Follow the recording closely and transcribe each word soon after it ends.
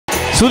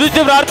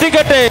സ്തുതിച്ച്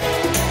പ്രാർത്ഥിക്കട്ടെ.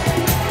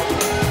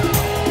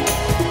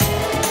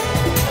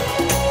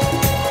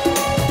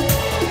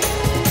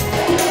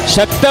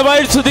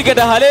 ശക്തമായി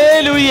സ്തുതിക്കട്ടെ.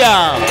 ഹല്ലേലൂയ.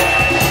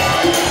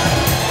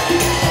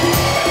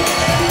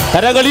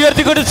 കരങ്ങൾ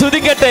ഉയർത്തിക്കൊണ്ട്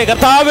സ്തുതിക്കട്ടെ.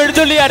 കർത്താവ്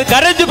എഴുന്നള്ളിയാൽ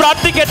കരഞ്ഞു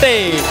പ്രാർത്ഥിക്കട്ടെ.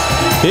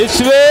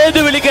 യേശുവേ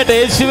എന്ന് വിളിക്കട്ടെ.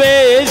 യേശുവേ,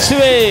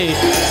 യേശുവേ,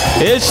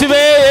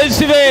 യേശുവേ,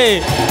 യേശുവേ,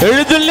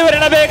 എഴുന്നള്ളി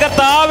വരണമേ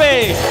കർത്താവേ.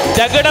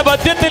 ഞങ്ങളുടെ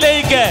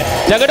മധ്യത്തിലേക്ക്,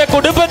 ഞങ്ങളുടെ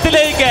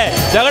കുടുംബത്തിലേക്ക്,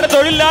 ഞങ്ങളുടെ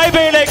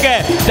തൊഴിലില്ലായ്മയിലേക്ക്,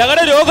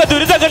 ഞങ്ങളുടെ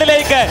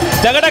രോഗദുരിതങ്ങളിലേക്ക്,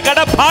 ഞങ്ങളുടെ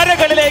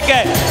കടഭാരങ്ങളിലേക്ക്,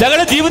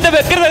 ഞങ്ങളുടെ ജീവിത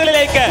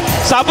വ്യഗ്രതകളിലേക്ക്,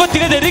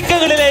 സാമ്പത്തിക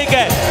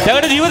ഞെരുക്കങ്ങളിലേക്ക്,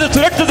 ഞങ്ങളുടെ ജീവിത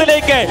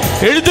സുരക്ഷത്തിലേക്ക്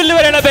എഴുന്നള്ളി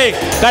വരണമേ.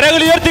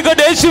 കരങ്ങൾ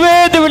ഉയർത്തിക്കൊണ്ട് യേശുവേ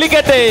എന്ന്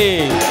വിളിക്കട്ടെ.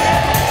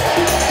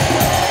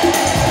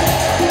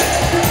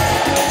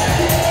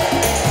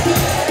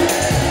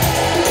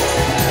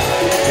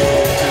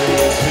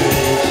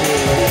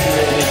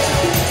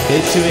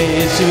 യേശുവേ,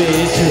 യേശുവേ,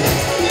 യേശുവേ,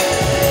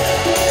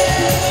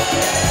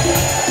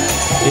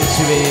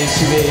 യേശുവേ,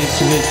 യേശുവേ,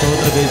 യേശുവേ,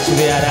 സ്തോത്രം.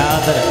 യേശുവേ,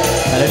 ആരാധന.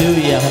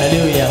 ഹല്ലേലൂയ,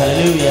 ഹല്ലേലൂയ,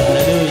 ഹല്ലേലൂയ,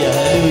 ഹല്ലേലൂയ,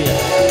 ഹല്ലേലൂയ,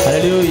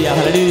 ഹല്ലേലൂയ,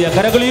 ഹല്ലേലൂയ.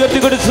 കരങ്ങൾ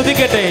ഉയർത്തിക്കൊണ്ട്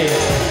സ്തുതിക്കട്ടെ.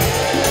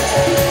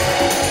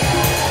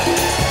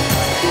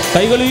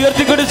 കൈകൾ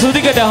ഉയർത്തിക്കൊണ്ട്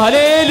സ്തുതിക്കട്ടെ.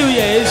 ഹല്ലേലൂയ.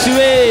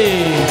 യേശുവേ,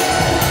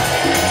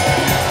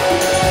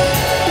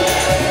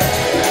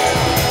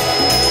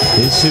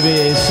 യേശുവേ,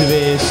 യേശുവേ,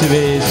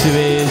 യേശുവേ,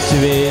 യേശുവേ,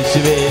 യേശുവേ,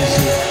 യേശുവേ,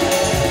 യേശുവേ.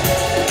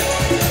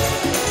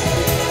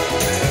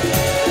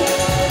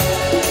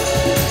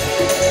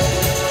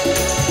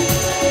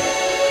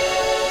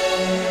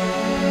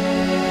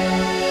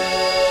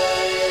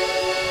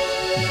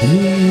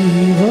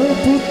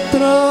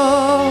 ദൈവപുത്ര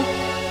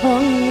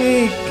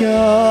അങ്ങേക്കാരാധന,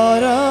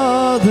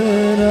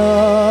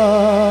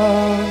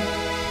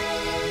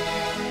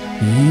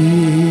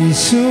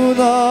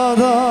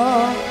 യേശുനാഥ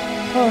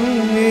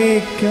അങ്ങേക്കാരാധന,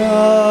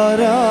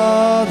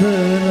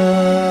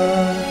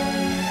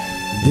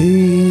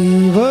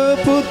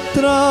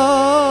 ദൈവപുത്ര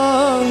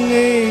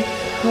അങ്ങേക്കാരാധന,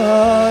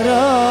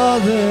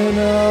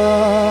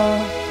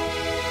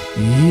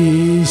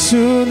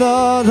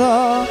 യേശുനാഥ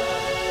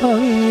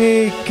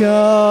അങ്ങേക്കാരാധന.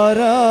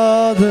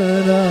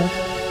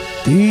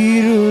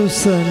 തിരുസന്നിധിയിൽ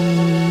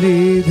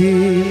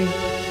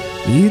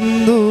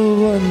ഇന്നു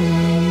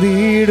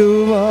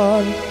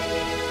വന്നിടുവാൻ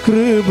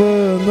കൃപ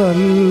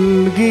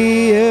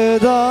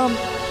നൽകിയതാം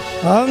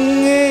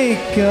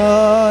അങ്ങേക്കാരാധന.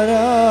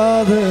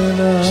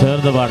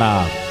 ചേർന്ന്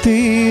പാടാം.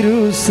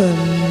 തിരുസന്നിധിയിൽ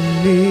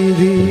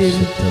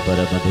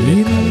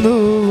ഇന്നു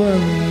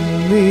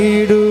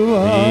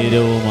വന്നിടുവാൻ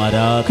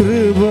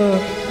കൃപ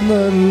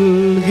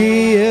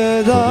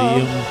നൽകിയതാം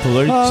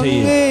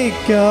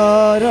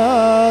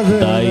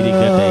അങ്ങേക്കാരാധന.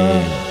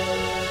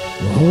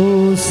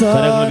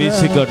 ഹോസാന,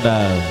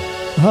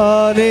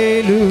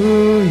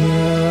 ഹല്ലേലൂയ.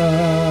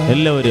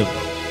 എല്ലാവരും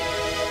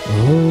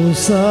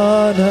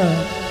ഹോസാന,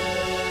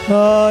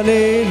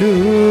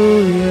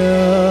 ഹല്ലേലൂയ,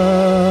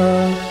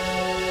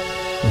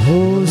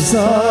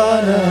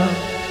 ഹോസാന,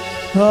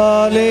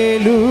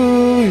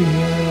 ഹല്ലേലൂയ,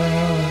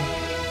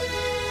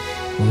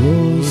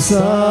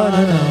 ഹോസാന,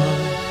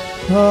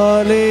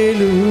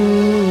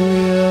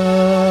 ഹല്ലേലൂയ.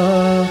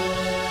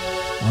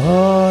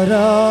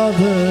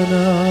 ആരാധന,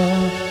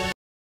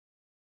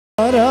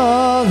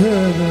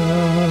 ആരാധന,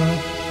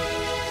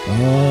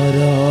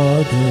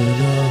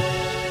 ആരാധന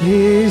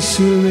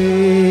യേശുവേ.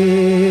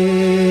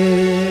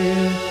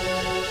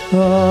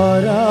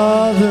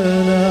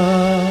 ആരാധന,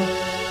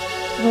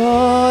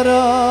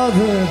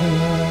 ആരാധന,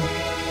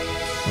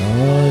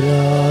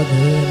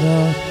 ആരാധന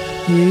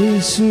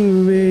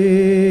യേശുവേ.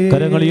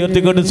 കരങ്ങൾ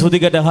ഉയർത്തിക്കൊണ്ട്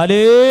സ്തുതിക്കട്ടെ.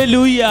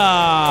 ഹല്ലേലൂയ,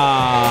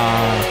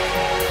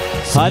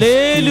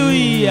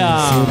 ഹല്ലേലൂയ.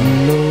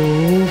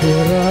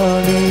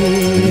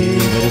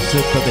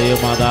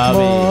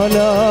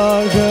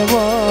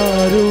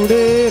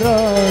 മാലാഖമാരുടെ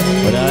റാണി,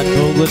 വരാൻ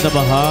പോകുന്ന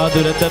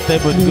മഹാദുരന്തത്തെ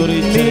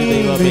മുൻകുറിച്ച്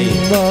ദൈവമേ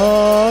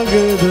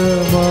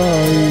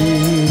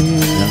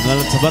ഞങ്ങൾ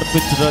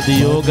സമർപ്പിച്ചിട്ടുള്ള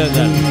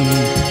നിയോഗങ്ങൾ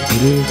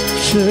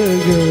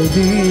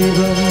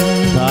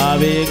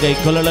താവേ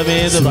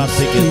കൈക്കൊള്ളണമേന്ന്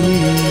പ്രാർത്ഥിക്കുന്നു.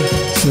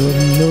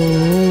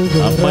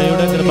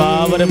 അമ്മയുടെ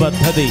കൃപാവര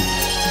പദ്ധതി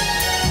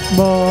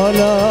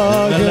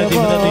ഞങ്ങളുടെ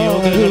ജീവിത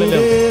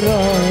നിയോഗങ്ങളിലും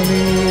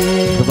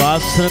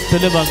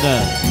കൃപാസനത്തിലും അങ്ങ്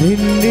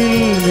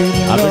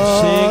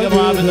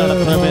അഭിഷേകമാവി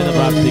നടത്തണമെന്ന്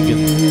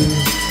പ്രാർത്ഥിക്കുന്നു.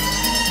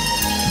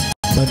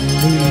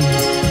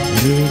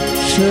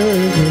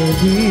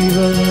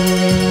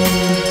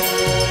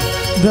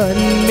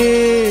 ധന്യേ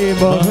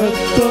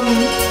മഹത്വം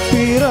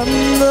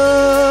പിറന്ന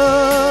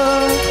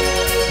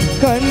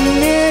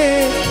കന്യേ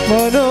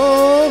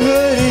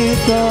മനോഹരിതായേ.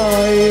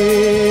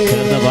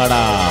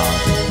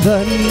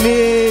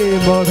 ധന്യേ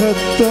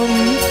മഹത്വം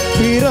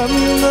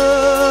പിറന്ന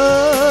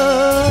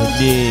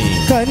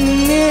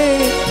കന്യേ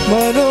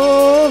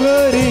മനോഹരിതായേ.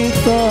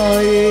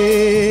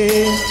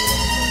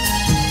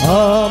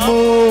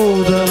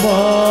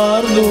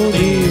 ആമോദമാർന്നു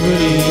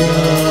നീവരിക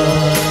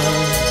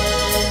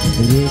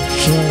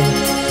രക്ഷാ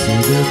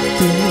സുരത്തിനുറവാൻ.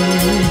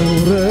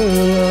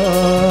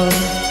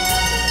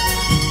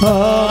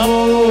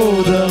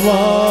 ആമോദമാർന്നു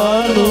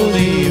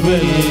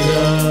നീവരിക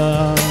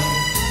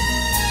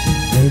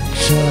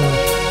രക്ഷാ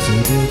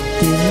സുരത്തിനുറവാൻ.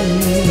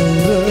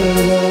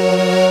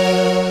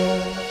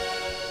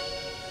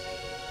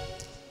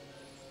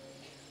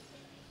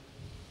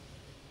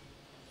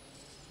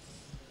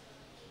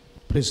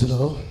 Praise the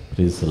Lord.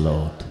 Praise the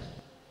Lord.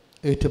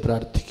 ഏറ്റു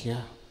പ്രാർത്ഥിക്കുക.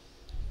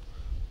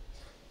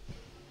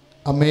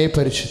 അമ്മേ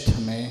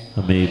പരിശുദ്ധമേ,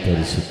 അമ്മേ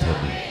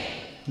പരിശുദ്ധമേ,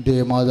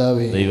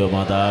 ദൈവമാതാവേ,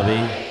 ദൈവമാതാവേ,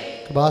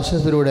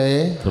 കൃപാസനത്തിലൂടെ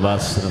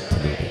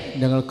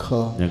ഞങ്ങൾക്ക്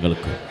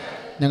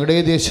ഞങ്ങളുടെ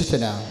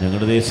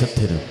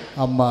ദേശത്തിനും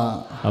അമ്മ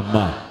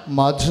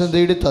മാതൃ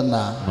തേടി തന്ന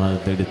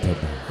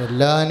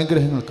എല്ലാ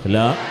അനുഗ്രഹങ്ങൾക്കും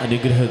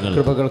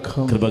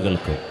കൃപകൾക്കും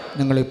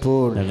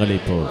ഞങ്ങളിപ്പോൾ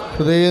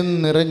ഹൃദയം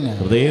നിറഞ്ഞ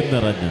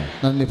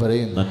നന്ദി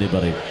പറയുന്നു.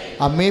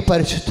 അമ്മേ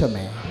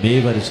പരിശുദ്ധമേ,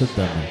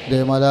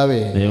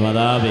 ദേവമാതാവേ,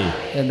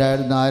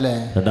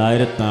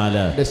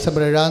 2004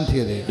 ഡിസംബർ 7-ാം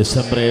തീയതി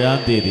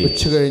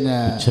ഉച്ചകഴിഞ്ഞ്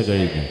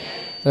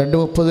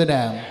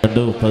 2:30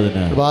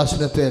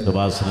 കൃപാസനത്തിൽ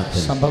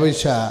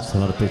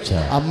സമർപ്പിച്ച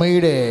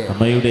അമ്മയുടെ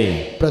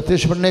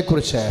പ്രത്യക്ഷപ്പെടലിനെ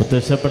കുറിച്ച്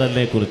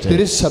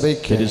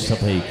തിരുസഭയ്ക്ക്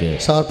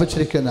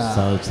സമർപ്പിച്ചിരിക്കുന്ന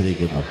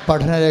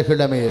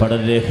പഠനരേഖകളുടെ മേൽ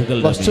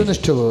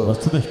വസ്തുനിഷ്ഠവും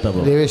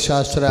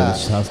ദൈവശാസ്ത്ര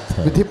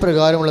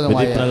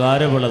വിധിപ്രകാരമുള്ളതുമായ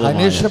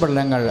അന്വേഷണ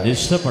പഠനങ്ങൾ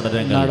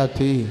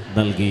നടത്തി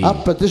ആ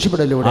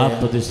പ്രത്യക്ഷപ്പെടലിലൂടെ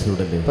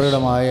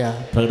പ്രകടമായ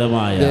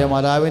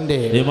ദേവമാതാവിന്റെ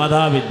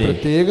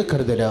പ്രത്യേക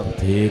കരുതലും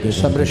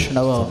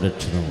സംരക്ഷണവും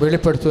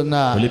വെളിപ്പെടുത്തുന്ന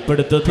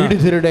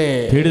പീഡിതരുടെ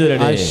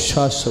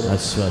ആശ്വാസവും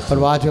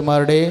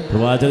പ്രവാചകന്മാരുടെ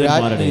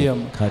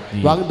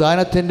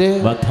വാഗ്ദാനത്തിന്റെ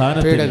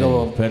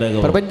പേടകവും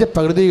പ്രപഞ്ച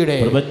പ്രകൃതിയുടെ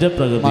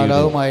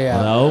മാതാവുമായ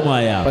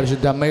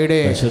പരിശുദ്ധ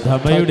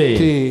അമ്മയുടെ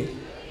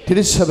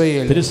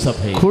തിരുസഭയിൽ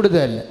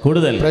കൂടുതൽ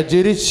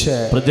പ്രചരിച്ച്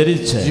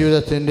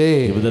ജീവിതത്തിന്റെ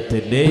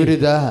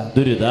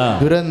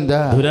ദുരന്ത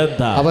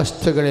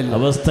അവസ്ഥകളിൽ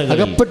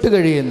അകപ്പെട്ട്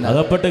കഴിയുന്ന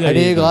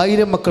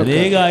അനേകായിരം മക്കൾ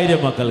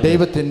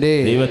ദൈവത്തിന്റെ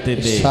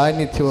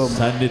സാന്നിധ്യവും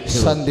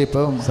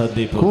സന്ധിപ്പവും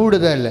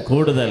കൂടുതൽ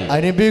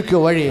അനുഭവിക്കുക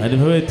വഴി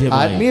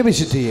ആത്മീയ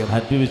വിശുദ്ധിയും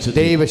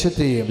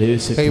ദൈവശുദ്ധിയും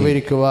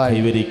കൈവരിക്കുവാൻ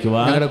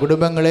ഞങ്ങളുടെ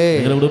കുടുംബങ്ങളെ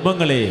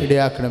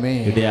ഇടയാക്കണമേ.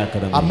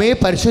 അമ്മേ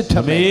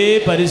പരിശുദ്ധമേ,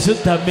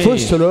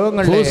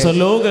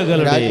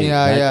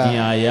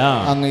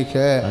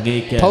 അങ്ങേക്ക്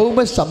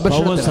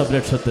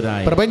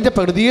സംരക്ഷണത്തിനായി പ്രപഞ്ച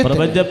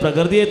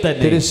പ്രകൃതിയെ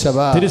തന്നെ തിരുസഭ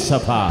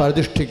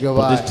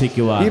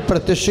പ്രതിഷ്ഠിക്കുവാൻ ഈ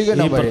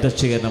പ്രത്യക്ഷീകരണം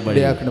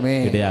ഇടയാക്കണമേ.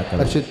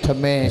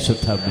 പരിശുദ്ധമേ,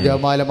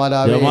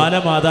 ജപമാലമാതാവേ,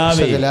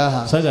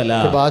 സകല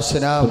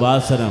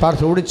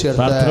പ്രാർത്ഥനയോട്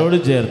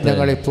ചേർത്ത്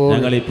ഞങ്ങളിപ്പോൾ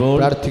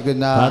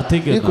പ്രാർത്ഥിക്കുന്ന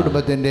ഈ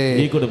കുടുംബത്തിന്റെ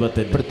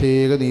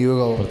പ്രത്യേക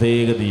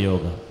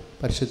നിയോഗം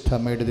പരിശുദ്ധ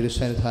അമ്മയുടെ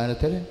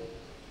തിരുസന്നിധാനത്തിൽ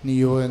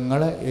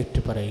നിയോഗങ്ങളെ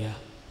ഏറ്റുപറയുക.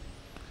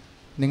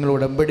 നിങ്ങൾ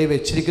ഉടമ്പടി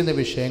വെച്ചിരിക്കുന്ന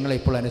വിഷയങ്ങളെ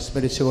ഇപ്പോൾ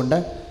അനുസ്മരിച്ചുകൊണ്ട്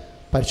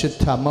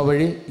പരിശുദ്ധ അമ്മ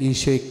വഴി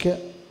ഈശോയ്ക്ക്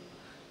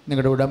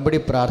നിങ്ങളുടെ ഉടമ്പടി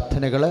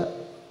പ്രാർത്ഥനകൾ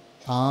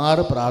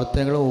 6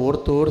 പ്രാർത്ഥനകൾ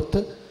ഓർത്തോർത്ത്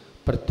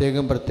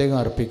പ്രത്യേകം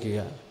അർപ്പിക്കുക.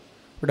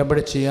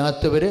 ഉടമ്പടി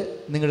ചെയ്യാത്തവർ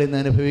നിങ്ങളിന്ന്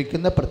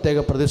അനുഭവിക്കുന്ന പ്രത്യേക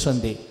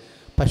പ്രതിസന്ധി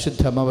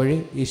പരിശുദ്ധ അമ്മ വഴി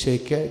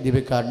ഈശോയ്ക്ക്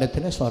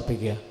ദിവ്യകാരുണ്യത്തിന്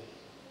സമർപ്പിക്കുക.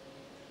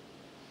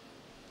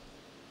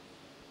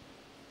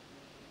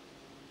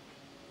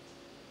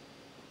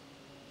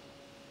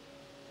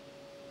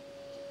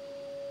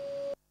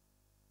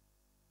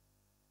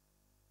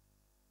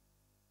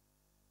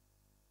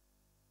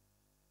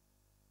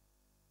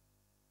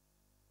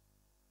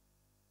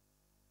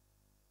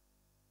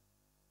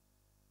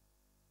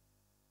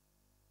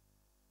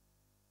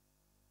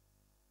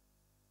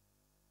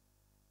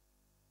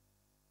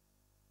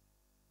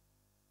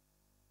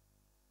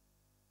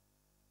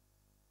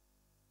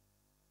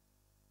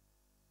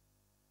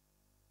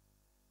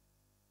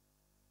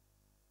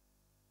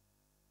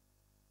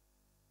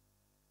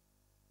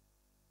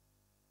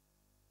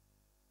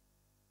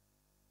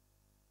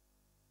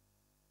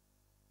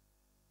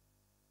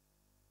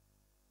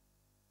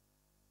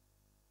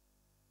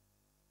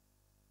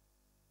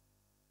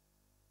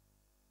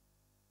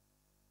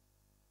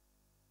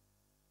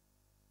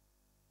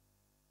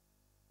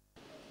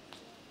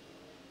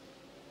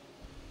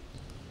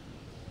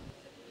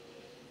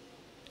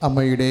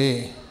 അമ്മയുടെ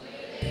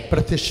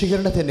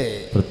പ്രത്യക്ഷീകരണത്തിന്റെ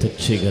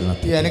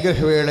ഈ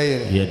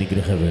അനുഗ്രഹവേളയിൽ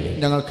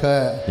ഞങ്ങൾക്ക്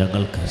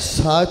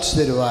സാധിച്ചു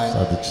തരുവാൻ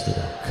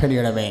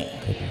കഴിയണമേ.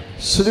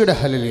 സ്തുതിയുടെ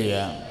ഹല്ലേലൂയ,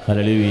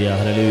 ഹല്ലേലൂയ,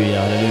 ഹല്ലേലൂയ,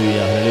 ഹല്ലേലൂയ,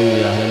 ഹല്ലേലൂയ,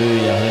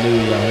 ഹല്ലേലൂയ,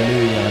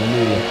 ഹല്ലേലൂയ,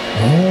 ഹല്ലേലൂയ.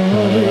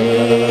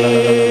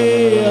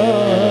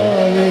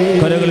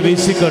 കരങ്ങൾ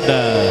വീശിക്കൊണ്ട്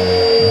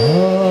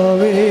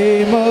ആവേ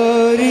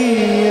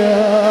മരിയ,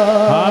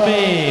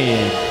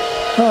 ആമേൻ,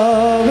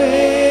 ആവേ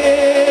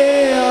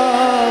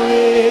ആവേ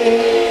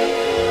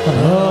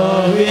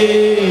ആവേ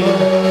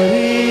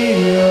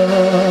മരിയ,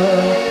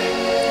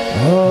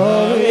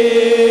 ആവേ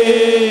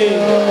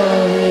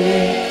ആവേ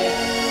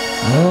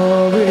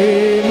ആവേ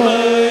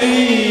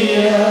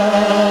മരിയ,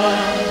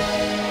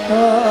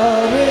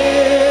 ആവേ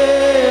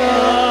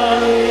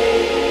ആവേ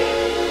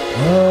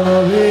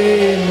ആവേ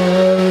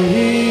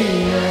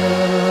മരിയ.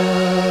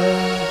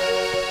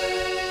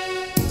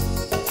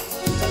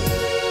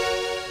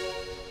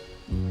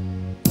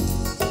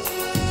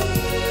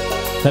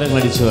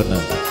 കരങ്ങളടിച്ചുകൊണ്ട്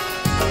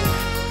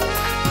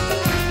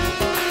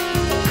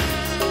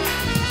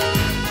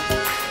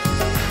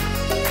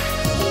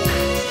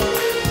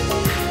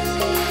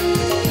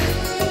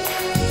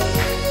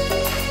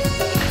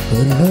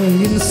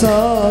കരുണയിൻ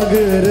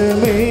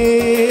സാഗരമേ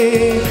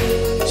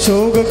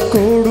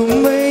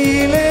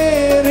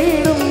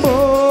ശോകക്കൊടുമയിലേറിടുമ്പോ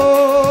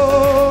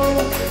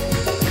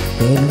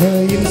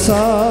കരുണയിൻ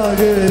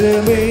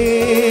സാഗരമേ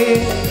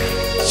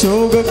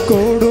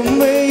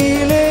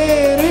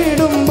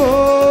ശോകക്കൊടുമയിലേറിടുമ്പോ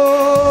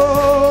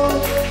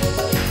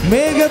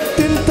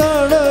മേഘത്തിൽ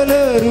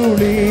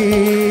തണലരുളി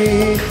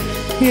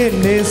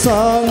എന്നെ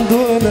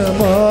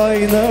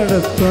സാന്ത്വനമായി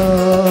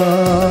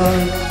നടത്താൻ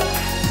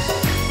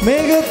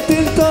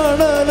മേഘത്തിൽ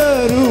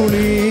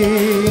തണലരുളി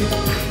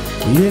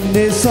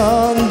എന്നെ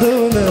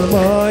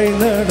സാന്ത്വനമായി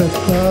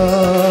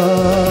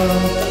നടത്താൻ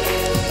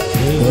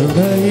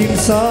കരുണയിൻ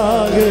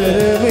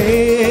സാഗരമേ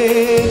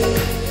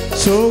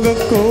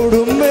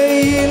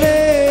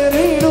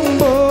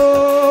ശോകക്കൊടുമയിലേറിടുമ്പോ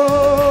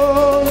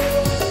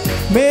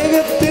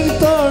മേഘത്തിൽ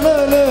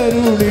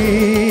തണലരുളി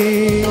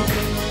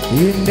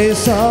എന്നെ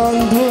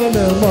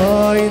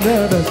സാന്ത്വനമായി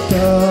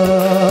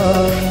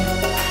നടത്താൻ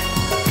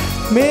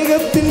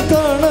മേഘത്തിൻ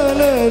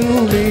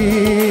തണലരുളി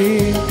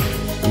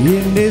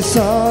എന്നെ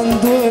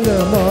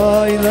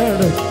സാന്ത്വനമായി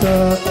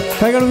നടത്താൻ.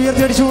 കൈകൾ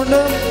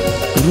ഉയർത്തിയടിച്ചുകൊണ്ട്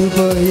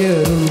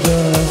കൃപയരുക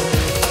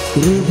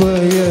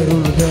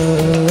കൃപയരുക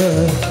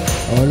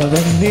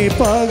അളവന്നെ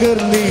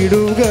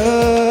പകർന്നിടുക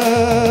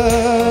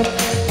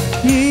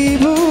ഈ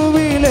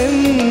ഭൂവിലൻ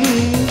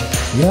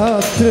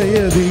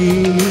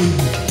യാത്രയതിൽ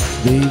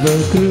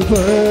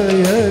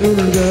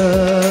ദൈവകൃപയരുക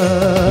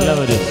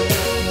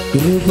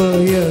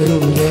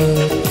കൃപയരുക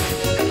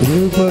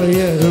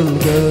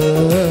കൃപയരുക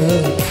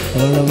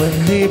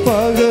അളവന്നെ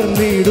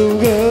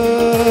പകർന്നിടുക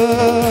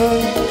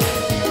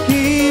ഈ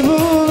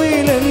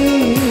ഭൂവിലൻ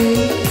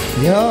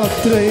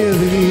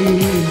യാത്രയതിൽ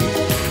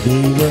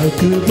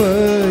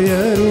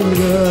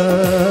ദൈവകൃപയരുക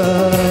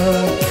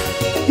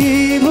ഈ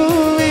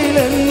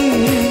ഭൂവിലൻ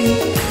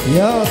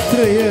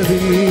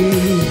യാത്രയതിൽ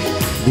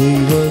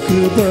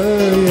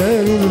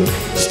ദൈവകൃപയരുക.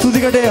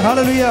 സ്തുതിക്കട്ടെ.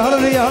 ഹല്ലേലൂയ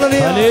ഹല്ലേലൂയ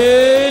ഹല്ലേലൂയ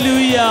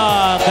ഹല്ലേലൂയ.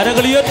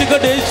 കരങ്ങൾ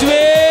ഉയർത്തിക്കട്ടെ.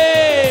 യേശുവേ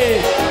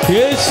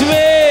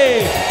യേശുവേ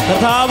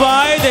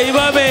കർത്താവായ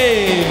ദൈവമേ,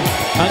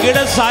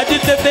 അങ്ങയുടെ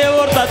സാന്നിധ്യത്തെ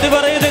ഓർത്ത് അതി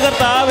പറയുന്ന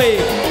കർത്താവേ,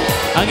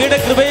 അങ്ങയുടെ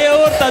കൃപയെ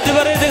ഓർത്ത് അതി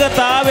പറയുന്ന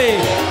കർത്താവേ,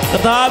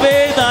 കർത്താവേ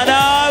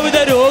നാനാവിധ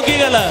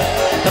രോഗികള്,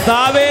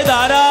 കർത്താവേ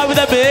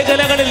നാനാവിധ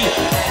മേഖലകളിൽ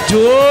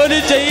ജോലി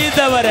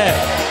ചെയ്യുന്നവര്,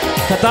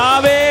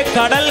 കർത്താവേ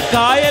കടൽ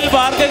കായൽ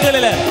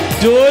മാർഗങ്ങളില്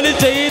ജോലി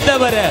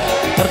ചെയ്യുന്നവര്,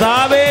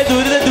 കർത്താവേ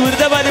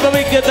ദുരിതം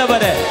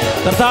അനുഭവിക്കുന്നവര്,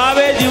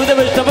 കർത്താവേ ജീവിത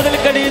വിഷമത്തിൽ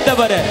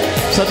കഴിയുന്നവര്,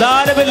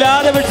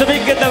 സദാനമില്ലാതെ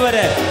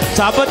വിഷമിക്കുന്നവര്,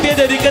 സാമ്പത്തിക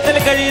ദരിദ്രത്തിൽ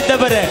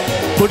കഴിയുന്നവര്,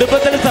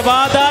 കുടുംബത്തിന്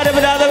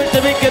സമാധാനമില്ലാതെ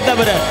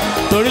വിഷമിക്കുന്നവര്,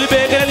 തൊഴിൽ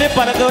മേഖലയിൽ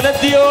പല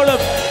കൊലത്തിയോളം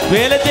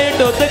വേല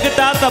ചെയ്തിട്ട് ഒന്നും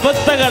കിട്ടാത്ത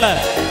അവസ്ഥകള്,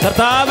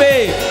 കർത്താവേ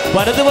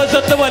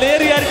വലതുവശത്ത്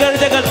മലേറിയാൻ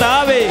കഴിഞ്ഞ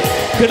കർത്താവേ,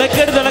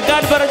 കിടക്കടി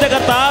നടക്കാൻ പറഞ്ഞ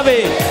കർത്താവേ,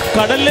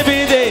 കടലിന്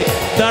മീതെ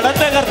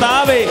നടന്ന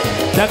കർത്താവേ,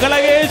 ഞങ്ങളെ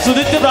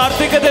സ്തുതിച്ച്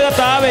പ്രാർത്ഥിക്കുന്ന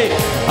കർത്താവേ,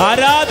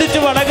 ആരാധിച്ച്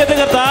വണങ്ങുന്ന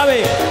കർത്താവേ.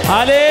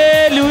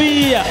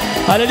 ഹല്ലേലൂയ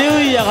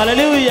ഹല്ലേലൂയ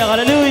ഹല്ലേലൂയ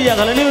ഹല്ലേലൂയ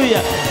ഹല്ലേലൂയ.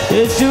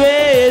 യേശുവേ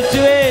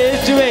യേശുവേ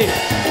യേശുവേ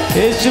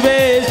യേശുവേ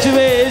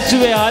യേശുവേ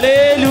യേശുവേ.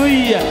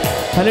 ഹല്ലേലൂയ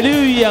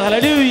ഹല്ലേലൂയ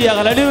ഹല്ലേലൂയ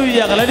ഹല്ലേലൂയ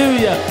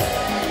hallelujah.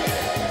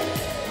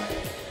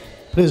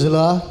 Price the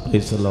Lord.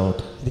 Price the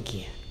Lord.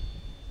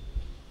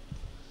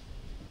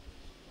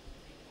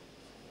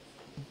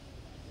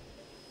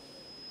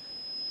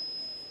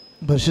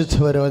 പരിശുദ്ധ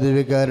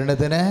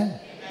പരമദിവ്യകാരുണ്യത്തിന്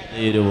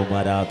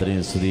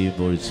ആരാധനയും സ്തുതിയും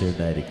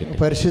വീഴ്ചയുണ്ടായിരിക്കട്ടെ.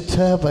 പരിശുദ്ധ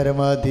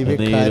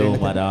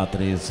പരമദിവ്യകാരുണ്യത്തിന്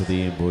ആരാധനയും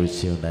സ്തുതിയും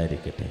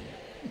വീഴ്ചയുണ്ടായിരിക്കട്ടെ.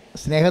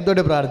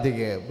 സ്നേഹത്തോടെ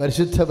പ്രാർത്ഥിക്കുക.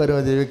 പരിശുദ്ധ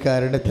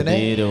പരമദിവ്യകാരുണ്യത്തിന്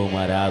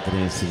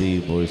ആരാധനയും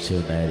സ്തുതിയും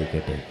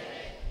വീഴ്ചയുണ്ടായിരിക്കട്ടെ.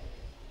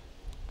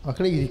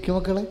 മക്കളെ ഇരിക്കും.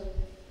 മക്കളെ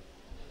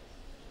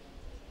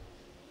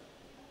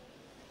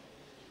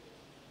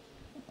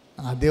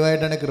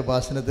ആദ്യമായിട്ടാണ്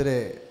കൃപാസനത്തിൽ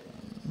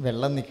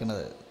വെള്ളം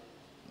നിൽക്കുന്നത്.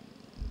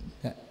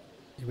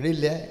 ഇവിടെ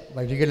ഇല്ല,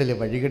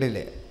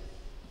 വഴികളില്ലേ.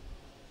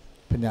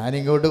 അപ്പം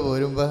ഞാനിങ്ങോട്ട്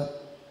പോരുമ്പോൾ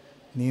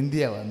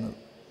നീന്തിയാണ് വന്നത്.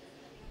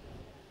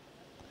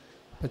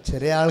 അപ്പം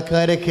ചെറിയ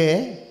ആൾക്കാരൊക്കെ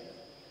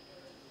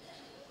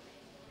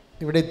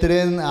ഇവിടെ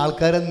ഇത്രയും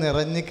ആൾക്കാരെ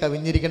നിറഞ്ഞ്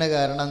കവിഞ്ഞിരിക്കണ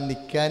കാരണം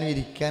നിൽക്കാനും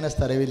ഇരിക്കാനും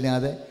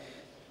സ്ഥലമില്ലാതെ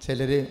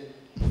ചിലർ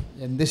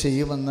എന്ത്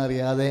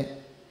ചെയ്യുമെന്നറിയാതെ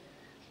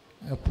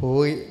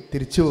പോയി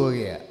തിരിച്ചു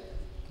പോവുകയാണ്.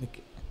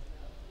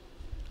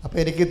 അപ്പോൾ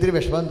എനിക്കിത്തിരി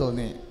വിഷമം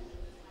തോന്നി,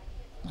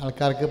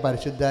 ആൾക്കാർക്ക്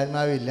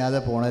പരിശുദ്ധാത്മാവില്ലാതെ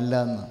പോകണല്ല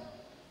എന്ന്.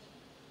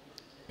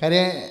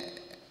 കാര്യം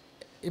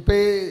ഇപ്പോൾ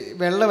ഈ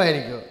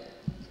വെള്ളമായിരിക്കും,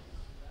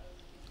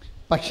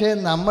 പക്ഷേ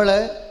നമ്മൾ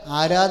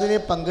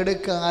ആരാധനയിൽ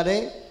പങ്കെടുക്കാതെ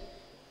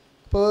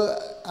ഇപ്പോൾ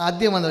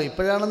ആദ്യം വന്നത്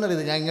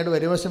ഇപ്പോഴാണെന്നറിയത്. ഞാൻ ഇങ്ങോട്ട്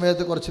വരുന്ന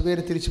സമയത്ത് കുറച്ച്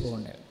പേര് തിരിച്ചു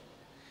പോകണ്ടേ.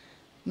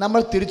 നമ്മൾ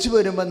തിരിച്ചു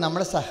വരുമ്പോൾ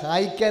നമ്മളെ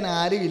സഹായിക്കാൻ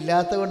ആരും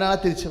ഇല്ലാത്തത് കൊണ്ടാണ്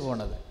തിരിച്ചു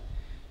പോകുന്നത്.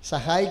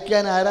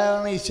 സഹായിക്കാൻ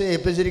ആരാണ് ഈശോ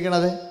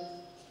ഏൽപ്പിച്ചിരിക്കണത്?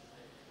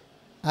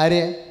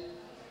 ആരെ?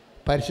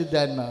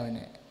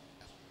 പരിശുദ്ധാത്മാവിനെ.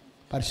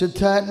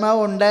 പരിശുദ്ധാത്മാവ്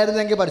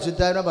ഉണ്ടായിരുന്നെങ്കിൽ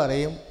പരിശുദ്ധാത്മാവ്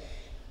പറയും,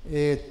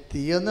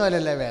 തീയൊന്നും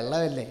അല്ലല്ലേ,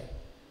 വെള്ളമല്ലേ,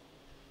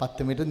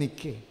 10 മിനിറ്റ്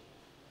നിൽക്കേ,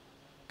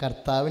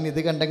 കർത്താവിന് ഇത്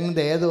കണ്ടെങ്കിലും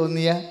ദയ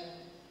തോന്നിയ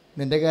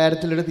നിൻ്റെ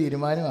കാര്യത്തിലൊരു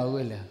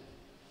തീരുമാനമാകുമല്ല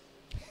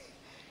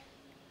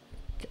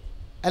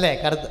അല്ലേ?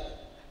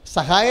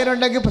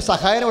 സഹായനുണ്ടെങ്കിൽ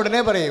സഹായൻ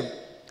ഉടനെ പറയും,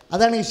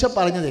 അതാണ് ഈശോ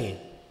പറഞ്ഞത്.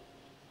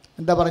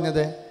 എന്താ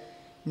പറഞ്ഞത്?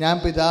 ഞാൻ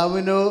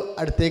പിതാവിനോ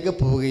അടുത്തേക്ക്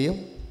പോവുകയും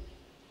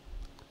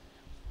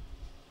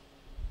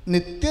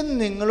നിത്യം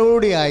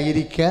നിങ്ങളോട്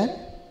ആയിരിക്കാൻ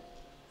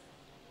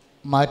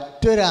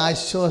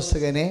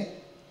മറ്റൊരാശ്വാസകനെ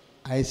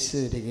അയച്ചു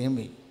തരികയും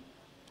ചെയ്യും,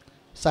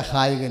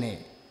 സഹായകനെ.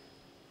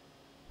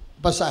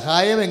 അപ്പം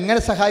സഹായം എങ്ങനെ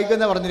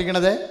സഹായിക്കുമെന്നാണ്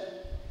പറഞ്ഞിരിക്കണത്?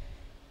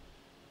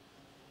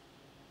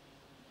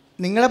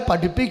 നിങ്ങളെ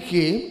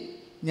പഠിപ്പിക്കുകയും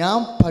ഞാൻ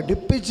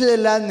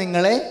പഠിപ്പിച്ചതെല്ലാം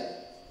നിങ്ങളെ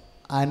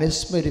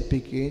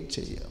അനുസ്മരിപ്പിക്കുകയും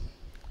ചെയ്യും.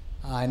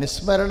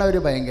 അനുസ്മരണ ഒരു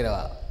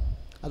ഭയങ്കരമാണ്.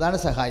 അതാണ്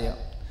സഹായം.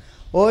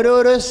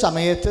 ഓരോരോ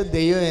സമയത്ത്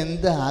ദൈവം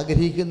എന്ത്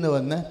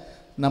ആഗ്രഹിക്കുന്നുവെന്ന്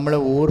നമ്മളെ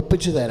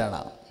ഓർപ്പിച്ചു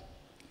തരണം.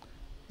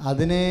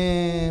 അതിന്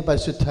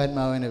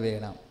പരിശുദ്ധാത്മാവിന്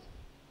വേണം.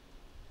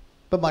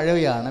 ഇപ്പം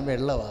മഴയാണ്,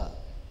 വെള്ളമാണ്.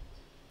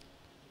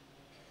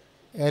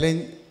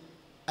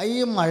 ഈ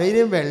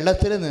മഴയിലും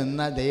വെള്ളത്തിൽ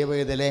നിന്ന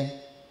ദൈവവേദലെ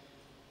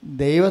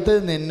ദൈവത്തിൽ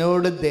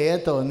നിന്നോട് ദയ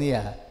തോന്നിയ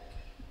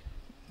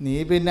നീ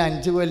പിന്നെ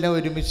 5 കൊല്ലം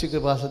ഒരുമിച്ച്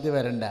കൃപാസനത്തിൽ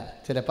വരണ്ട,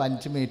 ചിലപ്പോൾ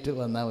 5 മിനിറ്റ്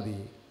വന്നാൽ മതി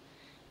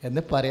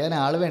എന്ന് പറയാൻ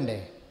ആൾ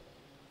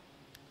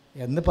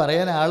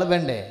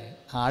വേണ്ടേ?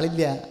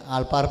 ആളില്ല.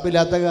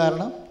 ആൾപ്പാർപ്പില്ലാത്ത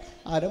കാരണം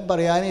ആരും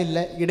പറയാനില്ല.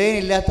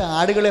 ഇടയനില്ലാത്ത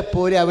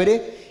ആടുകളെപ്പോലെ അവർ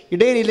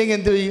ഇടയനില്ലെങ്കിൽ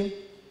എന്ത് ചെയ്യും?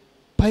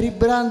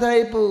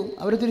 പരിഭ്രാന്തരായി പോവും,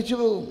 അവർ തിരിച്ചു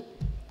പോവും.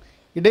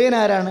 ഇടയൻ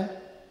ആരാണ്?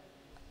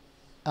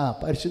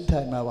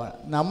 പരിശുദ്ധാത്മാവാണ്.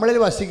 നമ്മളിൽ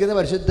വസിക്കുന്ന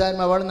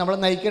പരിശുദ്ധാത്മാവാണ് നമ്മളെ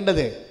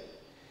നയിക്കേണ്ടത്.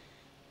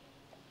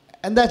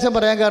 എന്താ അച്ഛൻ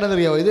പറയാൻ കാരണം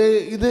എന്നറിയാമോ?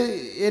 ഇത്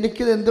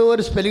എനിക്കിത് എന്തോ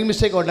ഒരു സ്പെല്ലിംഗ്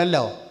മിസ്റ്റേക്ക്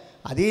ഉണ്ടല്ലോ.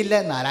 അതില്ല,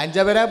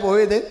 4-5 പേരാ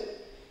പോയത്,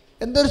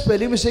 എന്തോ ഒരു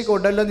സ്പെല്ലിംഗ് മിസ്റ്റേക്ക്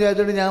ഉണ്ടല്ലോ എന്ന്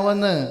വിചാരിച്ചുകൊണ്ട് ഞാൻ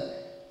വന്ന്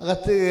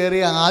അകത്ത് കയറി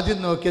ആദ്യം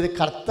നോക്കിയത്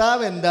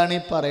കർത്താവ് എന്താണ് ഈ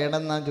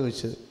പറയണമെന്നാണ്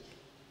ചോദിച്ചത്.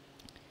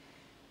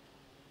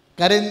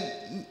 കാര്യം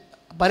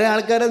പല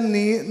ആൾക്കാരും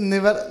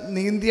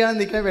നീന്തിയാണ്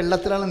നിൽക്കുന്നത്,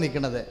 വെള്ളത്തിലാണ്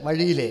നിൽക്കുന്നത്,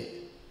 വഴിയിലെ.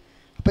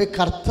 അപ്പോൾ ഈ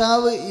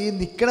കർത്താവ് ഈ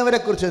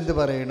നിൽക്കണവരെക്കുറിച്ച് എന്ത്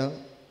പറയണു,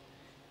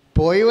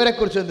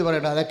 പോയവരെക്കുറിച്ച് എന്ത്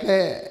പറയണു, അതൊക്കെ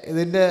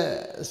ഇതിൻ്റെ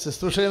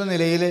ശുശ്രൂഷ എന്ന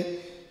നിലയിൽ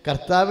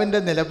കർത്താവിൻ്റെ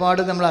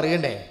നിലപാട് നമ്മൾ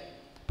അറിയണ്ടേ.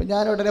 അപ്പം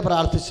ഞാൻ ഉടനെ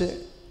പ്രാർത്ഥിച്ച്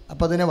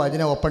അപ്പോൾ അതിനെ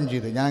വചനം ഓപ്പൺ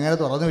ചെയ്തു. ഞാൻ അങ്ങനെ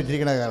തുറന്നു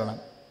വെച്ചിരിക്കണ കാരണം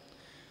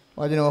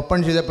വചനം ഓപ്പൺ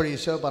ചെയ്തപ്പോൾ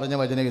ഈശോ പറഞ്ഞ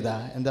വചനം ഇതാ.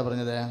 എന്താ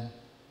പറഞ്ഞത്?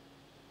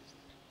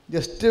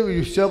 ജസ്റ്റ്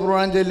ഈശോ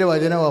പ്രവാചകനിൽ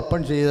വചനം ഓപ്പൺ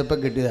ചെയ്തപ്പോൾ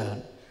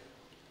കിട്ടിയതാണ്.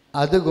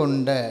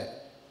 അതുകൊണ്ട്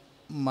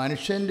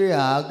മനുഷ്യൻ്റെ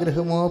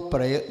ആഗ്രഹമോ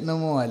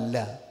പ്രയത്നമോ അല്ല,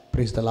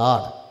 പ്രൈസ് ദി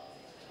ലോർഡ്.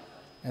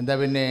 എന്താ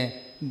പിന്നെ?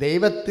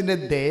 ദൈവത്തിൻ്റെ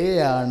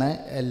ദയയാണ്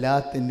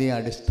എല്ലാത്തിൻ്റെയും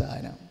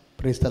അടിസ്ഥാനം,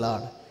 പ്രൈസ് ദി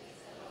ലോർഡ്.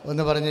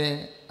 ഒന്ന് പറഞ്ഞ്,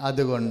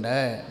 അതുകൊണ്ട്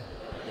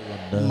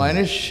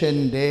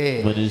മനുഷ്യൻ്റെ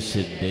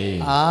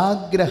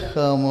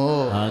ആഗ്രഹമോ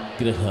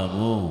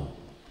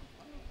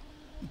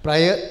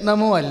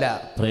പ്രയത്നമോ അല്ല,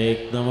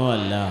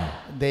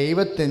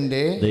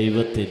 ദൈവത്തിൻ്റെ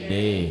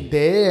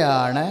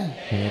ദയയാണ്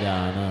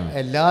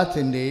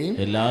എല്ലാത്തിൻ്റെയും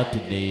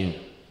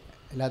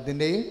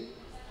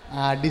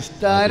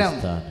അടിസ്ഥാനം,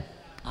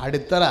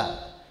 അടിത്തറ.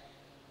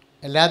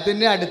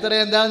 എല്ലാത്തിൻ്റെയും അടിത്തറ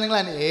എന്താണ്? നിങ്ങൾ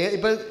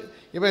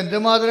ഇപ്പം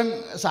എന്തുമാത്രം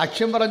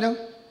സാക്ഷ്യം പറഞ്ഞു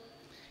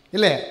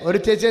ഇല്ലേ? ഒരു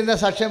ചേച്ചി എന്താ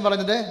സാക്ഷ്യം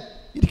പറഞ്ഞത്?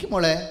 ഇരിക്കും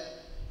മോളെ.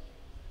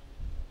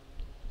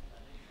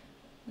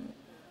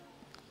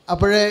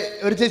 അപ്പോഴേ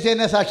ഒരു ചേച്ചി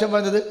എന്നാ സാക്ഷ്യം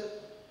പറഞ്ഞത്?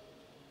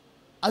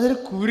 അതൊരു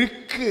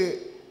കുരുക്ക്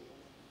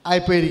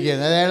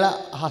ആയിപ്പോയിരിക്കുകയാണ്. അതായത്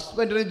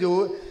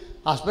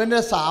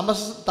ഹസ്ബൻഡിന്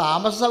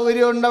താമസ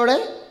സൗകര്യം ഉണ്ട്, അവിടെ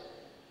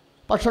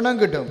ഭക്ഷണം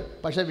കിട്ടും.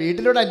 പക്ഷേ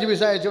വീട്ടിലൂടെ 5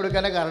 പൈസ അയച്ചു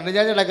കൊടുക്കാനോ കറണ്ട്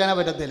ചാർജ് അടക്കാനോ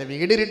പറ്റത്തില്ല.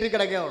 വീട് ഇരുട്ടി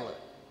കിടക്കാനുള്ളത്.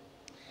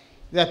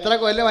 ഇത് എത്ര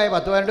കൊല്ലമായി?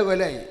 10-12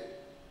 കൊല്ലമായി.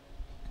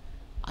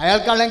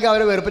 അയാൾക്കാണെങ്കിൽ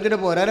അവരെ വെറുപ്പിച്ചിട്ട്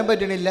പോരാനും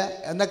പറ്റണില്ല,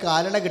 എന്ന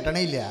കാരണം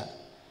കിട്ടണില്ല.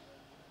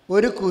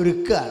 ഒരു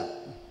കുരുക്കാണ്.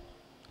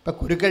 ഇപ്പം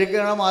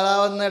കുരുക്കഴിക്കണ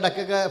മാതാവെന്ന്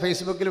ഇടയ്ക്കൊക്കെ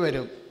ഫേസ്ബുക്കിൽ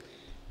വരും.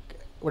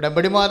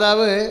 ഉടമ്പടി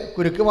മാതാവ്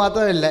കുരുക്ക്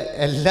മാത്രമല്ല,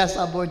 എല്ലാ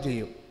സംഭവം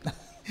ചെയ്യും.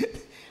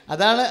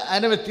 അതാണ്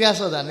അതിൻ്റെ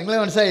വ്യത്യാസം. അതാണ് നിങ്ങൾ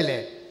മനസ്സിലായില്ലേ?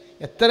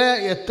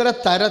 എത്ര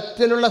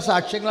തരത്തിലുള്ള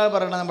സാക്ഷ്യങ്ങളാണ്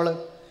പറയണത് നമ്മൾ.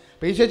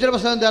 അപ്പോൾ ഈ ചേച്ചിയുടെ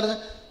പ്രശ്നം എന്തായിരുന്നു?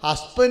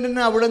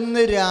 ഹസ്ബൻഡിന് അവിടെ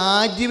നിന്ന്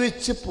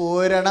രാജിവെച്ച്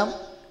പോരണം.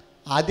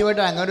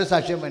 ആദ്യമായിട്ട് അങ്ങനെ ഒരു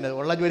സാക്ഷ്യം വേണ്ടത്,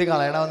 ഉള്ള ജോലി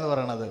കളയണമെന്ന്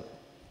പറയണത്.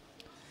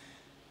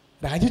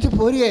 രാജിവെച്ച്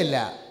പോരുകയല്ല,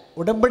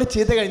 ഉടമ്പടി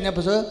ചെയ്ത്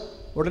കഴിഞ്ഞപ്പോൾ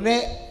ഉടനെ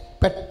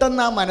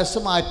പെട്ടെന്ന് ആ മനസ്സ്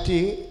മാറ്റി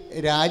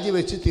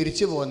രാജിവെച്ച്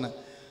തിരിച്ചു പോകുന്നു.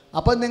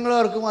 അപ്പം നിങ്ങൾ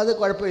ഓർക്കും അത്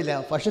കുഴപ്പമില്ല,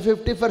 പക്ഷേ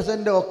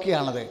 50%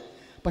 ഓക്കെയാണത്.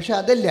 പക്ഷെ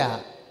അതല്ല,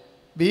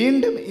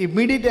 വീണ്ടും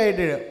ഇമ്മീഡിയറ്റ്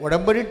ആയിട്ട്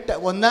ഉടമ്പടി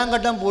 1-ാം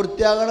ഘട്ടം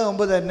പൂർത്തിയാകണ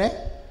മുമ്പ് തന്നെ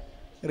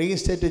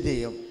റീസെറ്റ്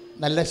ചെയ്യും,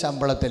 നല്ല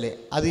ശമ്പളത്തിൽ.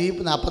 അത് ഈ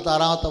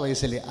 46-ാമത്തെ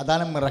വയസ്സിൽ.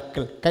 അതാണ്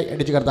മിറക്കിൾ. കൈ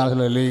അടിച്ച്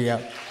കർത്താവിലേക്ക്.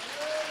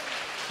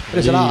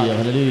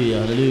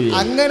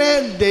 അങ്ങനെ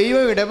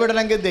ദൈവം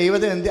ഇടപെടണമെങ്കിൽ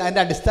ദൈവത്തിന്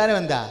അതിൻ്റെ അടിസ്ഥാനം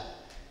എന്താ?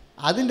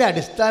 അതിൻ്റെ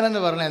അടിസ്ഥാനം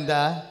എന്ന് പറഞ്ഞാൽ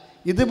എന്താ?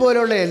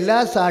 ഇതുപോലുള്ള എല്ലാ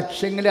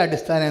സാക്ഷ്യങ്ങളുടെ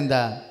അടിസ്ഥാനം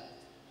എന്താ?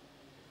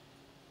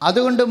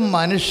 അതുകൊണ്ട്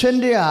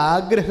മനുഷ്യൻ്റെ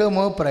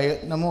ആഗ്രഹമോ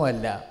പ്രയത്നമോ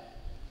അല്ല.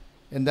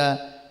 എന്താ?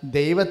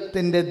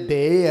 ദൈവത്തിൻ്റെ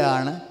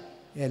ദയയാണ്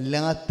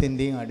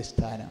എല്ലാത്തിൻ്റെയും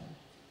അടിസ്ഥാനം.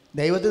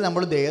 ദൈവത്തിന്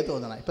നമ്മൾ ദയ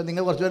തോന്നണം. ഇപ്പം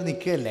നിങ്ങൾ കുറച്ച് പേർ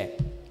നിൽക്കുകയല്ലേ,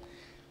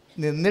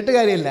 നിന്നിട്ട്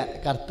കാര്യമില്ല.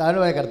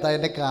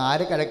 കർത്താവിൻ്റെ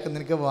കാല് കിടക്കുന്ന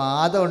നിനക്ക്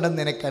വാദമുണ്ടെന്ന്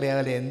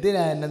നിനക്കറിയാമല്ലോ,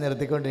 എന്തിനാ എന്നെ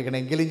നിർത്തിക്കൊണ്ടിരിക്കണം,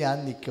 എങ്കിലും ഞാൻ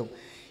നിൽക്കും.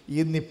 ഈ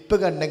നിപ്പ്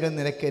കണ്ടെങ്കിൽ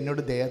നിനക്ക്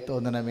എന്നോട് ദയ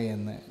തോന്നണമേ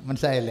എന്ന്.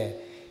 മനസ്സിലായല്ലേ?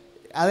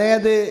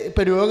 അതായത്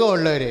ഇപ്പം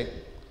രോഗമുള്ളവർ,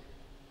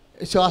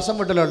 ശ്വാസം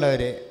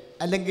മുട്ടലുള്ളവർ,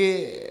 അല്ലെങ്കിൽ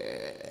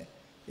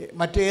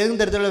മറ്റേതും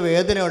തരത്തിലുള്ള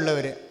വേദന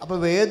ഉള്ളവർ. അപ്പോൾ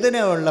വേദന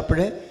ഉള്ളപ്പോൾ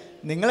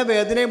നിങ്ങളെ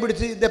വേദനയും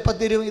പിടിച്ച് ഇതെപ്പം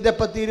തീരും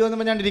എന്ന്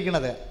പറഞ്ഞാണ്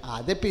ഇരിക്കണത്.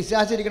 അത്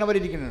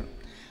പിശാചിരിക്കണവരിയ്ക്കുന്നത്.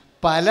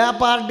 പല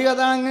പാർട്ടി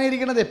അതാണ് അങ്ങനെ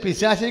ഇരിക്കണത്.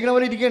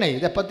 പിശാചിരിക്കണവരിയ്ക്കണേ,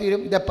 ഇതെപ്പം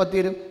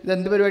തീരും.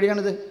 ഇതെന്ത്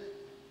പരിപാടിയാണിത്?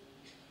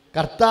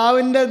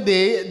 കർത്താവിൻ്റെ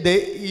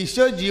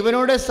ഈശോ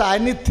ജീവനോടെ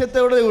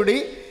സാന്നിധ്യത്തോടുകൂടി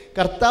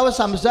കർത്താവ്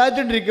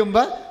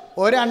സംസാരിച്ചുകൊണ്ടിരിക്കുമ്പോൾ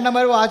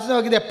ഒരെണ്ണന്മാർ വാച്ച്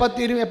നോക്കിയത് എപ്പം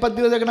തീരും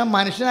ഇതൊക്കെ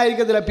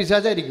മനുഷ്യനായിരിക്കത്തില്ല,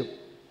 പിശാചായിരിക്കും.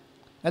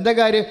 എന്താ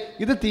കാര്യം?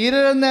 ഇത്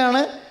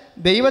തീരലെന്നാണ്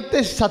ദൈവത്തെ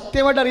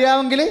സത്യമായിട്ട്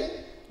അറിയാമെങ്കിൽ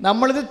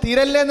നമ്മളിത്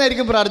തീരല്ലേ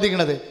എന്നായിരിക്കും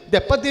പ്രാർത്ഥിക്കണത്.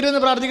 ഇതെപ്പം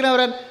തീരുമെന്ന്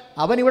പ്രാർത്ഥിക്കണവരൻ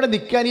അവനിവിടെ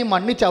നിൽക്കാൻ ഈ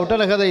മണ്ണി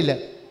ചവിട്ടർഹതയില്ല.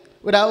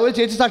 ഒരു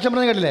ചേച്ചി സാക്ഷ്യം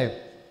പറഞ്ഞ് കേട്ടില്ലേ,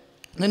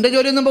 നിൻ്റെ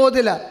ജോലിയൊന്നും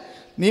പോകത്തില്ല,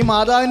 നീ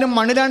മാതാവിൻ്റെ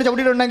മണ്ണിലാണ്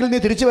ചവിട്ടിയിട്ടുണ്ടെങ്കിൽ നീ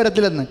തിരിച്ചു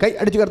വരത്തില്ലെന്ന്. കൈ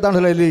അടിച്ച് കർത്താവ്.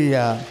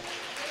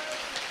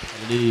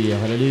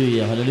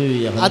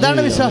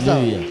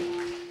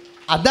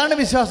 അതാണ്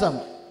വിശ്വാസം.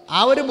 ആ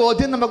ഒരു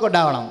ബോധ്യം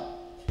നമുക്കുണ്ടാവണം.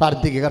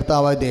 പ്രാർത്ഥിക്കുക,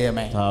 കർത്താവായ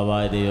ദൈവമേ,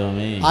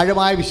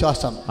 ആഴമായ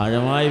വിശ്വാസം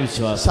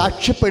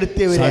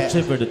സാക്ഷ്യപ്പെടുത്തിയവരെ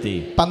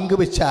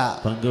പങ്കുവെച്ച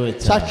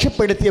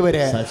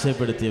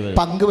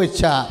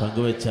പങ്കുവെച്ച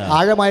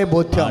ആഴമായ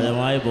ബോധ്യം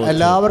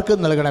എല്ലാവർക്കും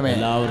നൽകണമേ.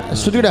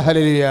 സ്തുതിയുടെ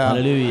ഹല്ലേലൂയ,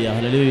 ഹല്ലേലൂയ,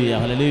 ഹല്ലേലൂയ,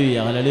 ഹല്ലേലൂയ,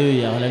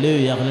 ഹല്ലേലൂയ,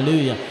 ഹല്ലേലൂയ,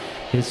 ഹല്ലേലൂയ.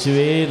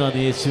 യേശുവേ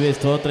നന്ദി, യേശുവേ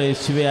സ്തോത്രം,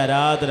 യേശുവേ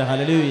ആരാധന.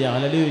 ഹല്ലേലൂയ,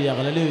 ഹല്ലേലൂയ,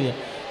 ഹല്ലേലൂയ,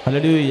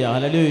 ഹല്ലേലൂയ,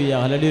 ഹല്ലേലൂയ,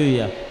 ഹല്ലേലൂയ.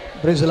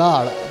 Price the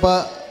Lord. അപ്പോൾ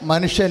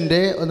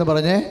മനുഷ്യൻ്റെ ഒന്ന്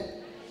പറഞ്ഞേ,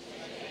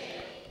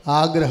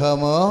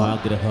 ആഗ്രഹമോ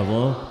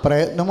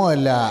പ്രയത്നമോ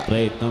അല്ല,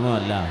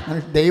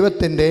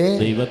 ദൈവത്തിന്റെ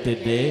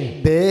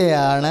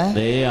ദയയാണ്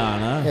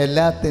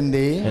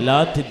എല്ലാത്തിന്റെയും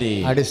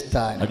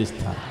അടിസ്ഥാനം.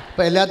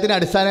 അപ്പൊ എല്ലാത്തിൻ്റെ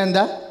അടിസ്ഥാനം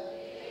എന്താ?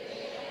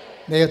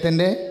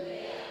 ദൈവത്തിന്റെ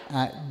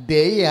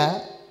ദയ.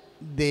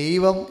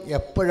 ദൈവം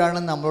എപ്പോഴാണ്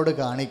നമ്മളോട്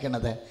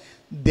കാണിക്കണത്?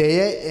 ദയ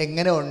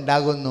എങ്ങനെ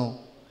ഉണ്ടാകുന്നു?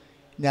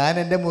 ഞാൻ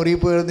എൻ്റെ മുറിയിൽ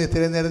പോയിരുന്ന്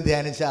ഇത്രയും നേരം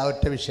ധ്യാനിച്ച ആ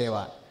ഒറ്റ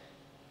വിഷയമാണ്.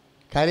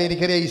 കാര്യം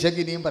എനിക്കറിയാം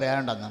ഈശോയ്ക്ക് ഇനിയും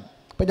പറയാനുണ്ടെന്ന്.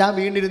 അപ്പം ഞാൻ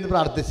വീണ്ടും ഇരുന്ന്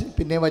പ്രാർത്ഥിച്ച്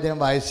പിന്നെയും വചനം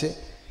വായിച്ച്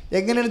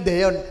എങ്ങനെയാണ്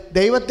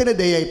ദൈവത്തിൻ്റെ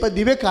ദയ. ഇപ്പം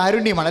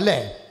ദിവ്യകാരുണ്യമാണല്ലേ.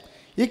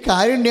 ഈ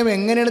കാരുണ്യം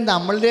എങ്ങനെയാണ്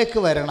നമ്മളിലേക്ക്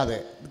വരണത്?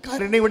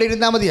 കാരുണ്യം ഇവിടെ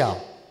ഇരുന്നാൽ മതിയോ?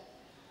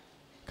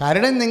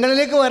 കാരുണ്യം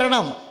നിങ്ങളിലേക്ക്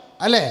വരണം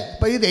അല്ലേ?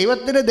 അപ്പം ഈ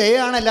ദൈവത്തിൻ്റെ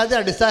ദയയാണ്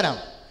എല്ലാത്തിനും അടിസ്ഥാനം.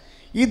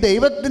 ഈ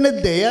ദൈവത്തിൻ്റെ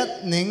ദയ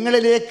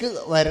നിങ്ങളിലേക്ക്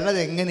വരണത്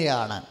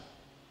എങ്ങനെയാണ്?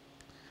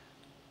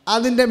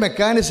 അതിൻ്റെ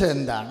മെക്കാനിസം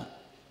എന്താണ്?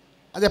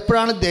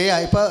 അതെപ്പോഴാണ് ദയ?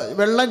 ഇപ്പോൾ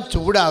വെള്ളം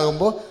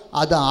ചൂടാകുമ്പോൾ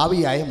അത്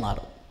ആവിയായി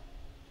മാറും.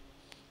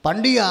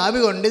 പണ്ട് ഈ ആവി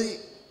കൊണ്ട്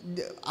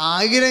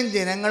 1000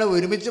 ജനങ്ങൾ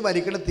ഒരുമിച്ച്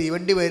ഭരിക്കുന്ന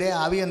തീവണ്ടി വരെ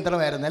ആവി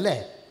യന്ത്രമായിരുന്നു അല്ലേ?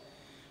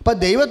 അപ്പം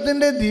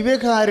ദൈവത്തിൻ്റെ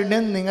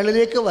ദിവ്യകാരുണ്യം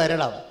നിങ്ങളിലേക്ക്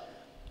വരണം.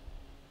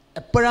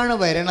 എപ്പോഴാണ്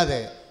വരണത്?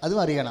 അതും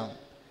അറിയണം.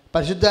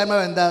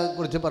 പരിശുദ്ധാത്മാവ് എന്താ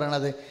കുറിച്ച്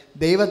പറയണത്?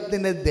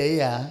 ദൈവത്തിൻ്റെ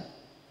ദയ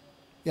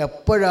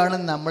എപ്പോഴാണ്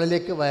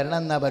നമ്മളിലേക്ക് വരണം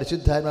എന്നാണ്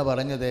പരിശുദ്ധാത്മാവ്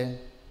പറഞ്ഞത്.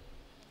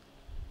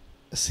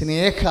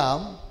 സ്നേഹം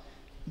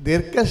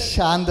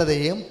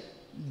ദീർഘശാന്തതയും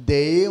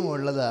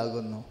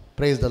ദയയുമുള്ളതാകുന്നു.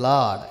 Praise the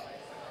Lord.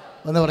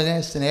 എന്ന് പറഞ്ഞേ,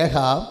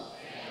 സ്നേഹം,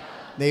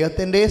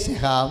 ദൈവത്തിൻ്റെ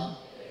സ്നേഹം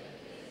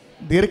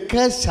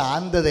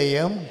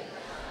ദീർഘശാന്തതയും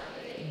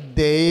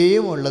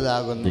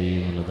ദയയുമുള്ളതാകുന്നു.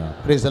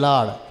 Praise the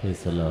Lord.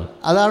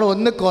 അതാണ്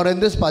 1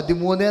 കൊറിന്ത്യൻസ്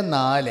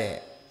 13:4.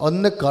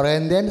 1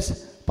 കൊറിന്ത്യൻസ്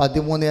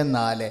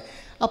 13:4.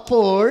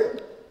 അപ്പോൾ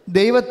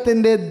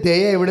ദൈവത്തിൻ്റെ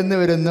ദയ എവിടെ നിന്ന്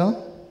വരുന്നു?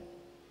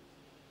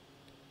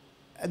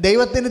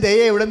 ദൈവത്തിൻ്റെ ദയ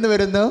എവിടെ നിന്ന്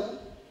വരുന്നു?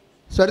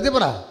 സ്വരത്തിൽ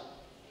പറ.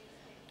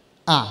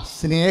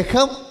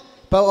 സ്നേഹം.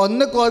 ഇപ്പോൾ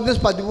 1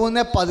 കൊരിന്ത്യൻസ്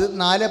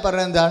 13:14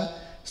 പറയുന്നത് എന്താണ്?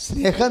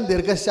 സ്നേഹം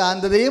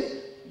ദീർഘശാന്തതയും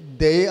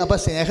ദയ. അപ്പോൾ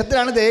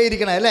സ്നേഹത്തിലാണ് ദയ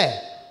ഇരിക്കണത് അല്ലേ?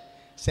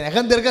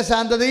 സ്നേഹം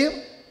ദീർഘശാന്തതയും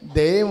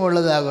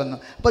ദയയുമുള്ളതാകുന്നു.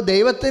 അപ്പോൾ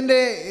ദൈവത്തിൻ്റെ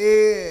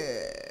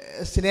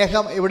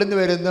സ്നേഹം എവിടെ നിന്ന്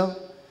വരുന്നു?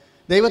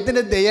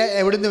 ദൈവത്തിൻ്റെ ദയ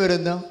എവിടെ നിന്ന്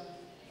വരുന്നു?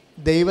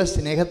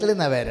 ദൈവസ്നേഹത്തിൽ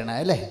നിന്നാണ് വരണം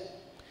അല്ലേ?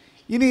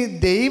 ഇനി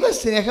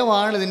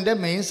ദൈവസ്നേഹമാണ് ഇതിൻ്റെ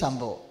മെയിൻ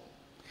സംഭവം.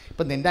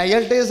 ഇപ്പം നിൻ്റെ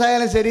IELTS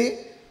ആയാലും ശരി,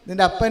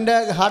 നിൻ്റെ അപ്പൻ്റെ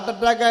ഹാർട്ട്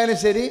അറ്റാക്ക് ആയാലും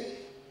ശരി,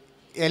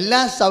 എല്ലാ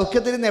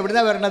സൗഖ്യത്തിൽ നിന്ന് എവിടെ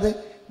നിന്നാണ് വരണത്?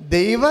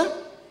 ദൈവ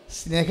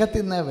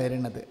സ്നേഹത്തിൽ നിന്നാണ്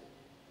വരണത്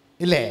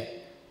ഇല്ലേ?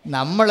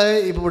 നമ്മൾ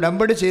ഇപ്പോൾ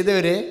ഉടമ്പടി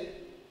ചെയ്തവർ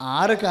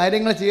 6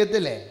 കാര്യങ്ങൾ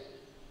ചെയ്യത്തില്ലേ?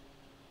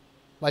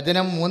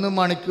 വചനം 3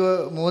 മണിക്കൂർ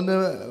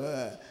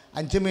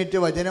 5 മിനിറ്റ്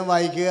വചനം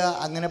വായിക്കുക,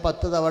 അങ്ങനെ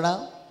 10 തവണ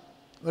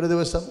ഒരു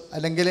ദിവസം,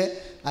 അല്ലെങ്കിൽ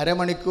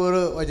അരമണിക്കൂർ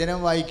വചനം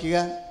വായിക്കുക.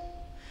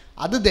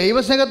 അത്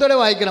ദൈവസ്നേഹത്തോടെ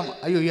വായിക്കണം.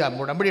 അയ്യോ ഈ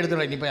ഉടമ്പടി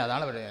എടുത്തോളൂ, ഇനിയിപ്പോൾ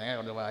അതാണ്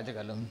വായിച്ച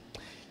കല്ലും.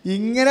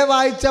 ഇങ്ങനെ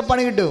വായിച്ച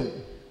പണി കിട്ടും.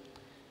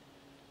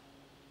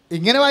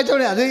 ഇങ്ങനെ വായിച്ച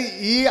പണി. അത്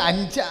ഈ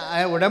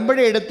 5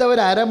 ഉടമ്പടി എടുത്തവർ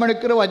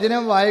അരമണിക്കൂർ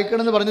വചനം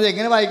വായിക്കണം എന്ന് പറഞ്ഞത്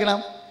എങ്ങനെ വായിക്കണം?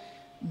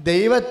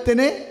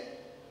 ദൈവത്തിന്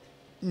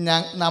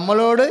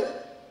നമ്മളോട്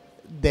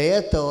ദയ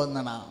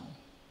തോന്നണം.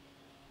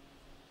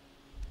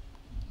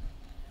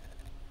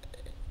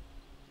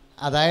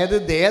 അതായത്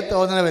ദയ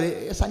തോന്നണവർ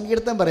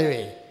സങ്കീർത്തനം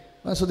പറയുവേ.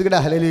 ശ്രുതികട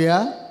ഹല്ലേലൂയ.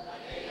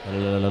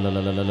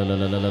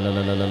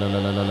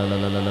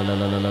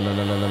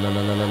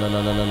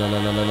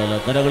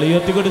 കരങ്ങൾ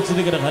ഉയർത്തിക്കൊണ്ട്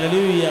ശ്രുതികട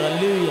ഹല്ലേലൂയ,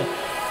 ഹല്ലേലൂയ,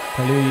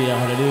 ഹല്ലേലൂയ,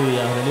 ഹല്ലേലൂയ,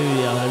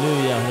 ഹല്ലേലൂയ,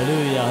 ഹല്ലേലൂയ,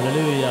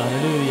 ഹല്ലേലൂയ,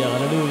 ഹല്ലേലൂയ, ഹല്ലേലൂയ,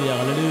 ഹല്ലേലൂയ,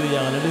 ഹല്ലേലൂയ,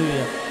 ഹല്ലേലൂയ.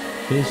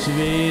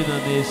 യേശുവേ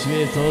നന്ദി, യേശുവേ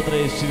സ്തോത്രം,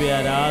 യേശുവേ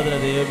ആരാധന,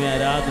 ദൈവമേ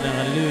ആരാധന.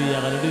 ഹല്ലേലൂയ,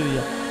 ഹല്ലേലൂയ,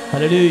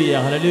 ഹല്ലേലൂയ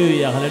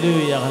ഹല്ലേലൂയ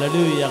ഹല്ലേലൂയ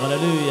ഹല്ലേലൂയ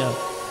ഹല്ലേലൂയ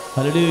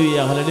ഹല്ലേലൂയ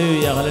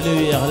ഹല്ലേലൂയ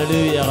ഹല്ലേലൂയ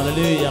ഹല്ലേലൂയ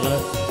ഹല്ലേലൂയ.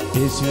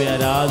 യേശുവേ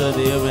ആരാധന,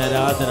 ദൈവമേ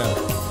ആരാധന.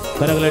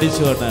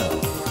 കരങ്ങളടിച്ചുകൊണ്ട്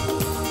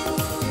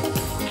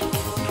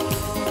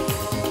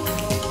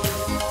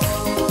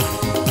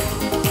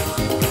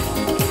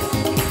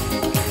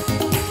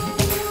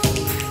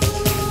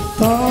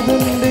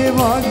താതന്റെ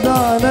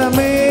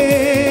വാഗ്ദാനമേ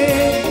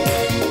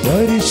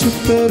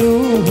പരിശുദ്ധ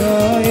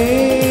റൂഹായേ,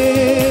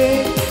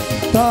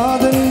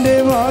 താതന്റെ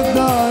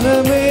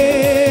വാഗ്ദാനമേ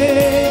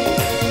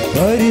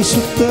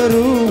പരിശുദ്ധ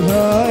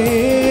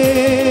റൂഹായേ,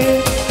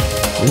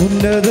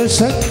 ഉന്നത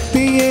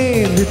ശക്തിയെ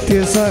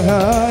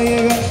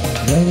നിത്യസഹായക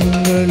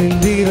ഞങ്ങളിൽ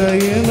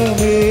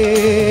നിറയണമേ,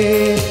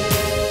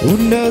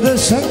 ഉന്നത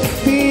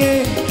ശക്തിയെ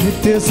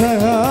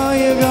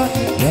നിത്യസഹായക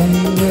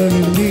ഞങ്ങളിൽ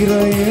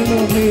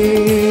നിറയണമേ.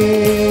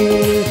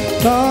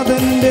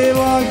 താതന്റെ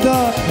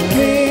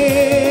വാഗ്ദാനമേ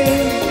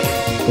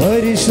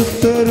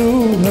പരിശുദ്ധ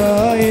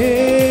റൂഹായേ,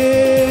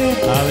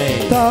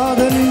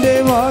 താതന്റെ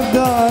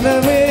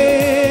വാഗ്ദാനമേ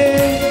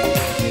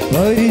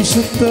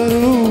പരിശുദ്ധ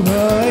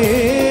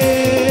റൂഹായേ,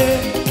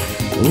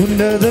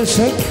 ഉന്നത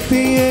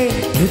ശക്തിയെ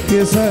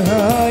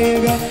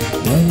നിത്യസഹായക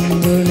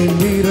ഞങ്ങളിൽ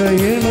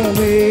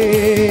നിറയണമേ,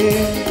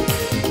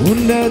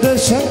 ഉന്നത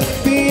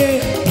ശക്തിയെ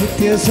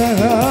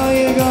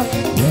നിത്യസഹായക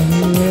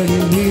ഞങ്ങളിൽ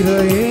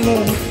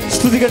നിറയണം.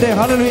 സ്തുതിക്കട്ടെ.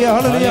 ഹല്ലേലൂയ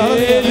ഹല്ലേലൂയ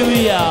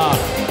ഹല്ലേലൂയ.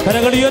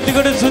 കരങ്ങൾ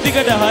ഉയർത്തിക്കൊണ്ട്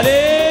സ്തുതിക്കട്ടെ.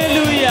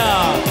 ഹല്ലേലൂയ.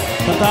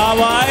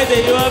 കർത്താവായ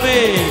ദൈവമേ,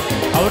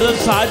 അവിടുത്തെ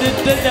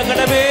സാന്നിധ്യം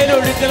ഞങ്ങളുടെ മേൽ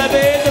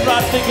ഒഴുക്കണമേ എന്ന്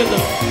പ്രാർത്ഥിക്കുന്നു.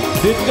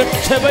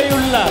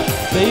 ദീർഘക്ഷമയുള്ള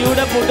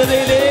ദൈവയുടെ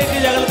പുണ്യതയിലേക്ക്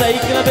ഞങ്ങൾ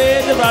നയിക്കണമേ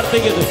എന്ന്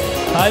പ്രാർത്ഥിക്കുന്നു.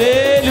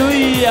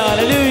 ഹല്ലേലൂയ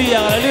ഹല്ലേലൂയ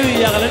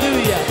ഹല്ലേലൂയ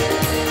ഹല്ലേലൂയ.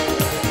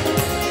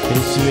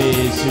 യേശുവേ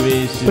യേശുവേ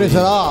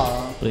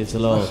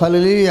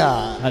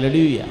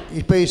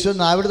ഇപ്പൊ യേശു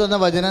നാവിട് തന്ന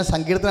വചനം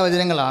സങ്കീർത്തന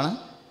വചനങ്ങളാണ്.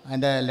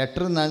 അതിൻ്റെ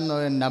ലെറ്റർ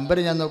നമ്പർ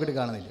ഞാൻ നോക്കിയിട്ട്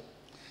കാണുന്നില്ല.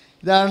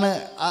 ഇതാണ്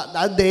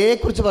അത്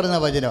ദയെക്കുറിച്ച് പറയുന്ന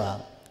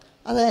വചനമാണ്.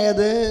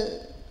 അതായത്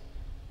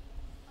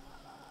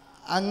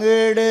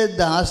അങ്ങയുടെ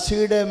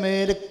ദാസിയുടെ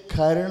മേൽ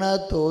കരുണ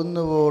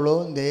തോന്നുവോളോ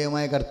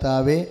ദൈവമായ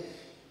കർത്താവേ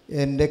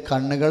എൻ്റെ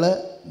കണ്ണുകൾ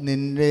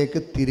നിന്നിലേക്ക്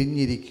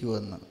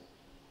തിരിഞ്ഞിരിക്കുമെന്ന്.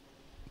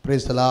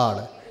 Praise the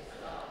Lord.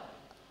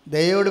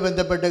 ദയയോട്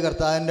ബന്ധപ്പെട്ട്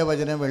കർത്താവിൻ്റെ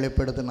വചനം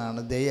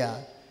വെളിപ്പെടുത്തുന്നതാണ് ദയ.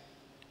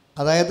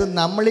 അതായത്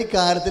നമ്മൾ ഈ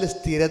കാര്യത്തിൽ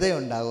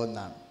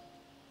സ്ഥിരതയുണ്ടാകുമെന്നാണ്.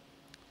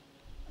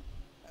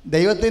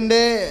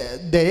 ദൈവത്തിൻ്റെ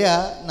ദയ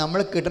നമ്മൾ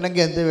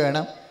കിട്ടണമെങ്കിൽ എന്ത്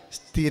വേണം?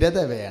 സ്ഥിരത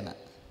വേണം.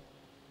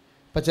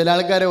 ഇപ്പം ചില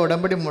ആൾക്കാരെ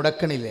ഉടമ്പടി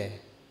മുടക്കണില്ലേ?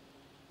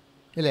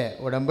 ഇല്ലേ?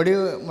 ഉടമ്പടി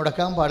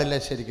മുടക്കാൻ പാടില്ല.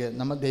 ശരിക്കും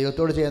നമ്മൾ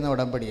ദൈവത്തോട് ചെയ്യുന്ന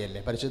ഉടമ്പടിയല്ലേ,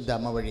 പരിശുദ്ധ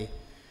അമ്മ വഴി.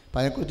 അപ്പം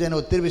അതിനെക്കുറിച്ച് ഞാൻ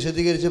ഒത്തിരി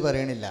വിശദീകരിച്ച്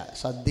പറയണില്ല,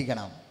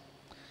 ശ്രദ്ധിക്കണം.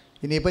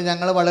 ഇനിയിപ്പോൾ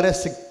ഞങ്ങൾ വളരെ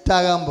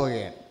സ്ട്രിക്റ്റാകാൻ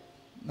പോവുകയാണ്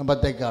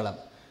മുമ്പത്തേക്കാളും.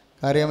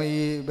 കാര്യം ഈ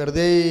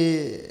വെറുതെ ഈ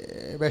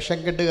വിഷം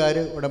കെട്ടുകാർ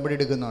ഉടമ്പടി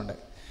എടുക്കുന്നുണ്ട്.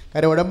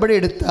 കാര്യം ഉടമ്പടി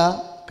എടുത്താൽ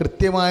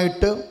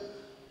കൃത്യമായിട്ട്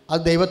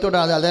അത്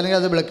ദൈവത്തോടാണ്, അതല്ലെങ്കിൽ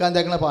അത് വിളിക്കാൻ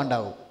തേക്കണ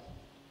പാണ്ടാവും,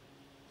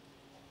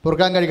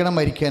 പൊറുക്കാൻ കഴിക്കണം,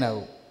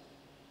 മരിക്കാനാവും.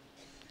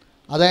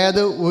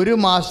 അതായത് ഒരു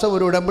മാസം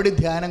ഒരു ഉടമ്പടി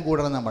ധ്യാനം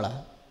കൂടണം നമ്മൾ.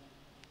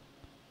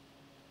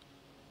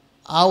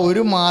 ആ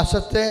ഒരു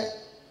മാസത്തെ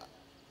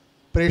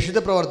പ്രേക്ഷിത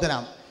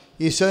പ്രവർത്തനം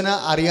ഈശോനെ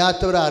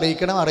അറിയാത്തവരെ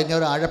അറിയിക്കണം,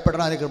 അറിഞ്ഞവർ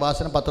ആഴപ്പെടണം. അതിന്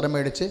കൃപാസനം പത്രം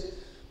മേടിച്ച്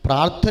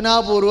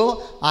പ്രാർത്ഥനാപൂർവം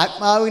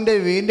ആത്മാവിൻ്റെ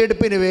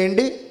വീണ്ടെടുപ്പിന്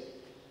വേണ്ടി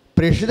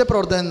പ്രേക്ഷിത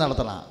പ്രവർത്തനം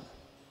നടത്തണം.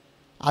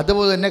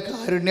 അതുപോലെ തന്നെ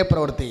കാരുണ്യ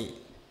പ്രവൃത്തി,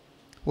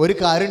 ഒരു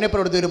കാരുണ്യ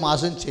പ്രവൃത്തി ഒരു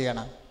മാസം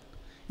ചെയ്യണം.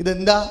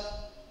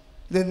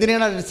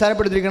 ഇതെന്തിനാണ്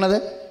അടിസ്ഥാനപ്പെടുത്തിയിരിക്കുന്നത്?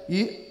 ഈ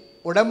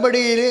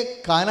ഉടമ്പടിയിൽ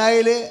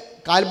കാനായിൽ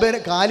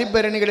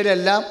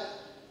കാലിഭരണികളിലെല്ലാം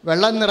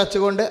വെള്ളം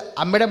നിറച്ചുകൊണ്ട്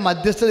അമ്മയുടെ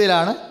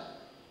മധ്യസ്ഥതയിലാണ്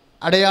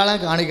അടയാളം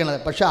കാണിക്കുന്നത്.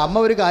 പക്ഷെ അമ്മ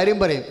ഒരു കാര്യം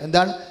പറയും,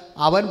 എന്താണ്?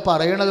 അവൻ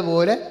പറയണത്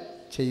പോലെ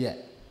ചെയ്യാൻ.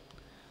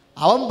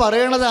 അവൻ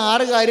പറയണത്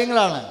 6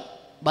 കാര്യങ്ങളാണ്.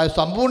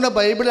 സമ്പൂർണ്ണ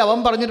ബൈബിളിൽ അവൻ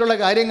പറഞ്ഞിട്ടുള്ള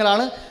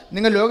കാര്യങ്ങളാണ്.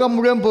 നിങ്ങൾ ലോകം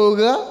മുഴുവൻ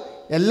പോകുക,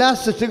 എല്ലാ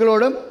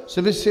സൃഷ്ടികളോടും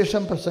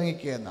സുവിശേഷം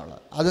പ്രസംഗിക്കുക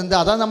എന്നുള്ളത്.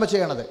 അതാണ് നമ്മൾ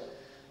ചെയ്യണത്.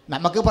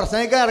 നമുക്ക്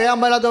പ്രസംഗിക്കാൻ അറിയാൻ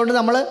പാടാത്തതുകൊണ്ട്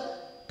നമ്മൾ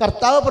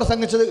കർത്താവ്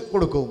പ്രസംഗിച്ചത്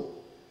കൊടുക്കും.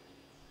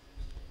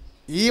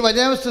 ഈ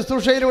വചന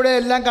ശുശ്രൂഷയിലൂടെ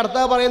എല്ലാം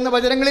കർത്താവ് പറയുന്ന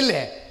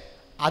വചനങ്ങളില്ലേ,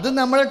 അത്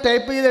നമ്മൾ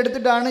ടൈപ്പ്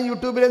ചെയ്തെടുത്തിട്ടാണ്,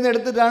 യൂട്യൂബിൽ നിന്ന്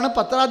എടുത്തിട്ടാണ്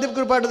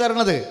പത്രാധിപക്കുറിപ്പായിട്ട്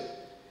തരണത്.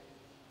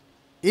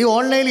 ഈ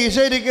ഓൺലൈനിൽ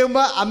ഈശോ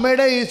ഇരിക്കുമ്പോൾ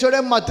അമ്മയുടെ ഈശോയുടെ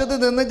മധ്യത്തിൽ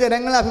നിന്ന്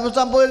ജനങ്ങളെ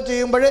അഭിസംബോധന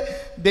ചെയ്യുമ്പോൾ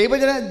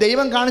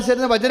ദൈവം കാണിച്ചു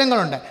തരുന്ന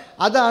വചനങ്ങളുണ്ട്.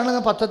 അതാണ്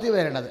പത്രത്തിൽ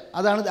വരേണ്ടത്.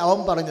 അതാണ് അവൻ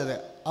പറഞ്ഞത്.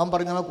 അവൻ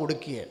പറഞ്ഞ് നമ്മൾ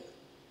കൊടുക്കുകയാണ്.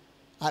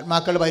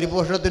 ആത്മാക്കളുടെ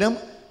പരിപോഷണത്തിനും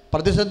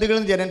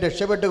പ്രതിസന്ധികളും ജനം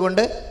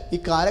രക്ഷപ്പെട്ടുകൊണ്ട് ഈ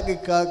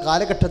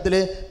കാലഘട്ടത്തിൽ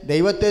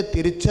ദൈവത്തെ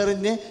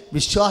തിരിച്ചറിഞ്ഞ്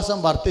വിശ്വാസം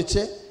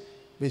വർദ്ധിച്ചാൽ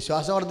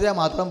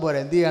മാത്രം പോരാ,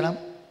 എന്ത് ചെയ്യണം?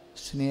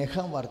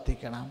 സ്നേഹം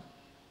വർദ്ധിക്കണം.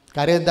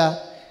 കാര്യം എന്താ?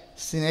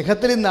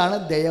 സ്നേഹത്തിൽ നിന്നാണ്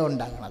ദയ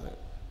ഉണ്ടാകുന്നത്.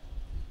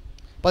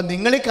 അപ്പം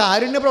നിങ്ങൾ ഈ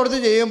കാരുണ്യ പ്രവൃത്തി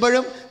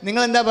ചെയ്യുമ്പോഴും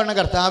നിങ്ങൾ എന്താ പറയണം?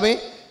 കർത്താവേ,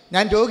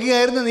 ഞാൻ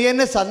രോഗിയായിരുന്നു, നീ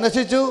എന്നെ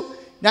സന്ദർശിച്ചു.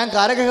 ഞാൻ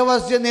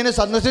കാരഗ്രഹവാസിച്ച് നീ എന്നെ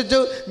സന്ദർശിച്ചു.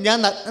 ഞാൻ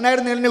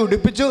നഗ്നനായിരുന്നു, നീ എന്നെ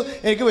ഉടുപ്പിച്ചു.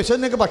 എനിക്ക്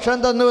വിശന്നിക്ക് ഭക്ഷണം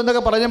തന്നു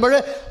എന്നൊക്കെ പറഞ്ഞപ്പോൾ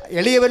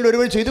എളിയവരിൽ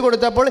ഒരുവർ ചെയ്തു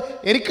കൊടുത്തപ്പോൾ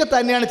എനിക്ക്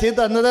തന്നെയാണ് ചെയ്തു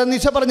തന്നതെന്ന്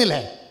ഈശോ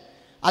പറഞ്ഞില്ലേ?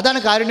 അതാണ്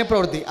കാരുണ്യ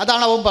പ്രവൃത്തി.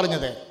 അതാണ് അവൻ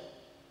പറഞ്ഞത്.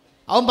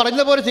 അവൻ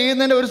പറഞ്ഞതുപോലെ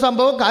ചെയ്യുന്നതിൻ്റെ ഒരു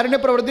സംഭവം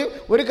കാരുണ്യപ്രവൃത്തി,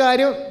 ഒരു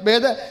കാര്യം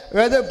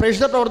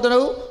പ്രേക്ഷിത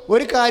പ്രവർത്തനവും,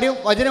 ഒരു കാര്യം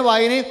വചന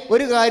വായനയും,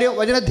 ഒരു കാര്യം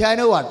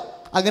വചനധ്യാനവുമാണ്.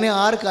 അങ്ങനെ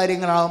 6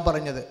 കാര്യങ്ങളാണ് അവൻ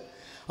പറഞ്ഞത്.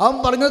 അവൻ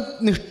പറഞ്ഞത്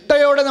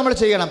നിഷ്ഠയോടെ നമ്മൾ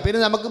ചെയ്യണം. പിന്നെ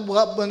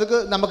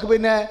നമുക്ക്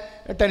പിന്നെ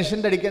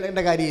ടെൻഷൻ്റെ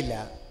അടിക്കേണ്ട കാര്യമില്ല.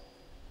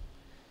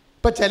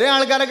 ഇപ്പം ചില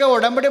ആൾക്കാരൊക്കെ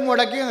ഉടമ്പടി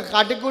മുടക്കി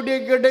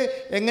കാട്ടിക്കൂട്ടിയൊക്കെ ഇട്ട്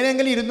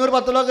എങ്ങനെയെങ്കിലും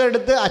 200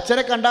 എടുത്ത്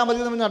അച്ഛനെ കണ്ടാൽ മതി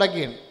നമ്മൾ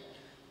നടക്കുകയാണ്.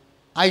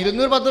 ആ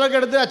 200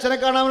 എടുത്ത് അച്ഛനെ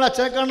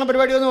കാണുന്ന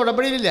പരിപാടിയൊന്നും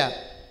ഉടമ്പടിയിലില്ല.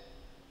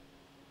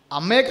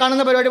 അമ്മയെ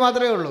കാണുന്ന പരിപാടി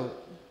മാത്രമേ ഉള്ളൂ.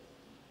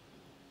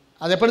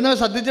 അതെപ്പോഴും നമ്മൾ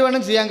ശ്രദ്ധിച്ച്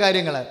വേണം ചെയ്യാൻ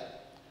കാര്യങ്ങൾ.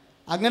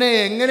 അങ്ങനെ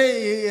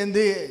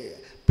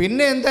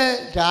പിന്നെ എന്താ,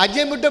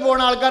 രാജ്യം വിട്ട്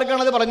പോകുന്ന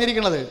ആൾക്കാർക്കാണ് അത്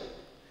പറഞ്ഞിരിക്കുന്നത്.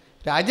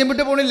 രാജ്യം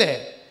വിട്ട് പോകണില്ലേ,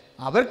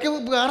 അവർക്ക്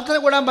പ്രാർത്ഥന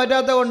കൂടാൻ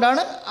പറ്റാത്തത്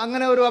കൊണ്ടാണ്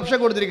അങ്ങനെ ഒരു ഓപ്ഷൻ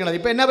കൊടുത്തിരിക്കുന്നത്.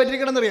 ഇപ്പോൾ എന്നാ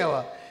പറ്റിയിരിക്കണമെന്ന്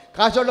അറിയാമോ?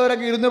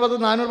 കാശുള്ളവരൊക്കെ 210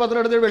 410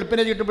 എടുത്ത്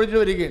വെളുപ്പിനെ ചുട്ടുപിടിച്ച്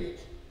വരികയാണ്.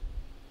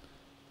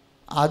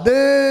 അത്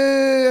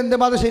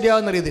എന്തുമാത്രം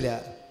ശരിയാവുമെന്ന് അറിയത്തില്ല.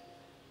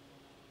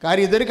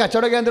 കാര്യം ഇതൊരു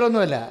കച്ചവട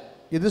കേന്ദ്രമൊന്നുമല്ല,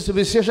 ഇത്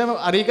സുവിശേഷം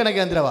അറിയിക്കണ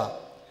കേന്ദ്രമാണ്.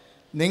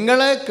 നിങ്ങൾ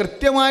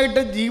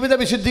കൃത്യമായിട്ട് ജീവിത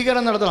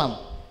വിശുദ്ധീകരണം നടത്തണം.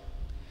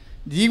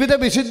 ജീവിത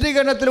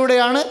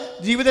വിശുദ്ധീകരണത്തിലൂടെയാണ്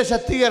ജീവിത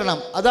ശക്തീകരണം.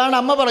 അതാണ്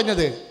അമ്മ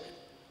പറഞ്ഞത്,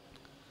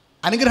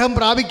 അനുഗ്രഹം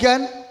പ്രാപിക്കാൻ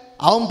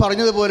അവൻ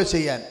പറഞ്ഞതുപോലെ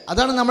ചെയ്യാൻ.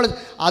 അതാണ് നമ്മൾ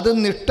അത്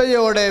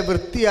നിഷ്ഠയോടെ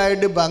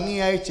വൃത്തിയായിട്ട്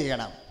ഭംഗിയായി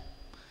ചെയ്യണം.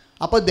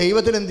 അപ്പോൾ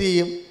ദൈവത്തിന് എന്തു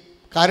ചെയ്യും?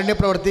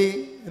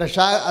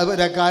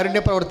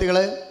 കാരുണ്യപ്രവർത്തികൾ,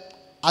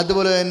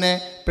 അതുപോലെ തന്നെ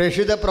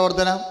പ്രേക്ഷിത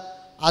പ്രവർത്തനം,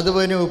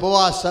 അതുപോലെ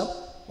ഉപവാസം,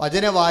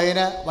 വചന വായന,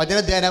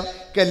 വചനധ്യാനം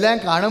ഒക്കെ എല്ലാം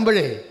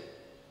കാണുമ്പോഴേ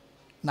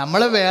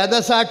നമ്മൾ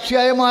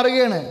വേദസാക്ഷിയായി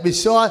മാറുകയാണ്.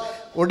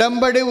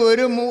 ഉടമ്പടി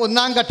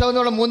ഒന്നാം ഘട്ടം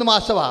എന്നുള്ള 3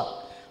 മാസമാണ്.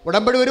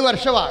 ഉടമ്പടി 1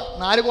 വർഷമാണ്.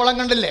 4 കോളം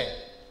കണ്ടില്ലേ?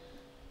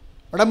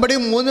 ഉടമ്പടി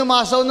 3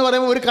 മാസം എന്ന്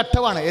പറയുമ്പോൾ ഒരു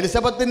ഘട്ടമാണ്.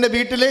 എലിസബത്തിൻ്റെ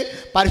വീട്ടിൽ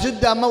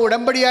പരിശുദ്ധ അമ്മ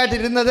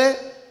ഉടമ്പടിയായിട്ടിരുന്നത്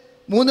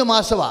 3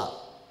 മാസമാണ്.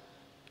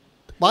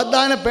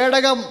 വാഗ്ദാന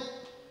പേടകം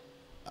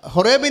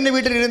ഹൊറേബിൻ്റെ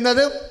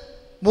വീട്ടിലിരുന്നത്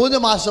 3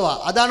 മാസമാണ്.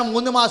 അതാണ്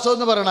 3 മാസം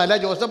എന്ന് പറയണം. അല്ല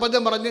ജോസഫ്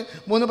അച്ഛൻ പറഞ്ഞ്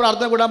 3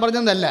 പ്രാർത്ഥന കൂടാൻ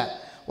പറഞ്ഞതെന്നല്ല.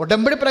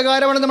 ഉടമ്പടി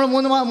പ്രകാരമാണ് നമ്മൾ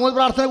 3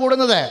 പ്രാർത്ഥന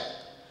കൂടുന്നത്.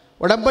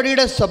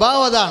 ഉടമ്പടിയുടെ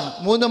സ്വഭാവം അതാണ്.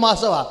 3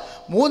 മാസമാണ്.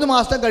 3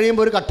 മാസം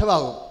കഴിയുമ്പോൾ ഒരു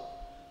ഘട്ടമാകും.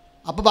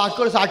 അപ്പോൾ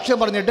ബാക്കിയുള്ള സാക്ഷ്യം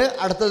പറഞ്ഞിട്ട്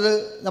അടുത്തത്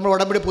നമ്മൾ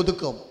ഉടമ്പടി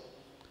പുതുക്കും.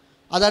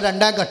 അതാണ്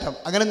 2ാം ഘട്ടം.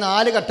 അങ്ങനെ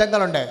 4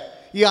 ഘട്ടങ്ങളുണ്ട്.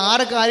 ഈ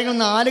 6 കാര്യങ്ങൾ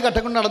 4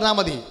 ഘട്ടം കൊണ്ട് നടന്നാൽ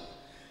മതി.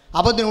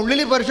 അപ്പോൾ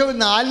ഇതിനുള്ളിൽ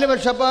 4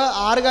 വർഷപ്പോൾ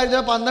 6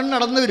 കാര്യത്തിൽ 12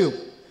 നടന്നു വരും.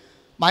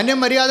 മാന്യം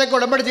മര്യാദയ്ക്ക്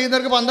ഉടമ്പടി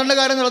ചെയ്യുന്നവർക്ക് 12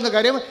 കാര്യം നടന്നു.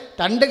 കാര്യം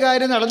 2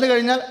 കാര്യം നടന്നു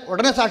കഴിഞ്ഞാൽ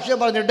ഉടനെ സാക്ഷ്യം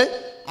പറഞ്ഞിട്ട്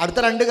അടുത്ത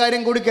 2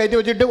 കാര്യം കൂടി കയറ്റി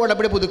വെച്ചിട്ട്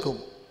ഉടമ്പടി പുതുക്കും.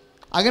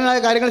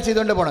 അങ്ങനെയുള്ള കാര്യങ്ങൾ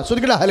ചെയ്തുകൊണ്ട് പോകണം.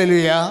 ശ്രുതിക്കട്ടെ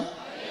ഹല്ലേലൂയ,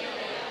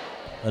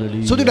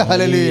 ശ്രുതിക്കട്ടെ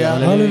ഹല്ലേലൂയ,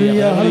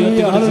 ഹല്ലേലൂയ.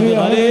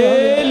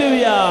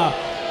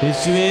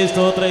 യേശുവേ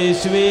സ്തോത്രം,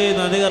 യേശുവേ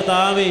നന്ദി.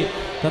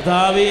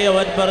 കർത്താവേ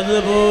അവൻ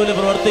പറഞ്ഞതുപോലെ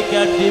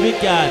പ്രവർത്തിക്കാൻ,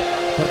 ജീവിക്കാൻ,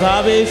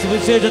 കർത്താവേ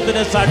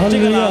സുവിശേഷത്തിന്റെ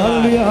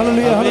സാക്ഷികളാകാൻ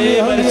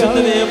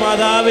പരിശുദ്ധനേ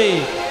മാതാവേ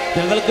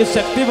ഞങ്ങൾക്ക്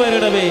ശക്തി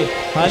പകരണമേ.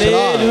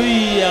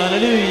 ഹല്ലേലൂയ,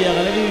 ഹല്ലേലൂയ,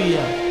 ഹല്ലേലൂയ.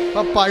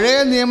 അപ്പം പഴയ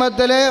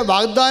നിയമത്തിലെ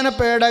വാഗ്ദാന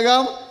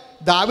പേടകം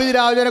ദാവീദ്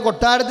രാജാവിന്റെ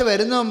കൊട്ടാരത്തിൽ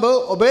വരുന്ന മുമ്പ്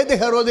ഒബേദ്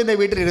ഹെറോദിൻ്റെ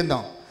വീട്ടിലിരുന്നു.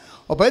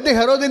 ഒബേദ്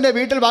ഹെറോദിൻ്റെ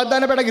വീട്ടിൽ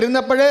വാഗ്ദാന പേടകം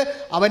ഇരുന്നപ്പോൾ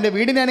അവൻ്റെ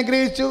വീടിനെ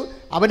അനുഗ്രഹിച്ചു,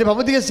 അവൻ്റെ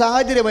ഭൗതിക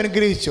സാഹചര്യം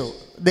അനുഗ്രഹിച്ചു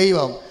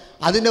ദൈവം.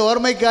 അതിൻ്റെ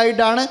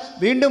ഓർമ്മയ്ക്കായിട്ടാണ്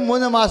വീണ്ടും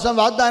 3 മാസം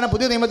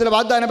പുതിയ നിയമത്തിലെ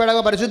വാഗ്ദാന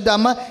പേടകം പരിശുദ്ധ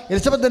അമ്മ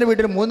എലിസബത്തിൻ്റെ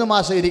വീട്ടിൽ 3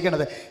 മാസം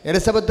ഇരിക്കുന്നത്.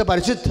 എലിസബത്ത്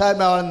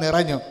പരിശുദ്ധാത്മാവിൽ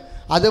നിറഞ്ഞു.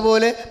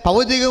 അതുപോലെ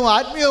ഭൗതികവും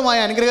ആത്മീയവുമായ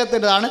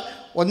അനുഗ്രഹത്തിൻ്റെതാണ്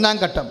 1ാം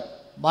ഘട്ടം.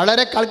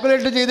 വളരെ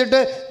കാൽക്കുലേറ്റ് ചെയ്തിട്ട്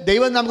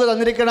ദൈവം നമുക്ക്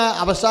തന്നിരിക്കുന്ന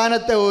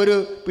അവസാനത്തെ ഒരു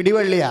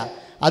പിടിവള്ളിയാണ്.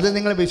 അത്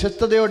നിങ്ങൾ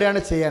വിശ്വസ്തയോടെയാണ്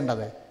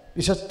ചെയ്യേണ്ടത്.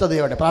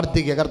 വിശ്വസ്തയോടെ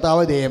പ്രാർത്ഥിക്കുക.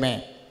 കർത്താവ് ദൈവമേ,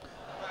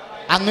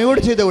 അങ്ങയോട്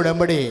ചെയ്ത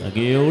ഉടമ്പടി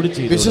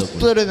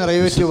വിശ്വസ്തയോടെ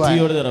നിറവേറ്റുവാൻ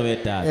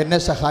എന്നെ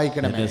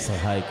സഹായിക്കണമേ.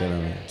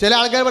 ചില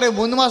ആൾക്കാർ പറയും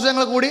 3 മാസം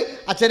ഞങ്ങൾ കൂടി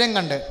അച്ഛനെയും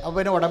കണ്ട്, അപ്പോൾ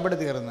പിന്നെ ഉടമ്പടി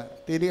തീരുകയല്ല.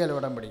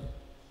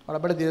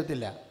 ഉടമ്പടി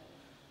തീരത്തില്ല.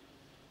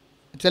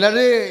 ചിലർ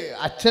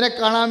അച്ഛനെ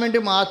കാണാൻ വേണ്ടി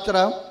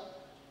മാത്രം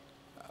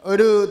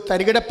ഒരു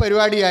തരികിട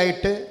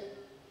പരിപാടിയായിട്ട്,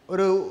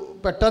 ഒരു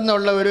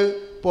പെട്ടെന്നുള്ള ഒരു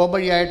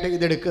പോംവഴിയായിട്ട്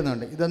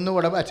ഇതെടുക്കുന്നുണ്ട്. ഇതൊന്നും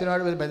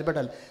അച്ഛനോട്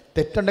ബന്ധപ്പെട്ടാൽ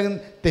തെറ്റുണ്ടെങ്കിൽ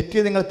തെറ്റി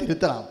നിങ്ങൾ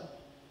തിരുത്തണം.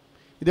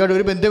 ഇതോടെ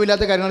ഒരു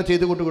ബന്ധമില്ലാത്ത കാര്യങ്ങൾ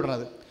ചെയ്ത്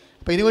കൂട്ടുകൂടുന്നത്.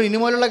 അപ്പോൾ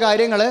ഇനിമുള്ള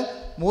കാര്യങ്ങൾ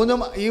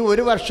ഈ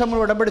 1 വർഷം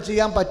ഉടമ്പടി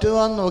ചെയ്യാൻ പറ്റുമോ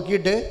എന്ന്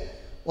നോക്കിയിട്ട്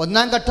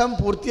 1ാം ഘട്ടം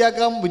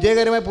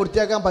വിജയകരമായി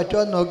പൂർത്തിയാക്കാൻ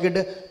പറ്റുമോ എന്ന്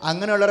നോക്കിയിട്ട്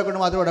അങ്ങനെയുള്ളവരെ കൊണ്ട്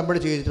മാത്രമേ ഉടമ്പടി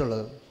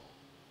ചെയ്തിട്ടുള്ളത്.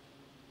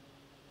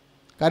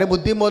 കാര്യം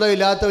ബുദ്ധിബോധം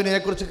ഇല്ലാത്തവന്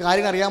ഇതിനെക്കുറിച്ച്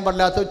കാര്യങ്ങൾ അറിയാൻ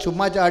പാടില്ലാത്തവർ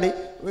ചുമ്മാ ചാടി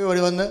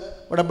വന്ന്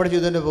ഉടമ്പടി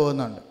ചെയ്തുകൊണ്ട്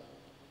പോകുന്നുണ്ട്.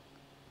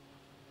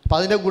 അപ്പം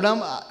അതിൻ്റെ ഗുണം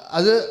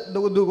അത്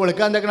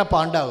കൊടുക്കാൻ തക്കണ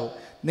പാണ്ടാവും.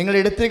 നിങ്ങൾ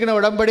എടുത്തിരിക്കുന്ന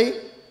ഉടമ്പടി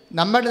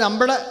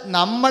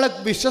നമ്മളെ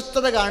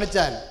വിശ്വസ്തത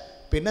കാണിച്ചാൽ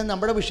പിന്നെ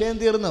നമ്മുടെ വിഷയം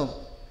തീർന്നു.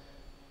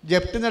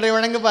 ജപ്തി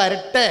നടപടിയാണെങ്കിൽ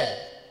വരട്ടെ,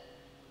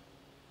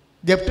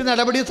 ജപ്തി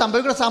നടപടി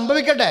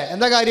സംഭവിക്കട്ടെ.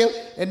 എന്താ കാര്യം?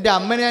 എൻ്റെ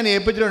അമ്മനെ ഞാൻ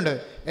ഏൽപ്പിച്ചിട്ടുണ്ട്.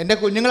 എൻ്റെ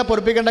കുഞ്ഞുങ്ങളെ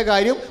പൊറപ്പിക്കേണ്ട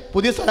കാര്യം,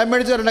 പുതിയ സ്ഥലം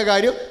മേടിച്ച് തരേണ്ട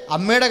കാര്യം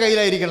അമ്മയുടെ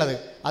കയ്യിലായിരിക്കണത്.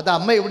 അത്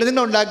അമ്മ എവിടെ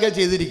നിന്ന് ഉണ്ടാക്കിയാൽ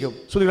ചെയ്തിരിക്കും.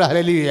 ശ്രുതികളെ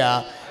ഹല്ലേലൂയ,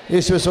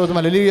 യേശുവേ സ്തോത്രം,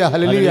 ഹല്ലേലൂയ,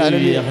 ഹല്ലേലൂയ,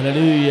 ഹല്ലേലൂയ,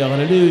 ഹല്ലേലൂയ,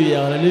 ഹല്ലേലൂയ,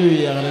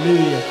 ഹല്ലേലൂയ,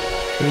 ഹല്ലേലൂയ.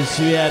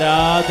 യേശുവേ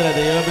ആരാധന,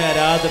 ദൈവമേ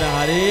ആരാധന.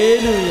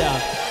 Hallelujah,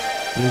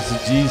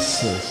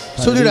 Jesus.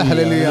 ശ്രുതികളെ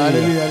ഹല്ലേലൂയ,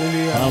 ഹല്ലേലൂയ,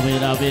 ഹല്ലേലൂയ.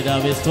 ആമേൻ, ആമേൻ,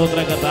 ആമേൻ.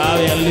 സ്തോത്രം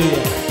കർത്താവേ, ഹല്ലേലൂയ.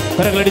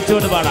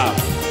 കരങ്ങളടിച്ചുകൊണ്ട് പാടാം.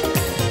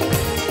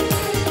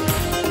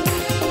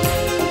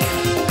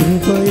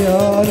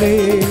 കൃപയാലേ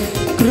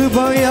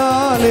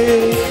കൃപയാലേ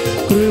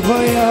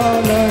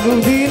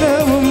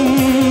കൃപയാലനുദിനവും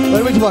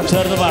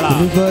ചേർന്ന് പാടാം.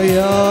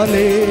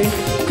 കൃപയാലേ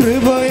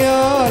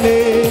കൃപയാലേ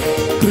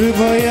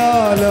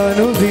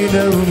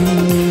കൃപയാലനുദിനവും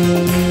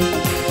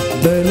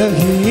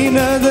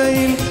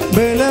ബലഹീനതയിൽ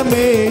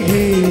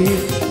ബലമേകി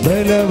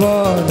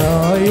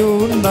ബലവാനായോ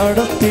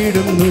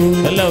നടത്തിടുന്നു.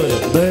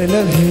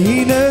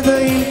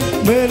 ബലഹീനതയിൽ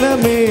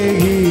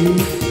ബലമേകി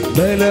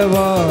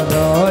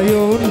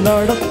ബലവാനായോ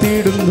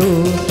നടത്തിടുന്നു.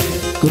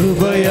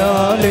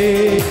 കൃപയാലേ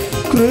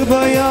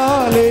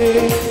കൃപയാലേ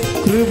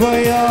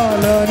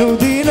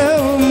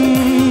കൃപയാലനുദിനവും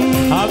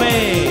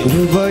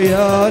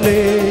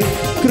കൃപയാലേ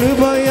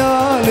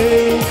കൃപയാലേ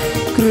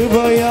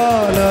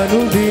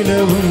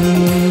കൃപയാലനുദിനവും.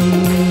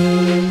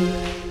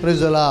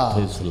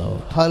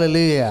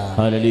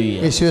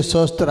 യേശുവേ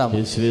സ്തോത്രം.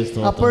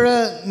 അപ്പോൾ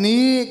നീ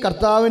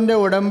കർത്താവിൻ്റെ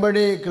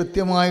ഉടമ്പടി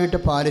കൃത്യമായിട്ട്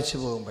പാലിച്ചു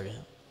പോകുമ്പോഴേ,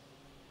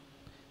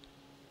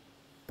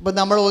 ഇപ്പം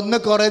നമ്മൾ 1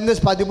 കൊറിന്ത്യർ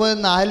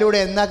 13:4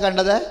 എന്നാ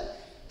കണ്ടത്?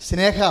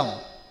 സ്നേഹം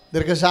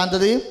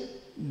ദീർഘശാന്തതയും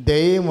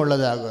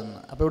ദയയുമുള്ളതാകുന്നു.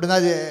 അപ്പോൾ ഇവിടുന്ന്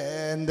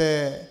എന്ത്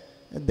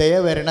ദയ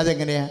വരണത്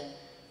എങ്ങനെയാണ്?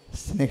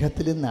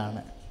 സ്നേഹത്തിൽ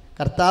നിന്നാണ്.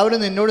 കർത്താവിന്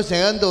നിന്നോട്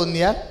സ്നേഹം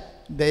തോന്നിയാൽ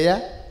ദയ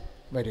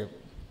വരും.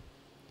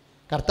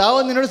 കർത്താവ്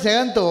നിന്നോട്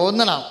സ്നേഹം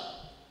തോന്നണം,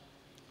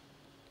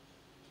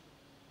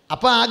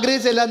 അപ്പോൾ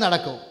ആഗ്രഹിച്ചെല്ലാം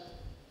നടക്കും.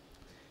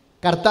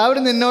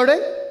 കർത്താവിന് നിന്നോട്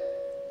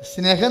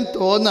സ്നേഹം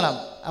തോന്നണം,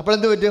 അപ്പോൾ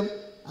എന്ത് പറ്റും?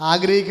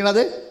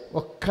 ആഗ്രഹിക്കണത്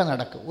ഒക്കെ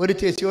നടക്കും. ഒരു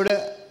ചേച്ചിയോട്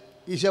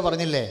ഈശോ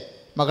പറഞ്ഞില്ലേ,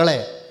 മകളെ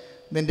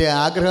നിൻ്റെ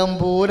ആഗ്രഹം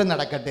പോലെ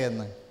നടക്കട്ടെ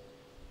എന്ന്,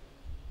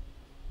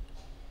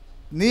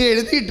 നീ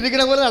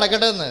എഴുതിയിട്ടിരിക്കണ പോലെ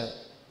നടക്കട്ടെ എന്ന്.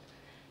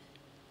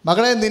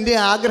 മകളെ നിൻ്റെ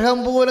ആഗ്രഹം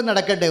പോലെ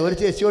നടക്കട്ടെ. ഒരു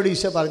ചേച്ചിയോട്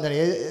ഈശോ പറഞ്ഞത്.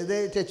 ഏത്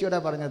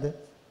ചേച്ചിയോടാണ് പറഞ്ഞത്?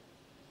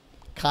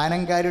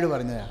 കാനങ്കാരിയോട്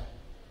പറഞ്ഞതാണ്.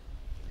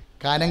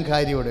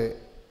 കാനങ്കാരിയോട്.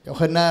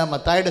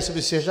 മത്തായിയുടെ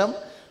സുവിശേഷം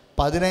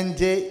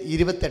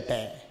 15:28.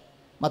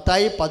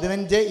 മത്തായി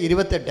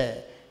 15:28.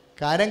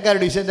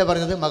 കാനങ്കാരുടെ ഈശോ എന്താ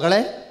പറഞ്ഞത്?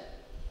 മകളെ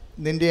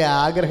നിൻ്റെ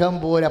ആഗ്രഹം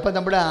പോലെ. അപ്പം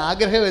നമ്മുടെ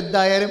ആഗ്രഹം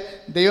എന്തായാലും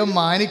ദൈവം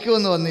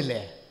മാനിക്കുമെന്ന്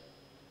വന്നില്ലേ?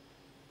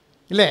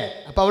 ഇല്ലേ?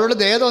 അപ്പോൾ അവളോട്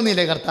ദയ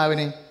തോന്നിയില്ലേ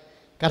കർത്താവിന്?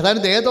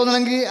 കർത്താവിന് ദയ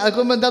തോന്നണമെങ്കിൽ അതിന്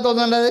മുമ്പ് എന്താ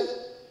തോന്നേണ്ടത്?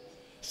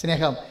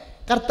 സ്നേഹം.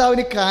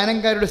 കർത്താവിന്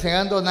കാനങ്കാരുടെ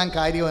സ്നേഹം തോന്നാൻ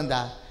കാര്യം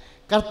എന്താ?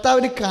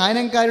 കർത്താവിന്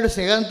കാനങ്കാരുടെ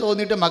സ്നേഹം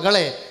തോന്നിയിട്ട്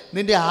മകളെ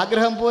നിൻ്റെ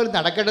ആഗ്രഹം പോലെ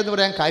നടക്കട്ടെ എന്ന്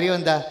പറയാൻ കാര്യം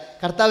എന്താ?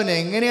 കർത്താവിന്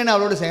എങ്ങനെയാണ്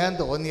അവളോട് സ്നേഹം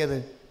തോന്നിയത്?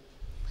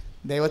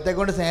 ദൈവത്തെ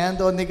കൊണ്ട് സ്നേഹം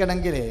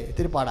തോന്നിക്കണമെങ്കിൽ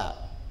ഇത്തിരി പാടാ.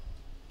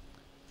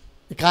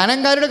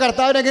 കാനങ്കാരുടെ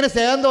കർത്താവിന് എങ്ങനെ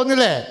സ്നേഹം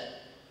തോന്നില്ലേ?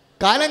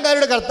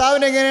 കാനങ്കാരുടെ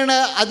കർത്താവിന് എങ്ങനെയാണ്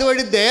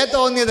അതുവഴി ദയ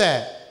തോന്നിയത്?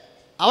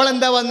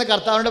 അവളെന്താ വന്ന്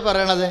കർത്താവിനോട്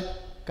പറയണത്?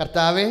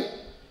 കർത്താവേ,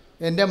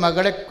 എൻ്റെ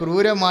മകളെ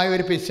ക്രൂരമായ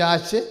ഒരു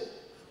പിശാച്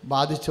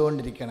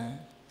ബാധിച്ചുകൊണ്ടിരിക്കണേ.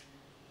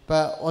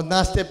 ഇപ്പം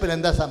 1ാം സ്റ്റെപ്പിൽ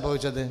എന്താ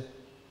സംഭവിച്ചത്?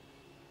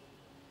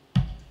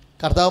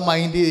 കർത്താവ്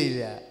മൈൻഡ്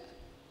ചെയ്തില്ല.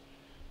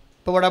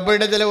 ഇപ്പോൾ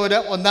ഉടമ്പടിയുടെ ചില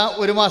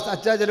ഒരു മാസം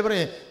അച്ഛാ ചില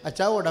പറയും,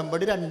 അച്ഛാ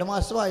ഉടമ്പടി 2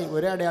 മാസമായി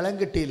ഒരു അടയാളം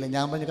കിട്ടിയില്ല.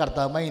 ഞാൻ പറഞ്ഞു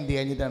കർത്താവ് മൈൻഡ്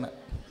കഴിഞ്ഞിട്ടാണ്.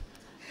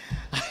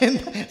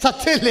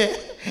 സത്യമല്ലേ?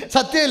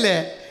 സത്യമല്ലേ?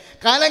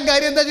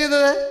 കാലങ്കാരി എന്താ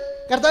ചെയ്തത്?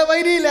 കർത്താവ്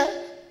മൈൻഡ് ചെയ്യില്ല.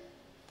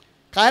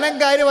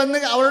 കാലങ്കാരി വന്ന്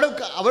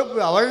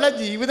അവളുടെ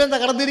ജീവിതം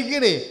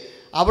തകർന്നിരിക്കണേ.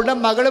 അവളുടെ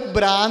മകൾ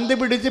ഭ്രാന്തി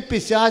പിടിച്ച്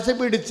പിശാച്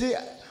പിടിച്ച്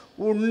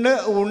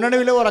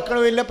ഉണ്ണണമില്ല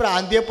ഉറക്കണമില്ല,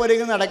 പ്രാന്തിയെപ്പോലെ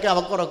ഇങ്ങനെ നടക്കുക.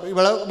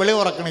 ഇവളെ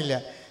ഉറക്കണില്ല.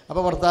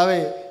 അപ്പോൾ ഭർത്താവേ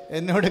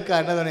എന്നോട്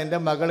കാരണതാണ് എൻ്റെ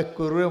മകൾ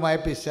ക്രൂരമായ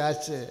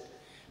പിശാച്.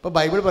 ഇപ്പോൾ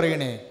ബൈബിൾ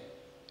പറയണേ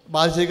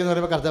ബാധിച്ചിരിക്കുന്ന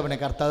പറയുമ്പോൾ കർത്താവ് പറയണേ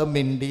കർത്താവ്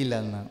മിണ്ടിയില്ല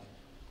എന്ന്.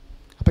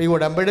 അപ്പോൾ ഈ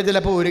ഉടമ്പടി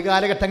ചിലപ്പോൾ ഒരു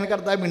കാലഘട്ടങ്ങളിൽ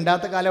കർത്താവ്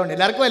മിണ്ടാത്ത കാലമുണ്ട്.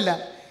 എല്ലാവർക്കും അല്ല,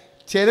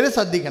 ചിലർ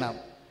ശ്രദ്ധിക്കണം.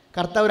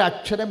 കർത്താവ് ഒരു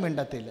അക്ഷരം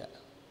മിണ്ടത്തില്ല.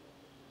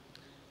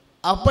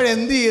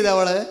 അപ്പോഴെന്ത് ചെയ്ത്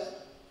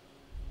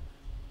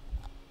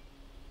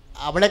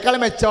അവളെക്കാൾ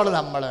മെച്ചവൾ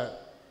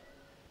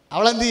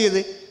അവളെന്ത്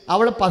ചെയ്ത്?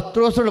 അവൾ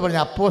പത്രോസിനോട്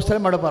പറഞ്ഞു,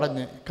 അപ്പോസ്തലനോട്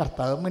പറഞ്ഞ്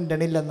കർത്താവ്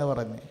മിണ്ടണില്ലെന്ന്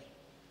പറഞ്ഞ്.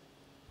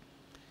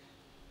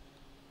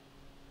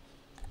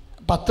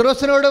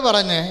 പത്രോസിനോട്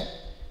പറഞ്ഞ്,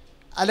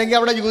 അല്ലെങ്കിൽ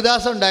അവിടെ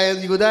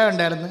യൂദായ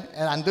ഉണ്ടായിരുന്നു,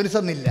 അന്തോനിസ്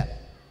ഒന്നില്ല.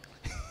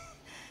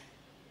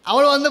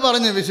 അവൾ വന്ന്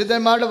പറഞ്ഞു,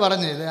 വിശുദ്ധന്മാരോട്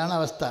പറഞ്ഞു ഇതാണ്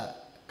അവസ്ഥ,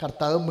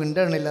 കർത്താവ്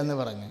മിണ്ടണില്ലെന്ന്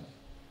പറഞ്ഞ്.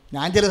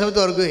 ഞാൻ ചില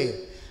സമയത്ത് ഓർക്കുകയെ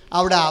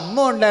അവിടെ അമ്മ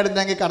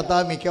ഉണ്ടായിരുന്നെങ്കിൽ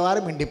കർത്താവ്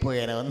മിക്കവാറും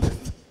മിണ്ടിപ്പോയേനെ വന്ന്.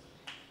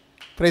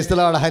 Praise the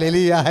Lord.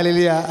 ഹല്ലേലൂയ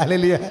ഹല്ലേലൂയ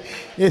ഹല്ലേലൂയ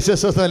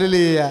യേശുവേ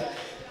ഹല്ലേലൂയ.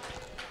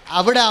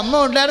 അവിടെ അമ്മ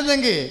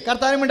ഉണ്ടായിരുന്നെങ്കിൽ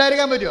കർത്താവിന്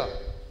മിണ്ടായിരിക്കാൻ പറ്റുമോ?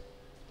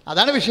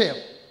 അതാണ് വിഷയം.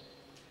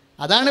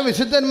 അതാണ്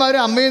വിശുദ്ധന്മാരും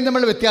അമ്മയും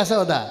തമ്മിലുള്ള വ്യത്യാസം.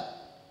 അതാ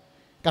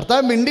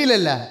കർത്താവ്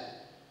മിണ്ടിയില്ലല്ല.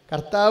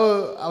 കർത്താവ്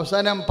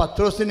അവസാനം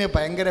പത്രോസിന്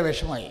ഭയങ്കര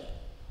വിഷമായി.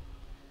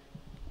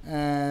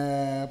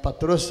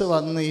 പത്രോസ്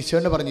വന്ന്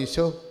ഈശോയോട് പറഞ്ഞു,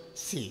 ഈശോ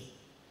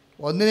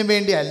ഒന്നിനും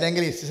വേണ്ടി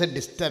അല്ലെങ്കിൽ ഇറ്റ്സ് എ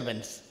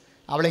ഡിസ്റ്റർബൻസ്.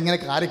 അവളിങ്ങനെ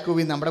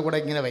കാറിക്കൂവി നമ്മുടെ കൂടെ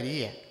ഇങ്ങനെ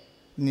വരിക,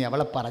 നീ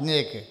അവളെ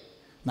പറഞ്ഞേക്ക്.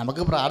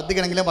 നമുക്ക്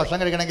പ്രാർത്ഥിക്കണമെങ്കിലും ഭക്ഷണം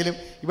കഴിക്കണമെങ്കിലും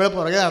ഇവിടെ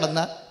പുറകെ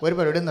നടന്ന ഒരു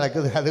പരിപാടിയും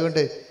നടക്കുന്നത്.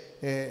 അതുകൊണ്ട്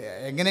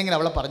എങ്ങനെയെങ്കിലും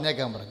അവളെ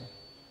പറഞ്ഞേക്കാൻ പറഞ്ഞു.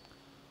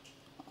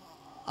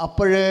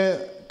 അപ്പോൾ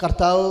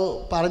കർത്താവ്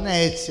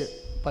പറഞ്ഞയച്ച്,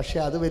 പക്ഷേ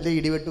അത് വലിയ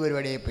ഇടിവെട്ട്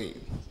പരിപാടിയായിപ്പോയി.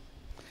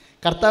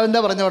 കർത്താവ് എന്താ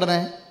പറഞ്ഞ ഉടനെ?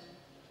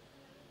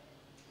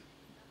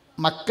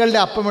 മക്കളുടെ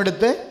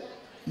അപ്പമെടുത്ത്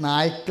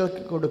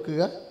നായ്ക്കൾക്ക്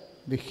കൊടുക്കുക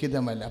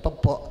വിഹിതമല്ല.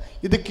 അപ്പോൾ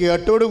ഇത്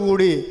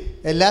കേട്ടോടുകൂടി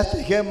എല്ലാ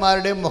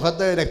സ്ത്രീഹന്മാരുടെയും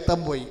മുഖത്ത് രക്തം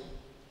പോയി.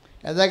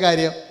 എന്താ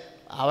കാര്യം?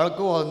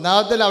 അവൾക്ക്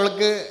ഒന്നാമത്തിൽ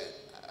അവൾക്ക്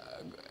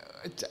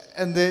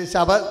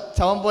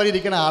ശവം പോലെ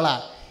ഇരിക്കുന്ന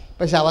ആളാണ്.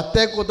 ഇപ്പം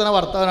ശവത്തെ കുത്തുന്ന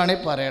വർത്തമാനമാണ് ഈ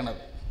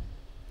പറയണത്.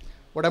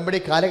 ഉടമ്പടി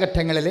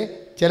കാലഘട്ടങ്ങളിൽ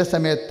ചില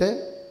സമയത്ത്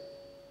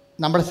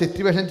നമ്മുടെ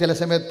സിറ്റുവേഷൻ ചില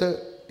സമയത്ത്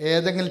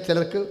ഏതെങ്കിലും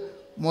ചിലർക്ക്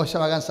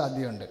മോശമാകാൻ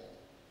സാധ്യതയുണ്ട്.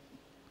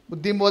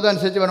 ബുദ്ധിയും ബോധം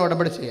അനുസരിച്ച് വേണം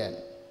ഉടമ്പടി ചെയ്യാൻ.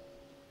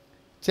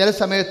 ചില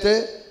സമയത്ത്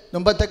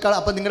മുമ്പത്തെക്കാൾ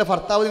അപ്പം നിങ്ങളുടെ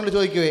ഭർത്താവ് നിങ്ങൾ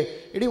ചോദിക്കുവേ,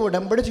 ഇടി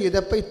ഉടമ്പടി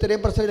ചെയ്തപ്പോൾ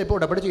ഇത്രയും പ്രശ്നമില്ല, ഇപ്പോൾ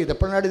ഉടമ്പടി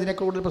ചെയ്തപ്പോഴാണ്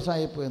ഇതിനൊക്കെ കൂടുതൽ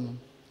പ്രശ്നമായിപ്പോയെന്നും.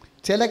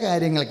 ചില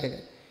കാര്യങ്ങൾക്ക്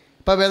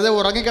ഇപ്പോൾ വെറുതെ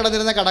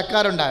ഉറങ്ങിക്കിടന്നിരുന്ന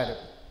കടക്കാരുണ്ടായാലും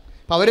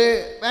അപ്പോൾ അവർ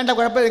വേണ്ട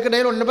കുഴപ്പമില്ല,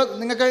 എനിക്കിടയിൽ ഉള്ളപ്പോൾ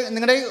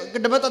നിങ്ങളുടെ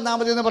കിട്ടുമ്പോൾ തന്നാൽ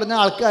മതി എന്ന് പറഞ്ഞ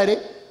ആൾക്കാർ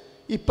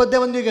ഇപ്പോഴത്തെ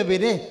വന്ന് ചോദിക്കുക,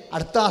 പിന്നെ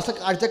അടുത്ത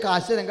ആഴ്ച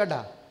കാശ് തരാം കേട്ടാ.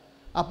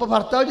 അപ്പോൾ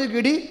ഭർത്താവ് ചോദിക്കും,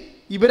 ഇടി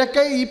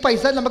ഇവരൊക്കെ ഈ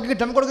പൈസ നമുക്ക്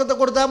കിട്ടുമ്പോൾ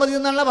കൊടുത്താൽ മതി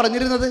എന്നാണല്ലോ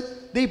പറഞ്ഞിരുന്നത്.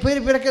 ഇത് ഇപ്പോൾ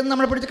ഇവരൊക്കെ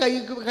നമ്മളെ പിടിച്ച്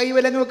കൈ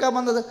വിലങ്ങ് വെക്കാൻ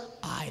വന്നത്.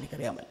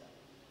 എനിക്കറിയാൻ പറ്റില്ല.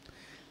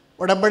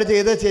 ഉടമ്പടി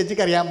ചെയ്ത്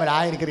ചേച്ചിക്ക് അറിയാൻ പറ്റില്ല.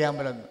 എനിക്കറിയാൻ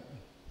പറ്റില്ലെന്ന്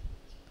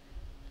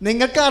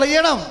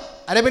നിങ്ങൾക്കറിയണം.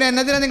 അല്ല പിന്നെ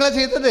എന്നതിനാണ് നിങ്ങളെ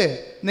ചെയ്തത്?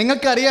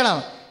 നിങ്ങൾക്കറിയണം.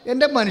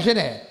 എൻ്റെ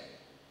മനുഷ്യനെ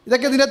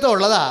ഇതൊക്കെ ഇതിനകത്ത്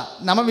ഉള്ളതാ.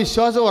 നമ്മൾ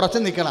വിശ്വാസം ഉറച്ച്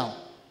നിൽക്കണം.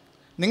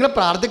 നിങ്ങൾ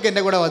പ്രാർത്ഥിക്കുക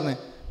എൻ്റെ കൂടെ വന്ന്.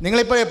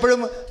 നിങ്ങളിപ്പോൾ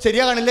എപ്പോഴും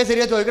ശരിയാകണില്ലേ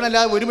ശരിയാ ചോദിക്കണമല്ല.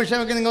 ഒരു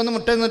വിഷയമൊക്കെ നിങ്ങളൊന്ന്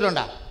മുട്ട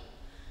നിന്നിട്ടുണ്ടോ?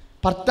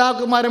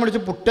 ഭർത്താക്കന്മാരെ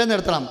വിളിച്ച് മുട്ട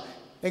നിർത്തണം.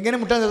 എങ്ങനെ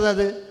മുട്ട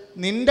നിർത്തുന്നത്?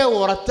 നിൻ്റെ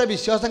ഉറച്ച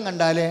വിശ്വാസം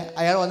കണ്ടാലേ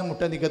അയാൾ വന്ന്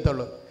മുട്ട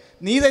നിൽക്കത്തുള്ളൂ.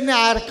 നീ തന്നെ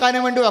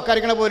ആർക്കാനും വേണ്ടി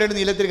വക്കാരിക്കണ പോലെയാണ്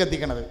നീലത്തിൽ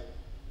കത്തിക്കണത്.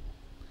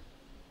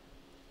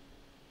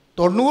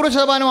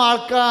 90%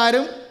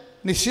 ആൾക്കാരും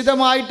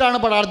നിശ്ചിതമായിട്ടാണ്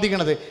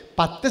പ്രാർത്ഥിക്കുന്നത്.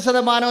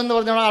 10% എന്ന്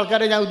പറഞ്ഞ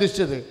ആൾക്കാരെ ഞാൻ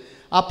ഉദ്ദേശിച്ചത്.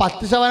 ആ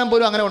 10%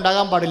 പോലും അങ്ങനെ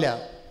ഉണ്ടാകാൻ പാടില്ല.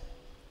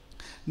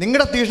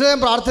 നിങ്ങളുടെ തീക്ഷ്ണതയും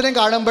പ്രാർത്ഥനയും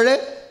കാണുമ്പോൾ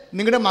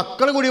നിങ്ങളുടെ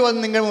മക്കൾ കൂടി വന്ന്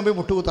നിങ്ങളുടെ മുമ്പിൽ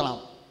മുട്ടുകുത്തണം.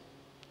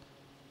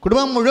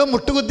 കുടുംബം മുഴുവൻ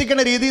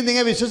മുട്ടുകുത്തിക്കുന്ന രീതിയിൽ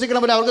നിങ്ങൾ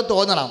വിശ്വസിക്കണം പോലെ അവർക്ക്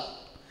തോന്നണം.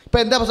 ഇപ്പോൾ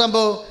എന്താ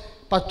സംഭവം?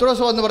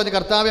 പത്രോസ് വന്ന് പറഞ്ഞ്,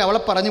 കർത്താവെ അവളെ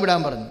പറഞ്ഞു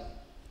വിടാൻ പറഞ്ഞു.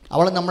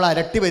 അവൾ നമ്മൾ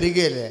അരട്ടി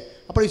വരികയല്ലേ.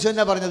 അപ്പോൾ ഈശോ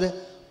എന്നാ പറഞ്ഞത്?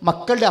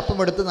 മക്കളുടെ അപ്പം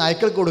എടുത്ത്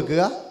നായ്ക്കൾക്ക്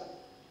കൊടുക്കുക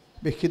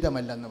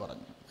വിഹിതമല്ലെന്ന്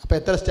പറഞ്ഞു. അപ്പോൾ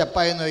എത്ര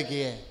സ്റ്റെപ്പായെന്ന്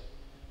നോക്കിയേ.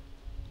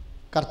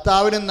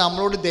 കർത്താവിന്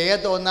നമ്മളോട് ദയ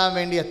തോന്നാൻ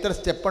വേണ്ടി എത്ര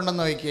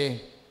സ്റ്റെപ്പുണ്ടെന്ന് നോക്കിയേ.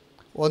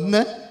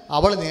 ഒന്ന്,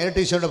 അവൾ നേരിട്ട്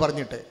ഈശോയോട്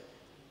പറഞ്ഞിട്ട്.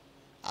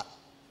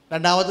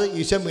 രണ്ടാമത്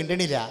ഈശോ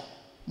മിണ്ടണില്ല.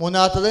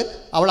 മൂന്നാമത്തത്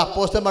അവൾ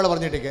അപ്പോസ്തലന്മാരോട്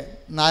പറഞ്ഞിട്ടേക്ക്.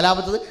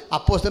 നാലാമത്തത്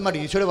അപ്പോസ്തലന്മാർ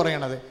ഈശോയോട്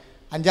പറയണത്.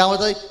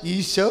 അഞ്ചാമത്തത്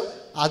ഈശോ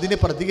അതിന്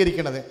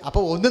പ്രതികരിക്കണത്.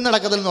 അപ്പോൾ ഒന്നും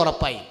നടക്കത്തില്ലെന്ന്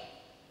ഉറപ്പായി.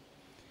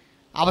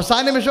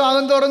 അവസാന നിമിഷം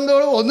ആകും തോറും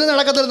ഒന്നും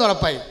നടക്കത്തില്ലെന്ന്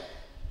ഉറപ്പായി.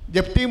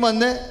 ജപ്തിയും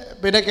വന്ന്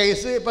പിന്നെ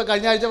കേസ് ഇപ്പോൾ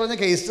കഴിഞ്ഞ ആഴ്ച പറഞ്ഞ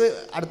കേസ്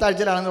അടുത്ത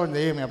ആഴ്ചയിലാണെന്ന് പറഞ്ഞു.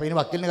 ദൈവമേ, അപ്പോൾ ഇനി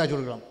വക്കീലിന് കാശ്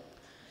കൊടുക്കണം.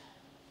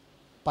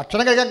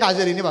 ഭക്ഷണം കഴിക്കാൻ കാശ്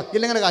തരും, ഇനി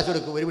വക്കീലിനെങ്ങനെ കാശ്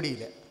കൊടുക്കും? ഒരു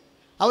പിടിയില്ല.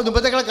 അപ്പോൾ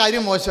മുമ്പത്തേക്കാൾ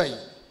കാര്യം മോശമായി.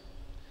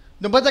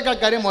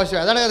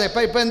 അതാണ് കഥ.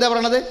 ഇപ്പം എന്താ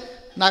പറയണത്?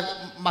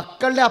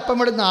 മക്കളുടെ അപ്പം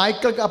എടുത്ത്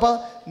നായ്ക്കൾക്ക്. അപ്പോൾ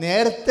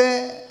നേരത്തെ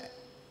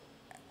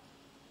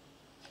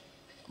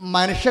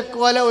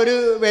മനുഷ്യക്കോല ഒരു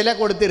വില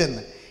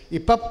കൊടുത്തിരുന്നു.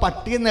 ഇപ്പം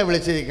പട്ടിയെന്നാണ്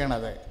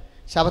വിളിച്ചിരിക്കണത്.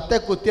 ശവത്തെ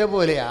കുത്തിയ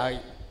പോലെ ആയി.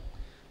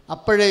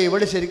 അപ്പോഴേ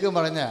ഇവിടെ ശരിക്കും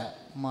പറഞ്ഞാൽ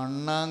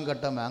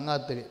മണ്ണാങ്കട്ട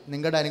മാങ്ങാത്തിരി.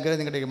 നിങ്ങളുടെ അനുഗ്രഹം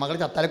നിങ്ങളുടെ മകൾ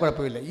ചത്താലും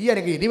കുഴപ്പമില്ല, ഈ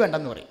അനുഗ്രഹം ഇനി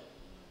വേണ്ടെന്ന് പറയും.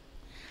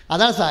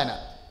 അതാണ് സാധനം.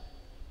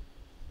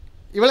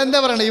 ഇവളെന്താ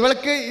പറയണത്?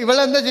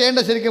 ഇവളെന്താ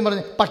ചെയ്യേണ്ടത്? ശരിക്കും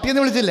പറഞ്ഞ്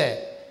പട്ടിയെന്ന് വിളിച്ചില്ലേ?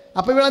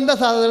 അപ്പോൾ ഇവളെന്താ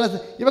സാധാരണ?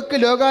 ഇവൾക്ക്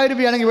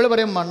ലോകാരൂപിയാണെങ്കിൽ ഇവൾ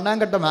പറയും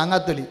മണ്ണാങ്കട്ട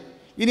മാങ്ങാത്തൊലി,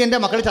 ഇനി എൻ്റെ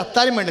മക്കൾ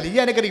ചത്താലും വേണ്ടത്, ഈ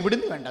അനുഗ്രഹം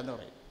ഇവിടുന്ന് വേണ്ടെന്ന്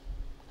പറയും.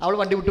 അവൾ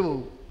വണ്ടി വിട്ടു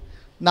പോകും.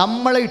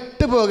 നമ്മളെ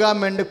ഇട്ട് പോകാൻ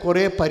വേണ്ടി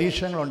കുറേ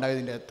പരീക്ഷണങ്ങളുണ്ടായി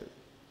ഇതിൻ്റെ അകത്ത്.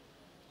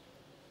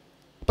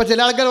 ഇപ്പം ചില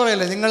ആൾക്കാർ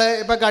പറയല്ലേ, നിങ്ങൾ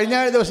ഇപ്പം കഴിഞ്ഞ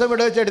ദിവസം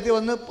ഇവിടെ വെച്ച് എടുത്ത്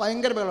വന്ന്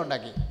ഭയങ്കര ബഹളം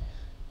ഉണ്ടാക്കി.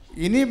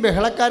 ഇനി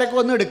ബഹളക്കാരൊക്കെ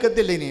ഒന്നും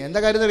എടുക്കത്തില്ല. ഇനി എന്താ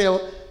കാര്യം അറിയാമോ?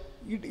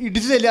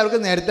 ഇടിച്ചില്ല. അവർക്ക്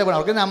നേരത്തെ പോകണം.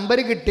 അവർക്ക്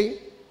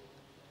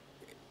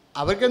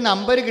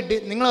നമ്പർ കിട്ടി.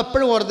 നിങ്ങൾ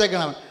എപ്പോഴും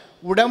ഓർത്തേക്കണം,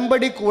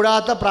 ഉടമ്പടി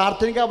കൂടാത്ത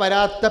പ്രാർത്ഥനയ്ക്ക്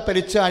വരാത്ത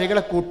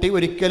പരിച്ചാഴികളെ കൂട്ടി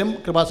ഒരിക്കലും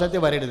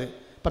കൃപാസനത്തിൽ വരരുത്.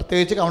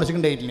 പ്രത്യേകിച്ച്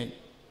കൗൺസിലിംഗ് ഡേറ്റിന്.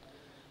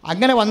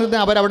 അങ്ങനെ വന്നിട്ട്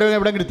അവരവിടെ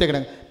എവിടെ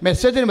എടുത്തേക്കണം.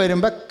 മെസ്സേജിന്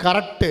വരുമ്പോൾ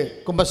കറക്റ്റ്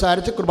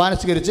കുമ്പസാരിച്ച് കുർബാന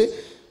സ്വീകരിച്ച്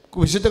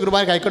വിശുദ്ധ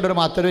കുർബാന കൈക്കൊണ്ടവർ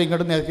മാത്രമേ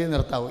ഇങ്ങോട്ട് നേരത്തെ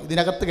നിർത്താവൂ.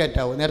 ഇതിനകത്ത്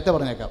കയറ്റാവൂ. നേരത്തെ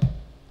പറഞ്ഞേക്കാം.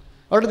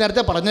 അവിടെ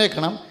നേരത്തെ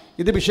പറഞ്ഞേക്കണം,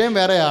 ഇത് വിഷയം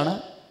വേറെയാണ്.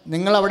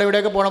 നിങ്ങൾ അവിടെ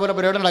ഇവിടെയൊക്കെ പോകണ പോലെ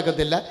പരിപാടി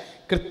നടക്കത്തില്ല.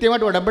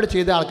 കൃത്യമായിട്ട് ഉടമ്പടി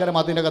ചെയ്ത ആൾക്കാരെ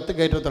മാത്രം ഇതിൻ്റെ അകത്ത്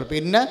കയറ്റത്തുള്ളൂ.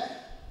 പിന്നെ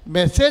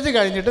മെസ്സേജ്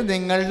കഴിഞ്ഞിട്ട്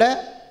നിങ്ങളുടെ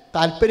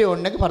താല്പര്യം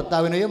ഉണ്ടെങ്കിൽ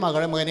ഭർത്താവിനെയോ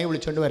മകനെയോ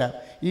വിളിച്ചുകൊണ്ട് വരാം.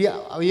 ഈ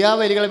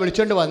വരികളെ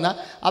വിളിച്ചുകൊണ്ട് വന്നാൽ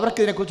അവർക്ക്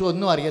ഇതിനെക്കുറിച്ച്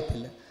ഒന്നും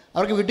അറിയത്തില്ല.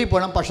 അവർക്ക് വീട്ടിൽ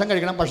പോകണം, ഭക്ഷണം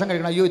കഴിക്കണം.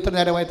 അയ്യോ ഇത്ര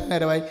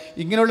നേരമായി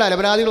ഇങ്ങനെയുള്ള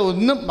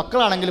അലപരാധികളൊന്നും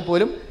മക്കളാണെങ്കിൽ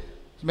പോലും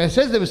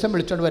മെസ്സേജ് ദിവസം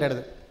വിളിച്ചുകൊണ്ട്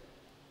വരരുത്.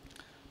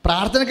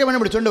 പ്രാർത്ഥനയ്ക്ക് വേണം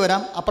വിളിച്ചുകൊണ്ട്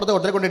വരാം. അപ്പുറത്തെ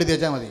ഹോട്ടലിൽ കൊണ്ട് എടുത്ത്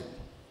വെച്ചാൽ മതി.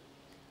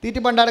 തീറ്റി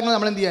പണ്ടാരങ്ങൾ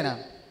നമ്മൾ എന്ത്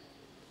ചെയ്യാനാണ്?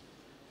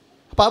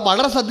 അപ്പോൾ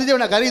വളരെ ശ്രദ്ധിച്ച്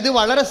വേണം. കാര്യം ഇത്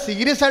വളരെ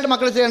സീരിയസ് ആയിട്ട്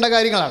മക്കൾ ചെയ്യേണ്ട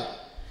കാര്യങ്ങളാണ്.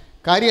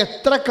 കാര്യം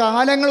എത്ര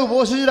കാലങ്ങൾ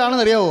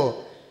ഉപവസിച്ചിട്ടാണെന്ന് അറിയാമോ?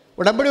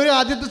 ഉടമ്പടി ഒരു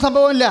ആദ്യത്തെ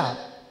സംഭവമില്ല.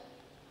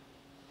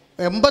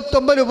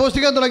 89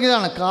 ഉപവസിക്കാൻ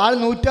തുടങ്ങിയതാണ്.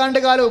 നൂറ്റാണ്ട്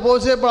കാലം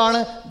ഉപവസിച്ചപ്പോഴാണ്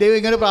ദൈവം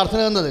ഇങ്ങനെ പ്രാർത്ഥന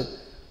തന്നത്.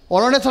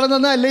 ഓളോടെ സ്ഥലം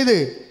തന്നതല്ല ഇത്.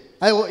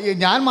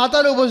 ഞാൻ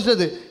മാത്രമല്ല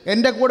ഉപവസിച്ചത്.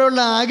 എൻ്റെ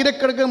കൂടെയുള്ള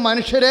ആഗ്രഹക്കിടക്ക്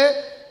മനുഷ്യരെ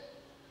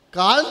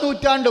 1/4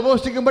 നൂറ്റാണ്ട്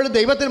ഉപവസിക്കുമ്പോൾ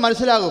ദൈവത്തിന്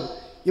മനസ്സിലാകും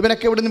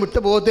ഇവനൊക്കെ ഇവിടെ നിന്ന് വിട്ടു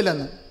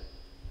പോകത്തില്ലെന്ന്.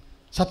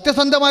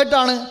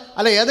 സത്യസന്ധമായിട്ടാണ്.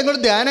 അല്ല ഏതെങ്കിലും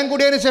ധ്യാനം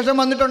കൂടിയതിന് ശേഷം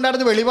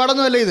വന്നിട്ടുണ്ടായിരുന്ന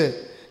വെളിപാടൊന്നുമല്ല ഇത്.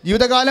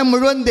 ജീവിതകാലം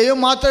മുഴുവൻ ദൈവം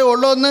മാത്രമേ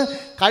ഉള്ളൂ എന്ന്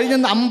കഴിഞ്ഞ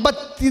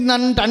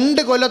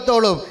 52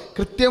 കൊല്ലത്തോളം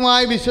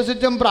കൃത്യമായി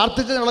വിശ്വസിച്ചും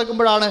പ്രാർത്ഥിച്ചും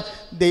നടക്കുമ്പോഴാണ്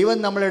ദൈവം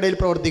നമ്മളുടെ ഇടയിൽ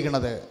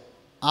പ്രവർത്തിക്കുന്നത്.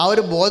 ആ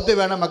ഒരു ബോധത്തിൽ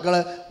വേണം മക്കൾ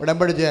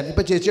ഉടമ്പടി ചെയ്യാൻ.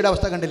 ഇപ്പോൾ ചേച്ചിയുടെ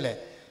അവസ്ഥ കണ്ടില്ലേ?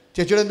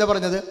 ചേച്ചിയോട് എന്താ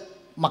പറഞ്ഞത്?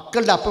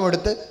 മക്കളുടെ അപ്പം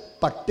എടുത്ത്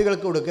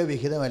പട്ടികൾക്ക് കൊടുക്കുക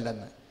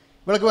വിഹിതമല്ലെന്ന്.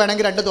 ഇവൾക്ക്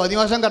വേണമെങ്കിൽ 2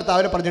 തോന്നിവാസം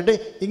കർത്താവിനെ പറഞ്ഞിട്ട്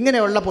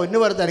ഇങ്ങനെയുള്ള പൊന്നു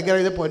പുറത്ത് എനിക്ക്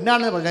ഇത്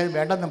പൊന്നാണെന്ന് പറഞ്ഞാൽ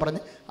വേണ്ടെന്ന്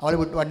പറഞ്ഞ് അവൾ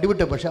വണ്ടി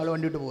വിട്ടു. പക്ഷേ അവൾ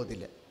വണ്ടി വിട്ട്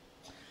പോകത്തില്ല.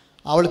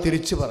 അവൾ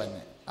തിരിച്ചു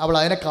പറഞ്ഞ് അവൾ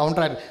അതിനെ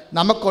കൗണ്ടറായിട്ട്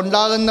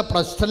നമുക്കുണ്ടാകുന്ന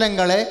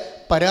പ്രശ്നങ്ങളെ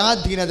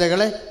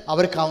പരാധീനതകളെ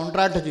അവർ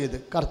കൗണ്ടറായിട്ട് ചെയ്ത്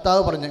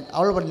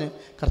അവൾ പറഞ്ഞ്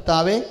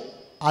കർത്താവേ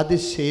അത്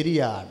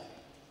ശരിയാണ്,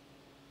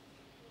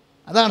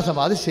 അതാണ്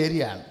സംഭവം, അത്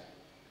ശരിയാണ്,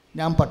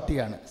 ഞാൻ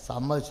പട്ടിയാണ്,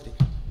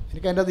 സമ്മതിച്ചിരിക്കും,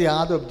 എനിക്ക് അതിൻ്റെ അത്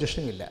യാതൊരു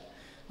ഒബ്ജക്ഷനും ഇല്ല.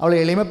 അവൾ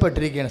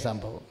എളിമപ്പെട്ടിരിക്കുകയാണ്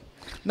സംഭവം.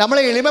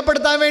 നമ്മളെ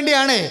എളിമപ്പെടുത്താൻ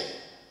വേണ്ടിയാണ്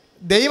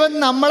ദൈവം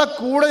നമ്മളെ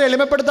കൂടുതൽ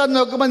എളിമപ്പെടുത്താൻ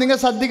നോക്കുമ്പോൾ നിങ്ങൾ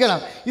ശ്രദ്ധിക്കണം.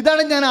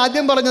 ഇതാണ് ഞാൻ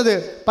ആദ്യം പറഞ്ഞത്,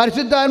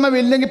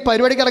 പരിശുദ്ധാത്മാവില്ലെങ്കിൽ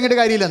പരിപാടിക്ക്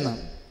ഇറങ്ങിയിട്ട് കാര്യമില്ലെന്ന്.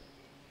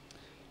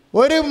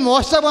 ഒരു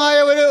മോശമായ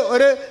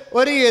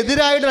ഒരു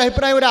എതിരായിട്ടൊരു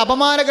അഭിപ്രായം, ഒരു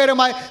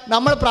അപമാനകരമായി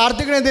നമ്മൾ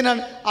പ്രാർത്ഥിക്കുന്നത്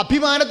എന്തിനാണ്?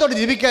 അഭിമാനത്തോടെ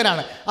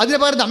ജീവിക്കാനാണ്. അതിന്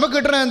പകരം നമുക്ക്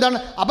കിട്ടണത് എന്താണ്?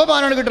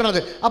 അപമാനമാണ് കിട്ടുന്നത്.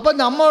 അപ്പം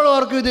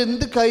നമ്മളോർക്ക് ഇത്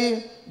എന്ത്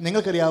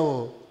നിങ്ങൾക്കറിയാവോ?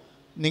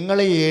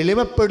 നിങ്ങളെ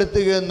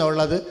എളിമപ്പെടുത്തുക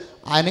എന്നുള്ളത്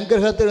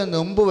അനുഗ്രഹത്തിന്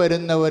മുമ്പ്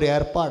വരുന്ന ഒരു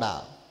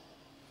ഏർപ്പാടാണ്.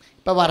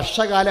 ഇപ്പം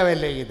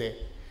വർഷകാലമല്ലേ ഇത്?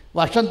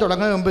 വർഷം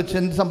തുടങ്ങുന്നതിന് മുമ്പ്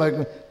എന്ത്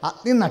സംഭവിക്കും?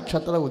 അഗ്നി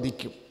നക്ഷത്രം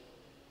ഉദിക്കും.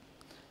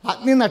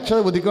 അഗ്നി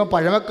നക്ഷത്രം ഉദിക്കുമ്പോൾ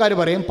പഴമക്കാർ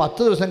പറയും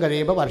 10 ദിവസം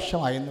കഴിയുമ്പോൾ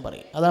വർഷമായെന്ന്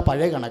പറയും. അതാണ്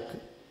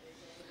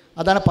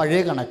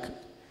പഴയ കണക്ക്.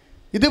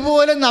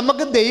 ഇതുപോലെ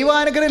നമുക്ക്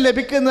ദൈവാനുഗ്രഹം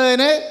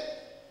ലഭിക്കുന്നതിന്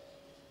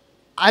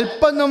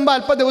അല്പ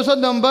ദിവസം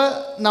മുമ്പ്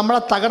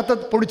നമ്മളെ തകർത്ത്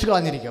പൊടിച്ച്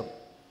കളഞ്ഞിരിക്കും.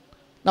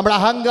 നമ്മുടെ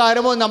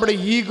അഹങ്കാരമോ നമ്മുടെ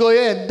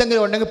ഈഗോയോ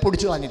എന്തെങ്കിലും ഉണ്ടെങ്കിൽ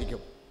പൊടിച്ച്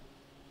കളഞ്ഞിരിക്കും.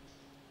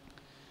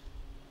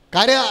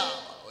 കാര്യം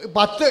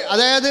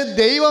അതായത്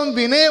ദൈവം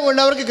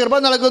വിനയമുള്ളവർക്ക് കൃപ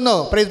നൽകുന്നു.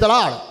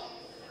 പ്രീതളാണ്.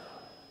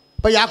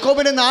 ഇപ്പം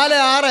യാക്കോബിന്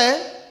 4:6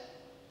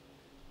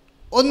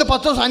 1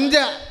 10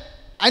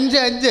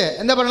 5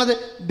 എന്താ പറയണത്?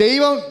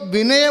 ദൈവം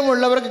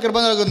വിനയമുള്ളവർക്ക് കൃപ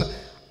നൽകുന്നു.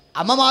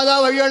 അമ്മ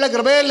മാതാവ് വഴിയുള്ള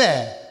കൃപയല്ലേ?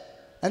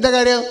 എന്താ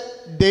കാര്യം?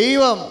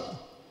 ദൈവം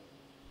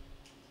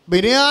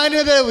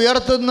വിനയാന്യത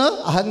ഉയർത്തുന്നു,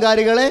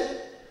 അഹങ്കാരികളെ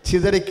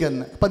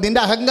ചിതറിക്കുന്നു. അപ്പം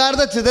നിൻ്റെ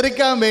അഹങ്കാരത്തെ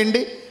ചിതറിക്കാൻ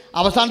വേണ്ടി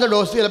അവസാനത്തെ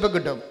ഡോസ് ചിലപ്പോൾ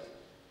കിട്ടും.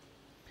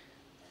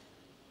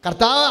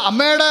 കർത്താവ്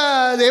അമ്മയുടെ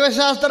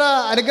ദൈവശാസ്ത്ര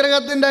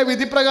അനുഗ്രഹത്തിൻ്റെ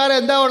വിധിപ്രകാരം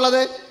എന്താ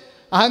ഉള്ളത്?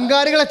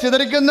 അഹങ്കാരികളെ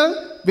ചിതറിക്കുന്നു,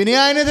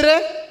 വിനയാന്യതരെ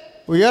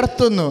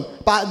ഉയർത്തുന്നു.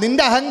 അപ്പം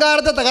നിൻ്റെ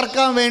അഹങ്കാരത്തെ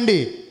തകർക്കാൻ വേണ്ടി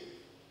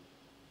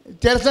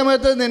ചില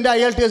സമയത്ത് നിൻ്റെ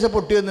IELTS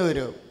പൊട്ടിയെന്ന്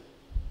വരും.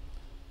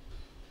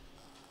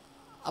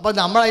 അപ്പം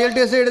നമ്മൾ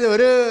IELTS എഴുതി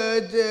ഒരു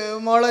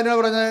മോളെന്നോട്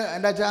പറഞ്ഞ്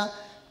എന്താ വെച്ചാൽ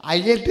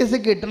IELTS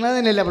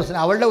കിട്ടണതിനല്ല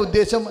പ്രശ്നം, അവളുടെ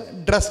ഉദ്ദേശം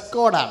ഡ്രസ്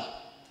കോഡാണ്.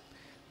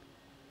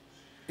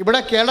 ഇവിടെ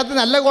കേരളത്തിൽ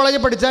നല്ല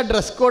കോളേജിൽ പഠിച്ചാൽ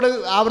ഡ്രസ് കോഡ്,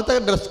 അവിടുത്തെ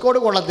ഡ്രസ് കോഡ്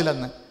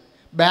കൊള്ളത്തില്ലെന്ന്.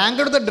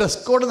 ബാങ്കെടുത്ത ഡ്രസ്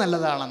കോഡ്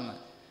നല്ലതാണെന്ന്.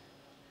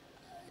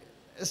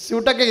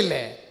 സ്യൂട്ടൊക്കെ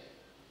ഇല്ലേ,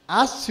 ആ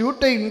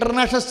സ്യൂട്ട്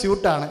ഇൻ്റർനാഷണൽ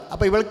സ്യൂട്ടാണ്.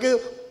 അപ്പോൾ ഇവൾക്ക്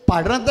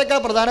പഠനത്തേക്കാൾ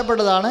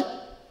പ്രധാനപ്പെട്ടതാണ്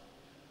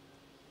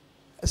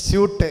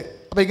സ്യൂട്ട്.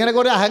 അപ്പോൾ ഇങ്ങനെ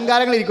കുറേ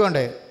അഹങ്കാരങ്ങൾ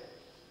ഇരിക്കുന്നുണ്ട്.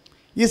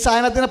 ഈ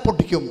സാധനത്തിനെ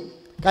പൊട്ടിക്കും.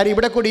 കാര്യം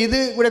ഇവിടെ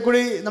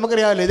കൂടി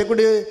നമുക്കറിയാമല്ലോ, ഇതേ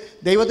കൂടി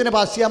ദൈവത്തിന്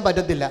പാസ് ചെയ്യാൻ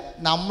പറ്റത്തില്ല.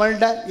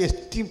 നമ്മളുടെ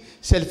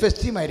സെൽഫ്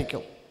എസ്റ്റീം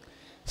ആയിരിക്കും.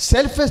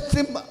 സെൽഫ്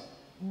എസ്റ്റീം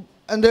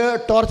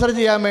ടോർച്ചർ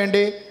ചെയ്യാൻ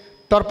വേണ്ടി,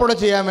 ടോർപ്പേഡോ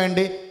ചെയ്യാൻ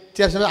വേണ്ടി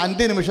ചില സമയം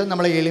അന്ത്യനിമിഷം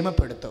നമ്മളെ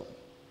എളിമപ്പെടുത്തും.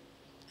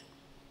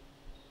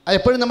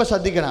 അതെപ്പോഴും നമ്മൾ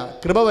ശ്രദ്ധിക്കണം.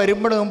 കൃപ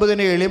വരുമ്പോൾ മുമ്പ്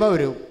തന്നെ എളിമ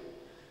വരും.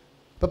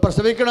 ഇപ്പോൾ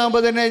പ്രസവിക്കണ മുമ്പ്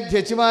തന്നെ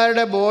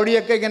ചേച്ചിമാരുടെ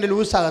ബോഡിയൊക്കെ ഇങ്ങനെ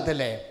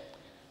ലൂസാകത്തില്ലേ?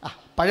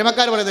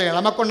 പഴമക്കാർ പറയത്തില്ലേ,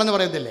 ഇളമക്കൊണ്ടെന്ന്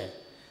പറയത്തില്ലേ?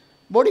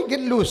 Body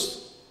get loose.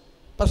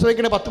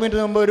 പ്രസവിക്കണ 10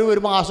 മിനിറ്റ് മുമ്പ്,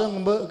 ഒരു മാസം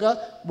മുമ്പ് ഒക്കെ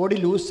ബോഡി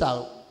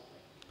ലൂസാകും.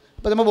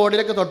 അപ്പോൾ നമ്മൾ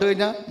ബോഡിയിലൊക്കെ തൊട്ട്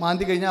കഴിഞ്ഞാൽ,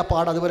 മാന്തി കഴിഞ്ഞാൽ ആ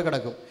പാട് അതുപോലെ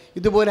കിടക്കും.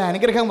 ഇതുപോലെ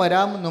അനുഗ്രഹം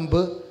വരാൻ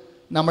മുമ്പ്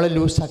നമ്മളെ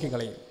ലൂസാക്കി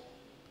കളയും,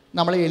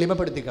 നമ്മളെ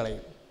എളിമപ്പെടുത്തി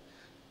കളയും,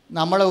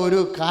 നമ്മളെ ഒരു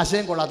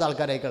കാശയും കൊള്ളാത്ത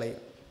ആൾക്കാരായി കളയും.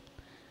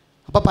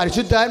 അപ്പോൾ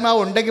പരിശുദ്ധാത്മാവ്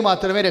ഉണ്ടെങ്കിൽ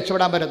മാത്രമേ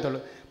രക്ഷപ്പെടാൻ പറ്റത്തുള്ളൂ.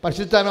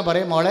 പരിശുദ്ധാത്മാവ്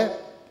പറയും, മോളെ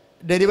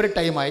ഡെലിവറി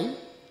ടൈമായി,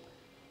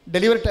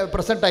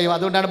 പ്രസൻറ്റ് ടൈം,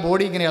 അതുകൊണ്ടാണ്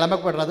ബോഡി ഇങ്ങനെ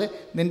ഇളമപ്പെടുന്നത്.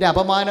 നിൻ്റെ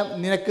അപമാനം,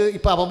 നിനക്ക്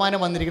ഇപ്പോൾ അപമാനം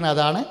വന്നിരിക്കുന്നത്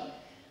അതാണ്.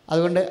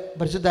 അതുകൊണ്ട്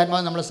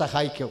പരിശുദ്ധാത്മാവ് നമ്മളെ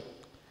സഹായിക്കും.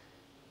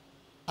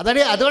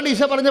 അതുകൊണ്ട്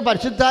ഈശോ പറഞ്ഞ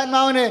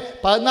പരിശുദ്ധാത്മാവിന്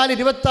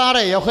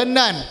 14:26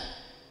 യോഹന്നാൻ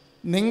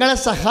നിങ്ങളെ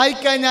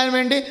സഹായിക്കാൻ ഞാൻ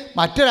വേണ്ടി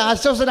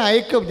മറ്റൊരാശ്വാസനം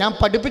അയക്കും, ഞാൻ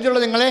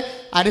പഠിപ്പിച്ചുള്ളത് നിങ്ങളെ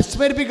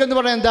അനുസ്മരിപ്പിക്കുമെന്ന്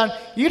പറഞ്ഞാൽ എന്താണ്?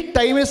 ഈ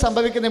ടൈമിൽ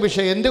സംഭവിക്കുന്ന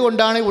വിഷയം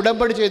എന്തുകൊണ്ടാണ്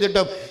ഉടമ്പടി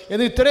ചെയ്തിട്ടും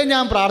എന്ന് ഇത്രയും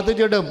ഞാൻ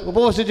പ്രാർത്ഥിച്ചിട്ടും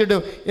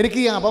ഉപവസിച്ചിട്ടും എനിക്ക്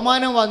ഈ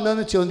അപമാനം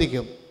വന്നതെന്ന്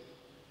ചോദിക്കും.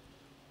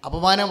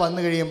 അപമാനം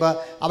വന്നു കഴിയുമ്പോൾ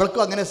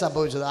അവൾക്കും അങ്ങനെ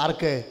സംഭവിച്ചത്.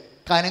 ആർക്ക്?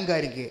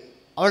 കാനങ്കാരിക്ക്.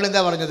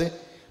 അവളെന്താ പറഞ്ഞത്?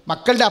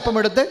 മക്കളുടെ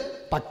അപ്പമെടുത്ത്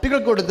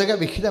പട്ടികൾക്ക് കൊടുത്തത്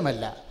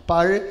വിഹിതമല്ല.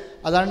 അപ്പോൾ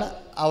അതാണ്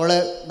അവൾ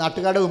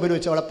നാട്ടുകാരുടെ മുമ്പിൽ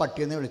വെച്ച് അവളെ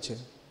പട്ടിയെന്ന് വിളിച്ച്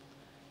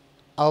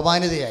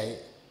അപമാനിതയായി.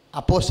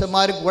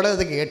 അപ്പോസ്തലന്മാർ കൂടെ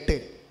അത് കേട്ട്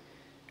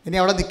ഇനി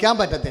അവിടെ നിൽക്കാൻ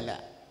പറ്റത്തില്ല.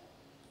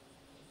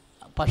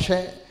 പക്ഷേ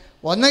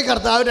ഒന്നേ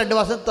കർത്താവ് 2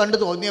 വർഷം തണ്ട്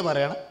തോന്നിയേ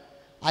പറയണം,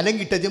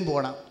 അല്ലെങ്കിൽ ഇട്ടച്ചും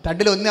പോകണം.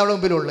 2-1 അവളുടെ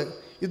മുമ്പിലുള്ളു.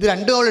 ഇത്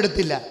 2 അവൾ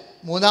എടുത്തില്ല,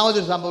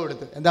 3-മതൊരു സംഭവം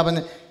എടുത്തു. എന്താ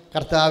പറഞ്ഞത്?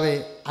 കർത്താവേ,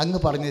 അങ്ങ്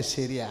പറഞ്ഞത്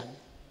ശരിയാണ്,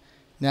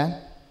 ഞാൻ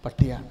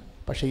പട്ടിയാണ്.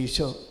 പക്ഷേ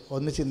ഈശോ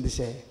ഒന്ന്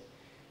ചിന്തിച്ചേ,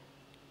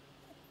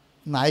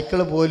 നായ്ക്കൾ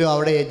പോലും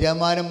അവിടെ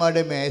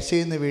യജമാനന്മാരുടെ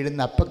മേശയിൽ നിന്ന്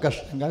വീഴുന്ന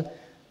അപ്പക്കഷ്ണങ്ങൾ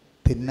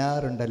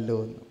തിന്നാറുണ്ടല്ലോ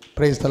എന്ന്.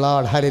 Price the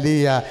Lord.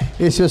 ഹല്ലേലൂയ.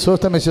 യേശുവേ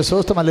സ്തോത്രം, യേശുവേ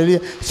സ്തോത്രം. ഹല്ലേലൂയ.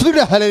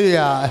 സ്തുതി. ഹല്ലേലൂയ.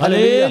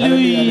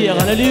 ഹല്ലേലൂയ.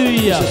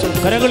 ഹല്ലേലൂയ.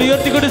 കരങ്ങൾ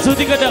ഉയർത്തിക്കൊണ്ട്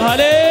സ്തുതിക്കട്ടെ.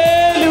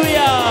 ഹല്ലേലൂയ.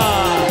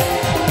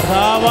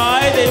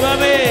 കർത്താവായ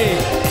ദൈവമേ,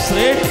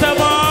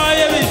 ശ്രേഷ്ഠമായ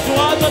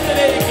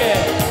വിശ്വാസത്തിലേക്ക്,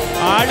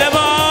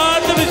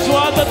 ആഴമാർന്ന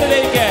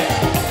വിശ്വാസത്തിലേക്ക്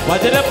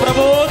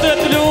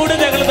വചനപ്രബോധനത്തിലൂടെ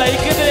ഞങ്ങൾ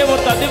നയിക്കുന്നതിനെ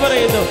ഓർത്ത് നന്ദി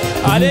പറയുന്നു.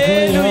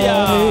 ഹല്ലേലൂയ.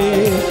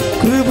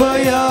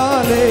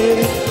 കൃപയാലേ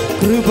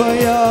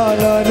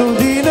കൃപയാൽ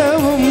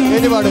അനുദിനവും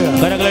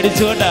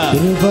കരങ്ങളടിച്ചുകൊണ്ട്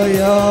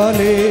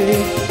കൃപയാലേ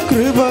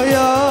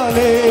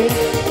കൃപയാലേ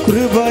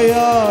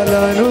കൃപയാൽ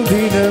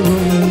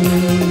അനുദിനവും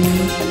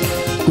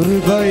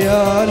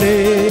കൃപയാലേ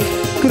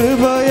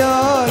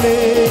കൃപയാലേ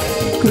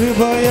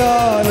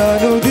കൃപയാൽ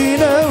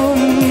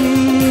അനുദിനവും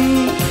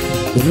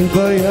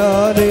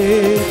കൃപയാലേ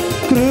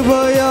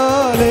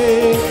കൃപയാലേ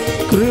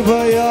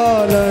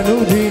കൃപയാൽ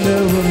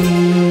അനുദിനവും.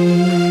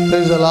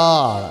 Praise the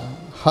Lord.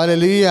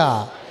 ഹല്ലേലൂയ.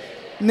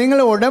 നിങ്ങൾ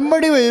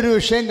ഉടമ്പടി ഒരു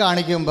വിഷയം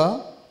കാണിക്കുമ്പോൾ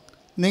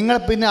നിങ്ങൾ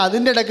പിന്നെ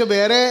അതിൻ്റെ ഇടയ്ക്ക്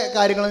വേറെ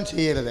കാര്യങ്ങളും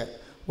ചെയ്യരുത്.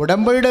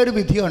 ഉടമ്പടിയുടെ ഒരു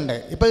വിധിയുണ്ട്.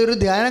 ഇപ്പോൾ ഒരു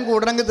ധ്യാനം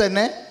കൂടണമെങ്കിൽ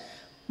തന്നെ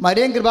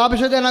മരിയൻ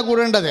കൃപാഭിഷേകത്തിനാണ്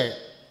കൂടേണ്ടത്,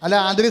 അല്ല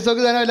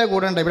ആന്തരികസൗഖ്യത്തിനല്ല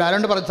കൂടേണ്ടത്. ഇവിടെ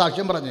ആരോണ്ട് പറഞ്ഞ്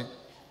സാക്ഷ്യം പറഞ്ഞ്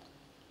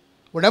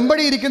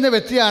ഉടമ്പടി ഇരിക്കുന്ന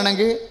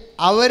വ്യക്തിയാണെങ്കിൽ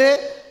അവർ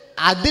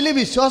അതിൽ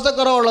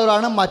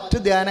വിശ്വാസക്കുറവുള്ളവരാണ് മറ്റ്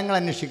ധ്യാനങ്ങൾ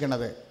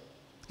അന്വേഷിക്കുന്നത്.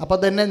 അപ്പോൾ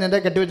തന്നെ നിൻ്റെ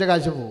കെട്ടിവെച്ച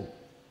കാശ് പോകും.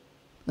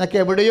 നിനക്ക്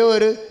എവിടെയോ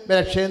ഒരു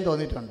ലക്ഷ്യം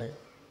തോന്നിയിട്ടുണ്ട്.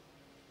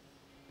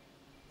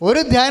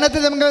 ഒരു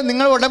ധ്യാനത്തിൽ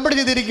നിങ്ങൾ ഉടമ്പടി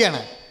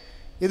ചെയ്തിരിക്കുകയാണ്.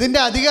 ഇതിൻ്റെ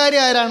അധികാരി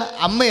ആരാണ്?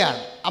 അമ്മയാണ്.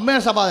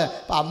 അമ്മയാണ് സമാധാനം.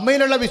 അപ്പോൾ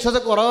അമ്മയിലുള്ള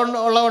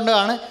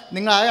വിശ്വാസക്കുറവുള്ളതുകൊണ്ടാണ്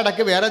നിങ്ങൾ ആ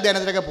ഇടയ്ക്ക് വേറെ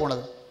ധ്യാനത്തിലൊക്കെ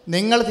പോകുന്നത്.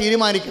 നിങ്ങൾ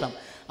തീരുമാനിക്കണം.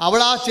 അവൾ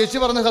ആ ചേച്ചി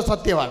പറഞ്ഞ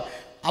സത്യമാണ്.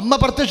 അമ്മ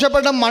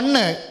പ്രത്യക്ഷപ്പെട്ട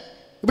മണ്ണ്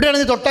ഇവിടെയാണ്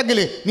നീ തൊട്ടെങ്കിൽ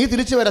നീ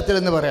തിരിച്ചു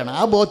വരത്തില്ലെന്ന് പറയണം.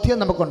 ആ ബോധ്യം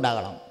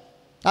നമുക്കുണ്ടാകണം.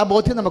 ആ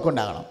ബോധ്യം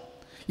നമുക്കുണ്ടാകണം.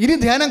 ഇനി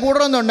ധ്യാനം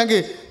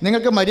കൂടണമെന്നുണ്ടെങ്കിൽ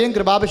നിങ്ങൾക്ക് മരിയൻ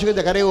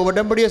കൃപാഭിഷേകത്തെ കാര്യം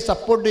ഉടമ്പടിയെ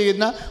സപ്പോർട്ട്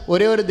ചെയ്യുന്ന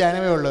ഒരേ ഒരു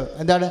ധ്യാനമേ ഉള്ളൂ.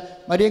 എന്താണ്?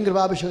 മരിയൻ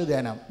കൃപാഭിഷേക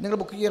ധ്യാനം. നിങ്ങൾ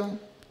ബുക്ക് ചെയ്യണം.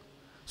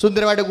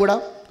 സുന്ദരമായിട്ട് കൂടാം.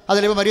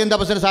 അതിലിപ്പോൾ മരിയൻ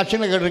തപസ്സിൻ്റെ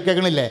സാക്ഷ്യങ്ങൾ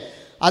കേൾക്കണില്ലേ?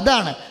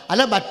 അതാണ്.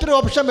 അല്ല മറ്റൊരു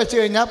ഓപ്ഷൻ വെച്ച്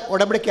കഴിഞ്ഞാൽ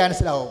ഉടമ്പടി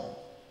ക്യാൻസലാവും.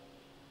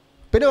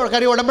 പിന്നെ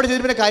കാര്യം ഉടമ്പടി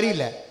ചെയ്തിട്ട് പിന്നെ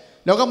കാര്യമില്ല.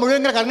 ലോകം മുഴുവൻ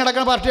ഇങ്ങനെ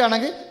കറങ്ങടക്കുന്ന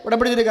പാർട്ടിയാണെങ്കിൽ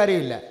ഉടമ്പടി ചെയ്തിട്ട്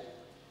കാര്യമില്ല.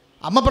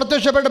 അമ്മ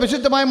പ്രത്യക്ഷപ്പെട്ട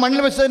വിശുദ്ധമായ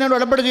മണ്ണിൽ വെച്ച് തന്നെയാണ്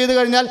ഉടമ്പടി ചെയ്ത്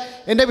കഴിഞ്ഞാൽ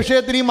എൻ്റെ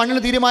വിഷയത്തിന് ഈ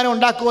മണ്ണിന് തീരുമാനം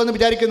ഉണ്ടാക്കുമെന്ന്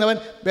വിചാരിക്കുന്നവൻ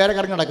വേറെ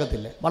കറങ്ങി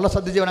നടക്കത്തില്ല. വളരെ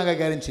ശ്രദ്ധിച്ച് വേണം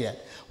കൈകാര്യം ചെയ്യാൻ.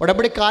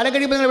 ഉടമ്പടി കാലം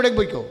കഴിയുമ്പോൾ നിങ്ങൾ എവിടേക്ക്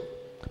പോയിക്കോ.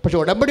 പക്ഷേ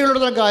ഉടമ്പടി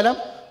ഉള്ളിടത്തോളം കാലം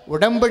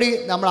ഉടമ്പടി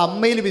നമ്മൾ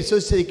അമ്മയിൽ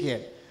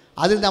വിശ്വസിച്ചിരിക്കുകയാണ്.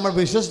 അതിൽ നമ്മൾ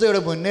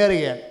വിശ്വസ്തയോടെ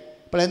മുന്നേറുകയാണ്.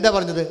 ഇപ്പോൾ എന്താ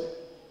പറഞ്ഞത്?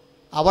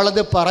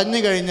 അവളത് പറഞ്ഞു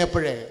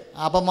കഴിഞ്ഞപ്പോഴേ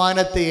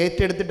അപമാനത്തെ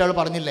ഏറ്റെടുത്തിട്ട് അവൾ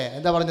പറഞ്ഞില്ലേ?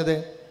 എന്താ പറഞ്ഞത്?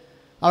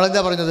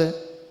 അവളെന്താ പറഞ്ഞത്?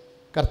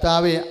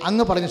 കർത്താവേ,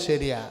 അങ്ങ് പറഞ്ഞ്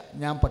ശരിയാ,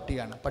 ഞാൻ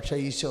പട്ടിയാണ്. പക്ഷേ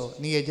ഈശോ,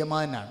 നീ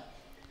യജമാനാണ്,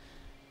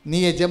 നീ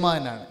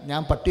യജമാനാണ്.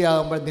 ഞാൻ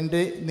പട്ടിയാകുമ്പോൾ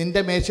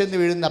നിൻ്റെ മേശയിൽ നിന്ന്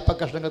വീഴുന്ന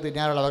അപ്പക്കഷ്ണങ്ങൾ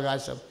തിന്നാനുള്ള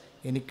അവകാശം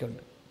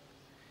എനിക്കുണ്ട്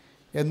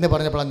എന്ന്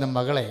പറഞ്ഞപ്പോൾ എൻ്റെ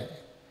മകളെ,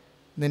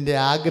 നിൻ്റെ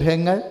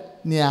ആഗ്രഹങ്ങൾ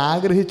നീ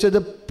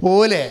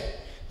ആഗ്രഹിച്ചതുപോലെ,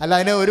 അല്ല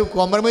അതിനെ ഒരു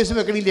കോംപ്രമൈസും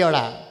വെക്കണില്ല.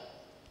 അവിടെ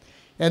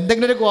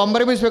എന്തെങ്കിലും ഒരു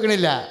കോംപ്രമൈസ്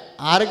വെക്കണില്ല.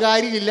 6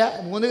 കാര്യമില്ല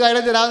 3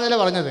 കാര്യം തരാമെന്നല്ല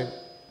പറഞ്ഞത്.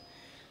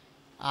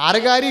 6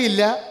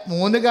 കാര്യമില്ല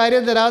 3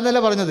 കാര്യം തരാമെന്നല്ല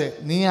പറഞ്ഞത്.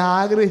 നീ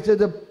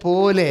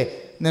ആഗ്രഹിച്ചതുപോലെ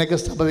നിനക്ക്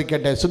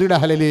സംഭവിക്കട്ടെ. സ്തുതിയുടെ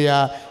ഹല്ലേലൂയ.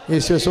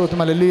 യേശുവേ സ്തോത്രം.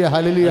 ഹല്ലേലൂയ.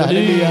 ഹല്ലേലൂയ.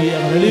 ഹല്ലേലൂയ.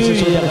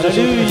 ഹല്ലേലൂയ.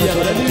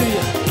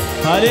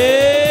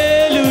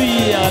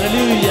 ഹല്ലേലൂയ.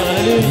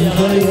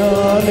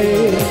 കൃപയാലേ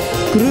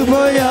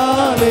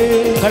കൃപയാലേ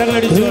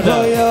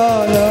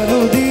കൃപയാൽ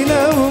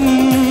അനുദിനവും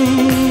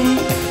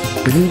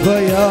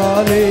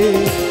കൃപയാലേ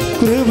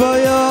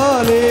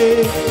കൃപയാലേ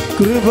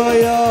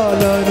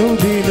കൃപയാൽ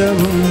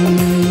അനുദിനവും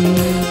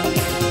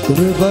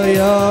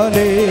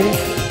കൃപയാലേ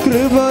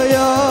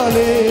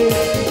കൃപയാലേ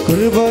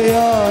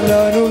കൃപയാൽ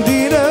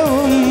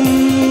അനുദിനവും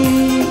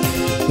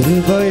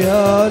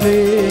കൃപയാലേ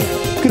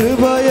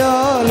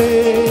കൃപയാലേ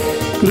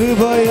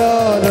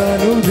കൃപയാൽ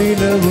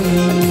അനുദിനവും.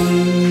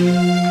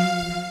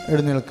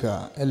 എഴുന്നേൽക്കുക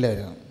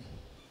എല്ലാവരും.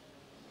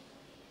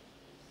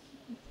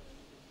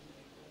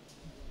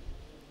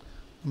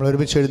 നമ്മൾ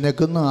ഒരുമിച്ച്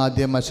എഴുന്നേൽക്കുന്നു.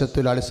 ആദ്യം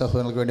മത്സരത്തൊഴിലാളി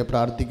സഹോദരങ്ങൾക്ക് വേണ്ടി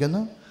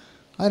പ്രാർത്ഥിക്കുന്നു.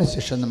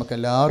 അതിനുശേഷം നമുക്ക്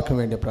എല്ലാവർക്കും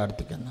വേണ്ടി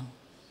പ്രാർത്ഥിക്കുന്നു.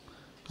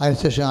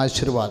 അതിനുശേഷം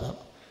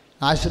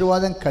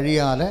ആശീർവാദം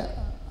കഴിയാതെ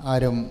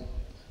ആരും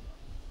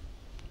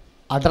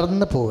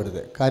അടർന്ന്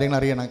പോകരുത്. കാര്യങ്ങൾ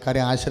അറിയണം.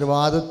 കാര്യം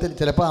ആശീർവാദത്തിൽ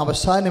ചിലപ്പോൾ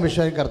അവസാന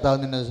നിമിഷം കർത്താവ്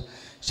നിന്നെ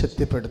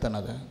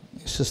ശക്തിപ്പെടുത്തണത്.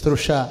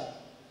 ശുശ്രൂഷ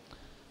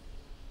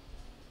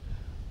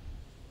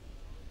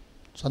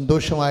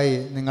സന്തോഷമായി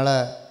നിങ്ങൾ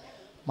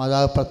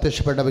മാതാവ്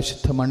പ്രത്യക്ഷപ്പെട്ട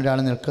വിശുദ്ധ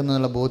മണ്ണിലാണ്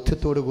നിൽക്കുന്നതെന്നുള്ള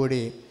ബോധ്യത്തോടു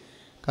കൂടി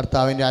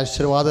കർത്താവിൻ്റെ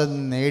ആശീർവാദം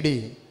നേടി,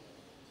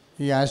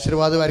 ഈ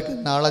ആശീർവാദമായിരിക്കും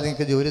നാളെ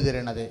നിങ്ങൾക്ക് ജോലി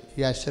തരണത്. ഈ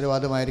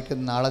ആശീർവാദമായിരിക്കും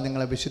നാളെ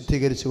നിങ്ങളെ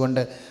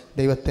വിശുദ്ധീകരിച്ചുകൊണ്ട്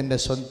ദൈവത്തിൻ്റെ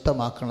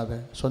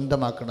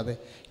സ്വന്തമാക്കണത്.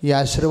 ഈ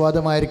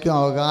ആശീർവാദമായിരിക്കും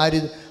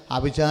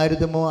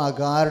അവിചാരിതമോ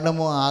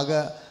അകാരണമോ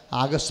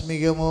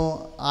ആകസ്മികമോ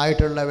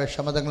ആയിട്ടുള്ള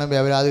വിഷമതകളും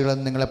വ്യവരാധികളും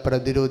നിങ്ങളെ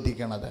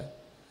പ്രതിരോധിക്കണത്.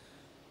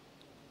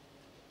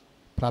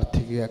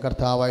 പ്രാർത്ഥിക്കുക.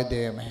 കർത്താവായ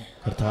ദൈവമേ,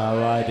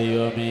 കർത്താവായ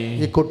ദൈവമേ,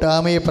 ഈ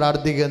കൂട്ടായ്മയെ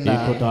പ്രാർത്ഥിക്കുന്ന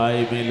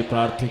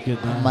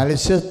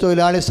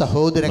മത്സ്യത്തൊഴിലാളി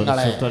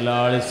സഹോദരങ്ങളെ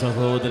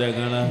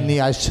നീ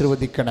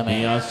ആശീർവദിക്കണമേ.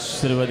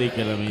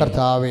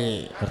 കർത്താവേ,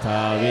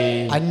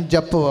 5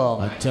 അപ്പവും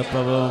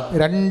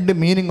 2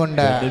 മീനും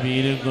കൊണ്ട്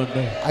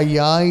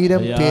 5000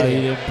 പേരെ,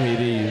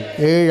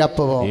 7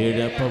 അപ്പവും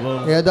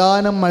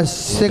ഏതാനും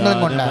മത്സ്യങ്ങളും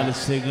കൊണ്ട്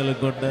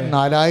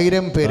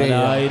 4000 പേരെ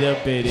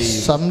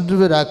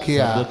സംതൃപ്തരാക്കിയ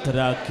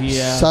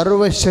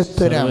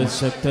സർവശക്തനും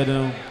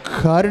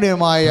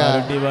കാരുണ്യമായ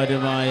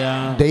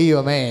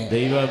ദൈവമേ,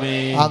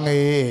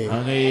 അങ്ങയെ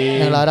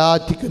ഞങ്ങൾ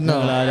ആരാധിക്കുന്നു,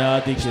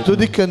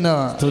 സ്തുതിക്കുന്നു,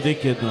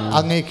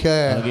 അങ്ങേക്ക്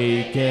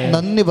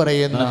നന്ദി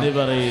പറയുന്നു.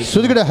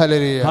 സ്തുതിക്കട്ടെ.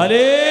 ഹല്ലേലൂയ,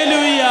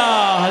 ഹല്ലേലൂയ,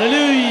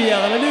 ഹല്ലേലൂയ,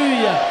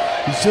 ഹല്ലേലൂയ.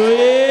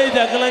 ഈശോയെ,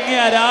 ഞങ്ങളങ്ങേ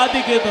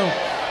ആരാധിക്കുന്നു,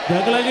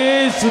 ഞങ്ങളങ്ങേ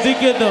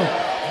സ്തുതിക്കുന്നു,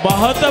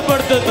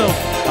 മഹത്വപ്പെടുത്തുന്നു.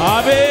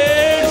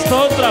 ആമേൻ,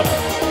 സ്തോത്രം.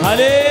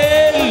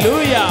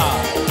 ഹല്ലേലൂയ.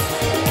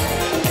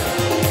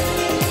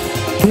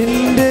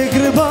 നിന്റെ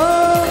കൃപ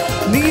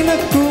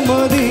നിനക്കു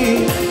മതി,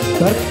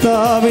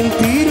 കർത്താവിൻ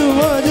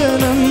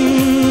തിരുവചനം.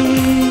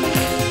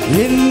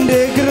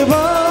 എന്റെ കൃപ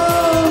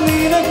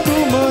നിനക്കു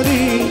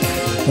മതി,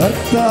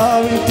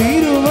 കർത്താവിൻ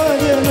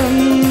തിരുവചനം.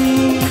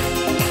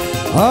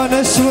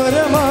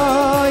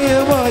 അനശ്വരമായ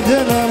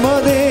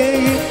വചനമതേ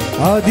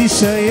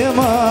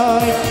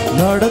അതിശയമായി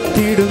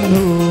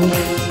നടത്തിടുന്നു.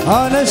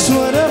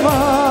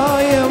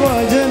 അനശ്വരമായ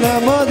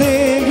വചനമതേ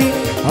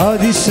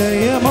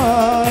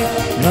അതിശയമായി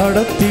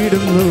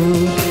നടത്തിടുന്നു.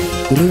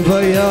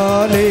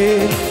 കൃപയാലേ,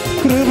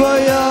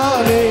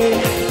 കൃപയാലേ,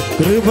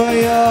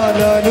 കൃപയാൽ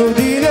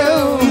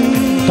അനുദിനവും.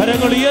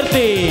 കരങ്ങൾ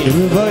ഉയർത്തി.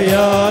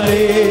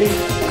 കൃപയാലേ,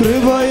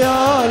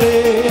 കൃപയാലേ,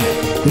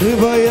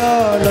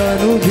 കൃപയാൽ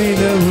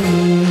അനുദിനവും.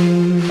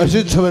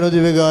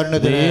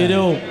 പരിശുദ്ധവനോദിവ്യകാരുണ്യത്തിന്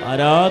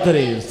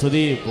ആരാധനയും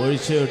സ്തുതിയും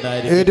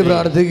പോഴ്ചയുണ്ടായിരിക്കും. ഏറ്റു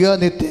പ്രാർത്ഥിക്കുക.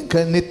 നിത്യം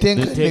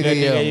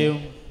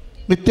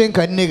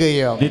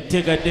കന്യകയും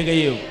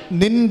നിത്യകന്യകയും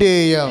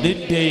നിന്റെയും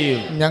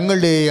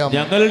ഞങ്ങളുടെയും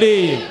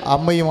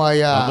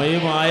അമ്മയുമായ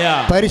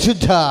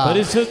പരിശുദ്ധ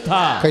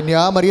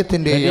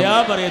കന്യാമറിയത്തിന്റെയും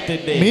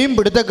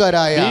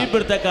മീൻപിടുത്തക്കാരായ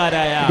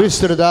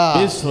വിസ്തൃത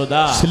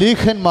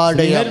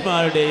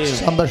ശ്ലീഹന്മാരുടെയും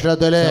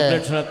സംരക്ഷണത്തിലെ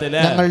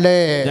ഞങ്ങളുടെ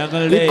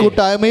ഈ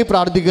കൂട്ടായ്മയിൽ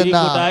പ്രാർത്ഥിക്കുന്ന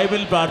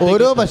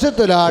ഓരോ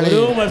മത്സ്യത്തൊഴിലാളി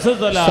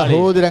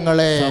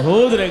സഹോദരങ്ങളെ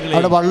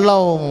അവിടെ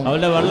വള്ളവും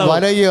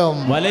വലയും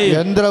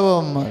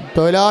യന്ത്രവും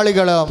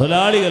തൊഴിലാളികളും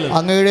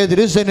അങ്ങയുടെ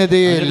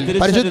തിരുസന്നിധിയിൽ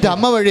പരിശുദ്ധ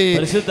അമ്മ വഴി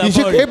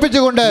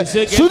കേൾപ്പിച്ചുകൊണ്ട്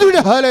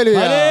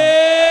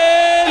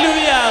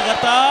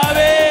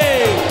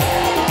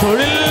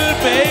തൊഴിൽ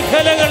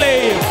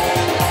മേഖലകളെയും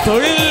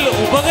തൊഴിൽ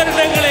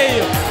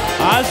ഉപകരണങ്ങളെയും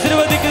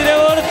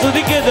ആശീർവദിക്കുന്നവർ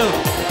സ്തുതിക്കുന്നു.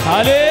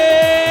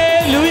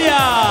 ഹല്ലേലൂയ.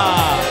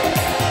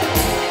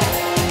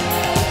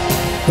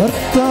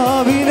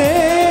 കർത്താവിനെ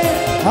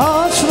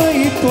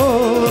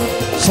ആശ്രയിപ്പോൾ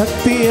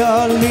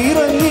ശക്തിയാൽ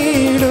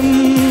നിറഞ്ഞിടും.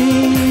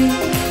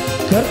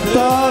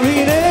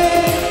 കർത്താവിനെ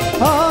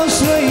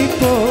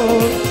ആശ്രയിപ്പോൾ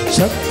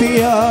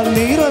ശക്തിയാൽ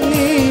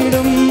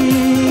നിറഞ്ഞിടും.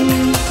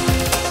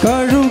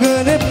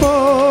 കഴുകനെ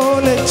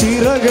പോലെ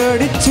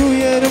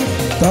ചിറകടിച്ചുയരും,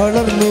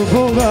 തളർന്നു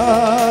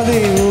പോകാതെ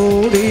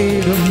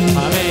ഓടിയിടും.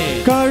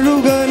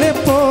 കഴുകനെ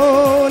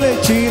പോലെ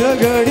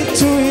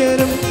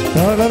ചിറകടിച്ചുയരും,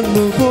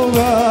 തളർന്നു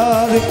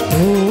പോകാതെ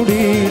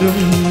ഓടിയിടും.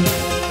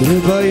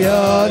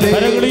 കൃപയാലേ,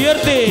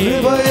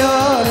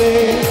 കൃപയാലേ,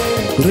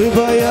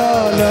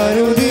 കൃപയാൽ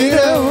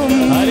അനുദിനവും.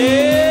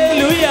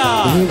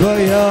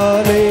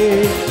 കൃപയാലേ,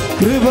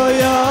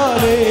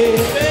 കൃപയാലേ,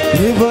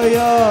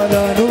 കൃപയാൽ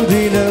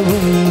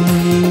അനുദിനവും.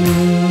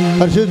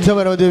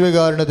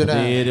 പരിശുദ്ധവനോദിവ്യകാരുണ്യത്തിന്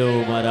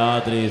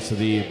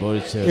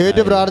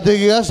ഏറ്റു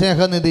പ്രാർത്ഥിക്കുക.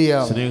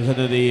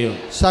 സ്നേഹനിധിയും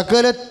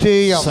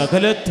സകലത്തെയും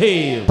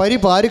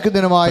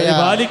പരിപാലിക്കുന്നതിനുമായ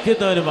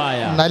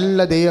നല്ല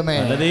ദൈവമേ,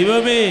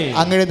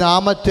 അങ്ങയുടെ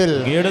നാമത്തിൽ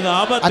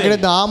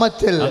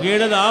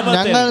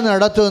ഞങ്ങൾ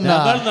നടത്തുന്ന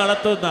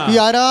ഈ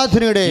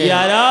ആരാധനയുടെ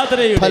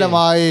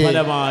ഫലമായി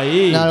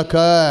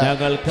ഞങ്ങൾക്ക്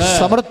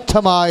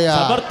സമർത്ഥമായ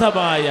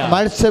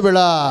മത്സ്യവിള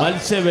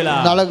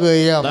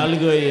നൽകുകയും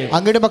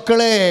അങ്ങയുടെ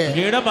മക്കളെ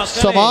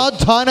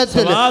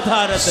സമാധാനത്തിൽ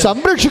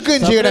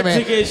സംരക്ഷിക്കുകയും ചെയ്യണമേ.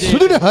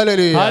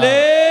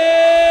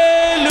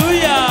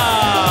 ഹല്ലേലൂയ.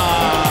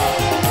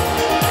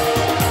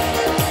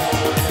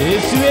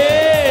 യേശുവേ,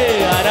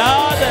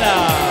 ആരാധന.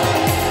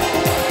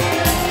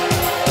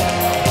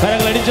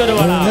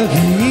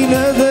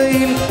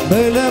 ബലഹീനതയിൽ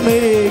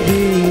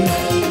ബലമേകി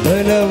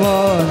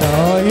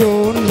ബലവാനായോ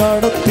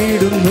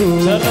നടത്തിടുന്നു.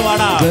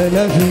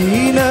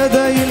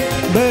 ബലഹീനതയിൽ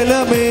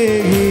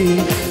ബലമേകി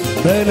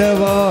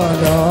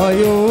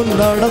ബലവാനായോ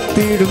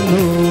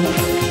നടത്തിടുന്നു.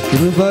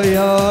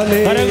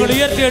 കൃപയാലേ,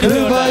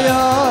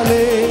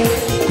 കൃപയാലേ,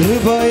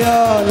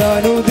 കൃപയാൽ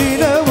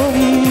അനുദിനവും.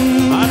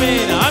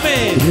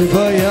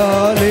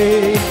 കൃപയാലേ,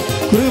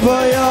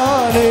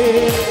 കൃപയാലേ,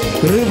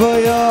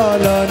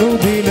 കൃപയാൽ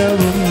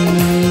അനുദിനവും.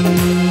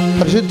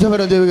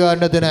 പരിശുദ്ധപര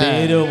ദിവ്യകാരുണ്യത്തിന്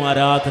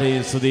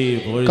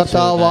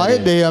കർത്താവായ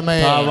ദൈവമേ,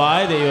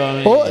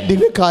 ഓ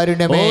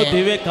ദിവ്യകാരുണ്യമേ,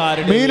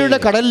 മീനുടെ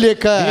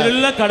കടലിലേക്ക്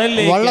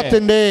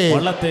വള്ളത്തിന്റെ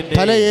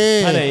തലയെ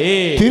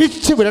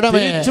തിരിച്ചു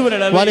വിടണമേ.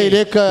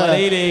 വലയിലേക്ക്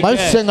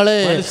മത്സ്യങ്ങളെ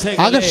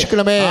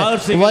ആകർഷിക്കണമേ.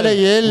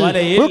 വലയിൽ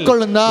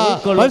ഉൾക്കൊള്ളുന്ന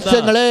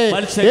മത്സ്യങ്ങളെ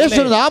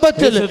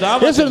യേശുനാമത്തിൽ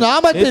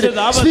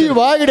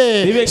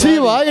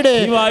ശ്രീവായുടെ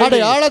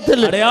അടയാളത്തിൽ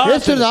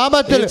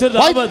യേശുനാമത്തിൽ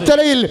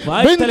വൈത്തലയിൽ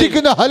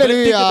ബന്ധിക്കുന്ന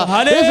ഹല്ലേലൂയ.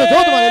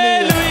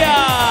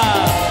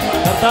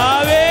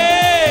 കർത്താവേ,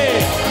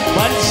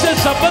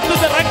 മത്സ്യസമ്പത്ത്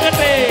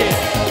നിറക്കട്ടെ,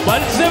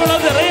 മത്സ്യവിള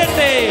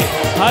നിറയട്ടെ.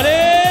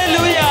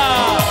 Hallelujah,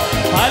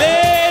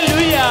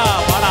 hallelujah.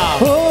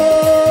 ഓ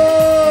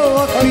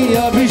അഗ്നി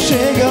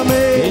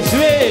അഭിഷേകമേ,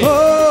 ഓ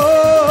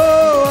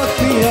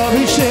അഗ്നി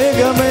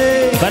അഭിഷേകമേ,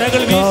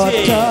 കരങ്ങൾ വീശി,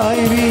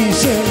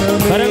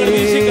 കരങ്ങൾ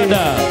വീശിക്കണ്ട,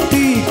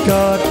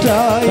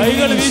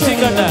 കൈകൾ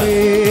വീശിക്കണ്ട.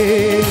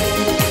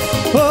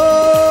 ഓ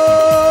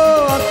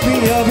അഗ്നി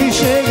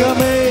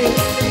അഭിഷേകമേ,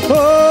 ഓ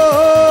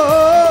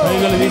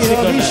കൈകൾ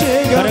വീശിക്കണ്ട,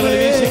 കരങ്ങൾ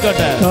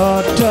വീശിക്കണ്ട,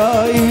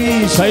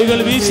 കൈകൾ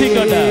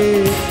വീശിക്കണ്ട.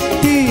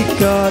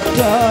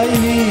 തീക്കാറ്റായി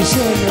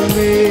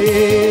വീശണമേ.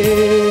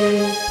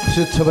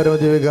 പരിശുദ്ധ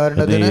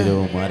പരമദിവ്യകാരുണ്യത്തിന്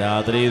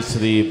ആരാധനയും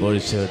സ്തുതിയും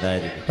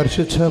പോഴ്ചയുണ്ടായിരിക്കും.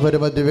 പരിശുദ്ധ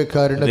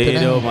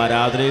പരമദിവ്യകാരുണ്യത്തിന്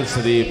ആരാധനയും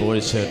സ്തുതിയും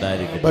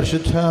പോഴ്ചയുണ്ടായിരിക്കും.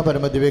 പരിശുദ്ധ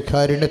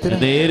പരമദിവ്യകാരുണ്യത്തിന്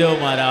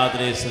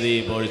ആരാധനയും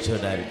സ്തുതിയും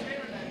പോഴ്ചയുണ്ടായിരിക്കും.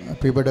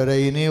 ഇവിടെ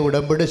ഇനി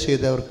ഉടമ്പടി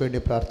ചെയ്തവർക്ക് വേണ്ടി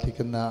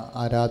പ്രാർത്ഥിക്കുന്ന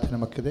ആരാധന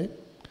മക്കളെ,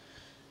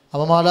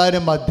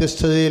 അവമാലാരും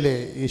മധ്യസ്ഥതയിൽ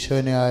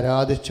ഈശോനെ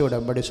ആരാധിച്ച്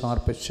ഉടമ്പടി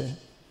സമർപ്പിച്ച്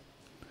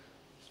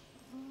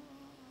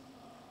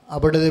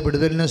അവിടുത്തെ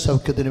വിടുതലിനും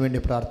സൗഖ്യത്തിനു വേണ്ടി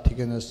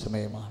പ്രാർത്ഥിക്കുന്ന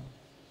സമയമാണ്.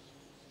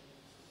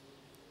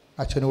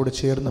 അച്ഛനോട്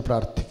ചേർന്ന്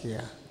പ്രാർത്ഥിക്കുക.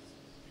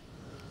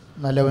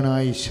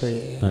 നല്ലവനായ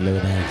ഈശോയെ,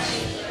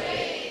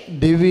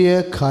 ദിവ്യ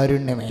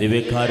കാരുണ്യമേ,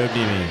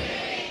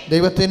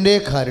 ദൈവത്തിൻ്റെ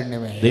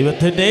കാരുണ്യമേ,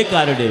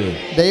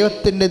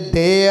 ദൈവത്തിൻ്റെ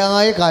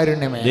ദയായ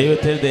കാരുണ്യമേ,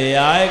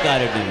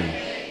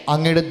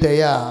 അങ്ങയുടെ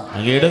ദയ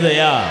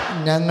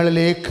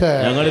ഞങ്ങളിലേക്ക്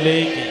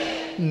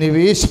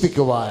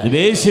നിവേശിപ്പിക്കുവാൻ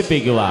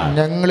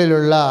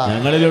ഞങ്ങളിലുള്ള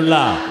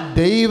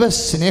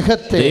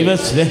ദൈവസ്നേഹത്തെ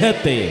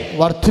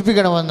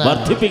വർദ്ധിപ്പിക്കണമെന്ന്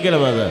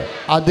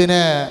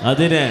അതിന്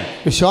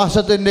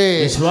വിശ്വാസത്തിന്റെ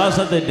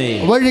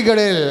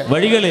വഴികളിൽ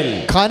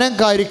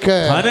ഖനംകാരിക്ക്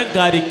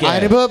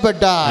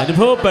അനുഭവപ്പെട്ട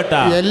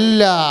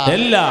എല്ലാ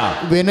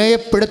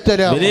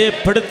വിനയപ്പെടുത്തലും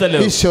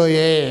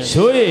ഈശോയെ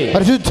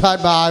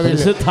പരിശുദ്ധാത്മാവിൽ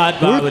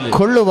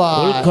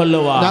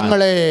ഉൾക്കൊള്ളുവാൻ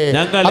ഞങ്ങളെ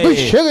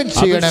അഭിഷേകം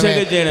ചെയ്യണമേ.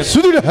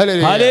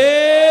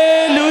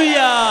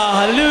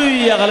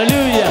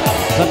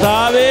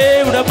 കർത്താവേ,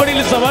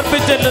 ഉടമ്പടിയിൽ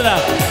സമർപ്പിച്ചിട്ടുള്ള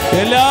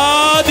എല്ലാ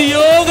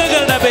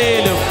നിയോഗങ്ങളുടെ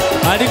മേലും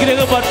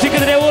അനുഗ്രഹം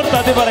ഭക്ഷിക്കുന്നതിനെ ഓർത്ത്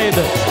അത്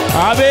പറയുന്നത്.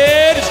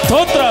 ആമേൻ,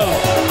 സ്തോത്രം.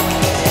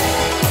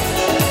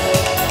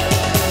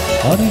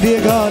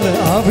 അന്ത്യകാല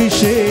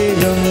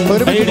അഭിഷേകം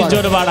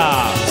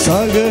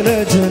സകല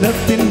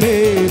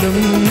ജനത്തിന്മേലും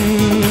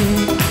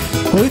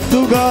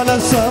കൊയ്ത്തുകാല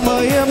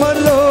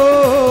സമയമല്ലോ,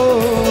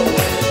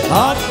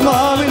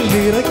 ആത്മാവിൽ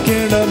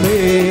നിറയ്ക്കണമേ.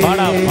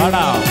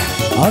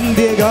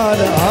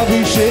 അന്ത്യകാല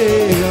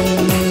അഭിഷേകം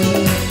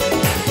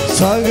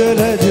സകല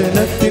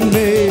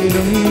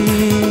ജനത്തിന്മേലും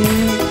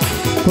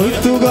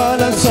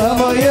കൊയ്ത്തുകാല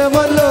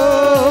സമയമല്ലോ,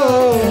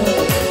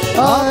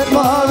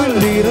 ആത്മാവിൽ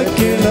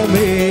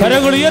നിറയ്ക്കണമേ.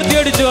 കരങ്ങൾ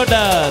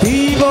ഉയർത്തിയടിച്ചുകൊണ്ട് തീ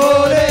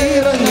പോലെ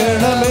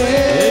ഇറങ്ങണമേ,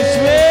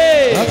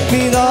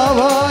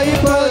 അഗ്നിനാവായി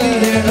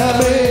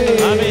പതിയണമേ,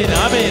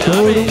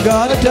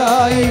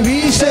 കൊടുങ്കാറ്റായി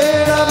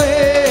വീശണമേ,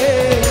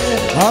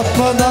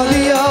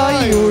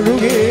 ആത്മനദിയായി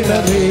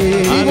ഒഴുകണമേ.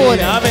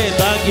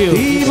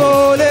 തീ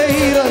പോലെ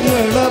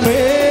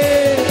ഇറങ്ങണമേ,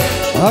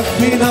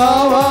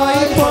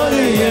 അഗ്നിനാവായി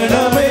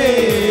പതിയണമേ,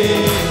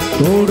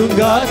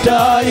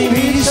 കൊടുങ്കാറ്റായി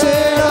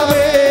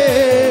വീശണമേ,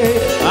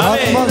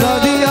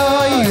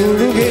 ആത്മനദിയായി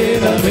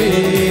ഒഴുകണമേ.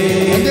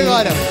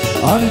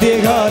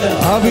 അന്ത്യകാല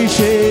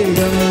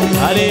അഭിഷേകം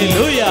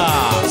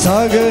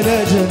സകല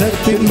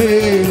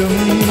ജനത്തിന്മേലും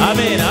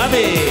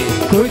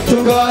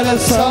കൊയ്ത്തുകാല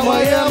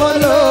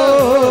സമയമല്ലോ,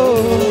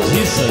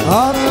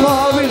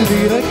 ആത്മാവിൽ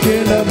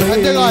നിറയ്ക്കണമേ.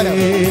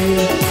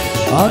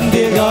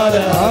 അന്ത്യകാല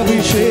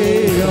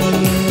അഭിഷേകം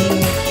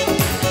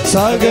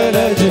സകല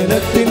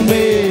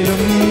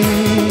ജനത്തിന്മേലും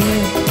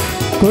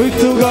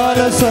കൊയ്ത്തുകാല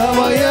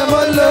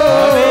സമയമല്ലോ,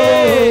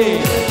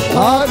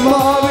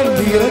 ആത്മാവിൽ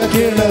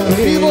നിറയ്ക്കണമേ.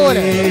 തീ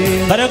പോലെ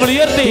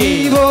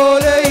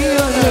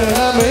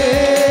ഇറങ്ങണമേ,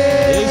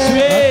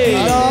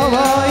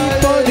 ആത്മാവായി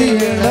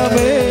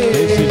പതിയണമേ,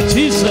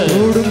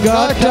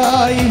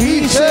 കൊടുങ്കാറ്റായി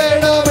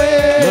വീശണമേ,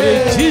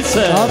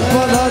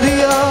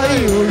 ആത്മനദിയായി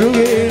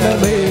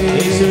ഒഴുകണമേ.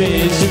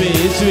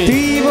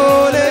 തീ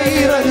പോലെ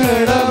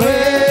ഇറങ്ങണമേ,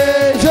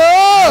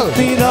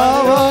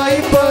 തീനാവായി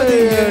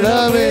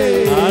പതിയണമേ,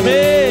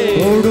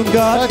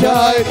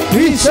 കൊടുങ്കാറ്റായി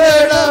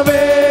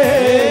വീശണമേ,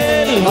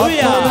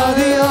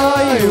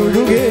 ആത്മനദിയായി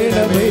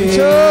ഒഴുകണമേ.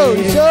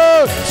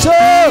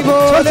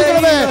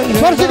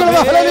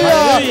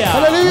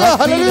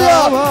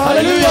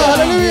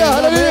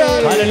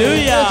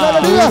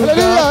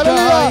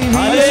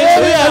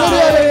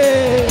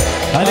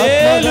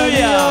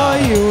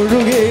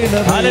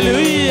 ഒഴുകേണമേ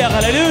ഹല്ലേലൂയ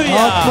ഹല്ലേലൂയ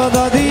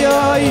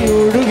ആത്മനദിയായി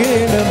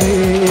ഒഴുകേണമേ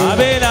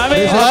ആമേൻ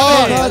ആമേൻ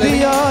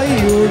നദിയായി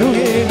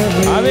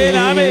ഒഴുകേണമേ ആമേൻ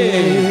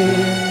ആമേൻ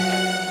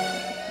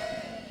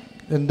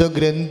എന്തോ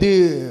ഗ്രന്ഥി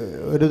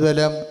ഒരു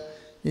തലം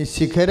ഈ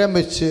ശിഖരം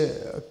വെച്ച്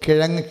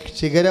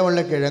ശിഖരമുള്ള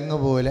കിഴങ്ങ്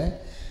പോലെ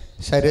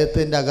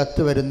ശരീരത്തിൻ്റെ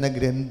അകത്ത് വരുന്ന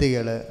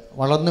ഗ്രന്ഥികൾ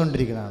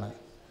വളർന്നുകൊണ്ടിരിക്കുന്നതാണ്.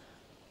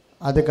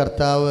 അത്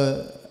കർത്താവ്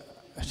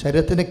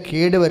ശരീരത്തിന്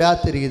കേട്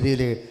വരാത്ത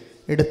രീതിയിൽ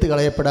എടുത്തു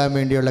കളയപ്പെടാൻ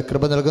വേണ്ടിയുള്ള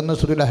കൃപ നൽകുന്നു.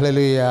 സുബ്ഹാനല്ലാഹ്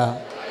ഹല്ലേലൂയ.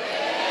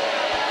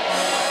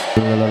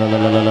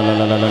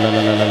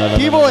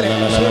 തീ പോലെ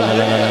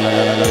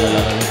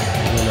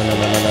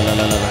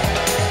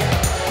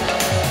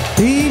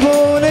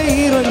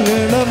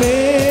ഇറങ്ങണമേ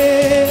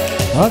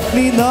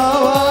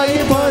അഗ്നിനാവായി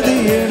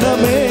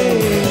പതിയണമേ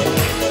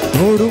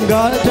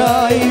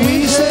കൊടുങ്കാറ്റായി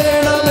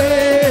വീശണമേ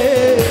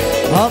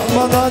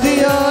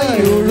ആത്മനദിയായി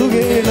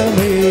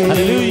ഒഴുകണമേ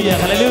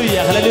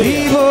തീ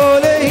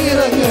പോലെ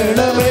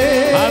ഇറങ്ങണമേ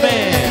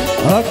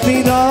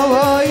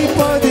അഗ്നിനാവായി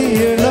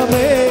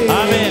പതിയണമേ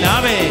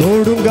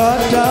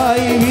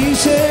കൊടുങ്കാറ്റായി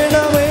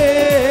വീശണമേ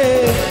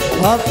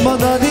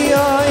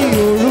ആത്മനദിയായി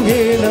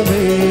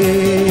ഒഴുകണമേ.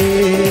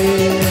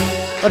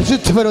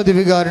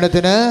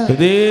 പരിശുദ്ധപരമദിവ്യകാരുണ്യത്തിന്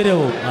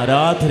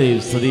ആരാധനയും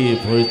സ്തുതിയും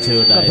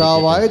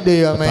കർത്താവായ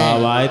ദൈവമേ,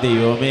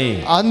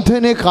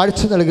 അന്ധന്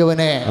കാഴ്ച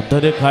നൽകിയവനെ,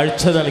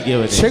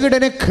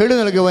 ചെകിടന് കേൾവി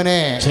നൽകിയവനെ,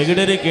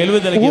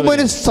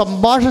 ഊമന്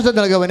സംഭാഷണം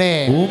നൽകിയവനെ,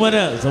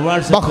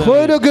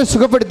 ബഹുരോഗ്യം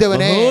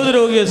സുഖപ്പെടുത്തിയവനെ,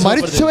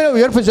 മരിച്ചവനെ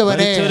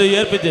ഉയർപ്പിച്ചവനെ,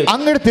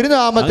 അങ്ങയുടെ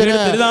തിരുനാമത്തിന്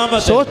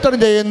സ്തോത്രം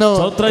ചെയ്യുന്നു.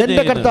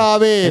 എന്റെ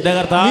കർത്താവേ,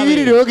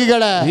 നീര്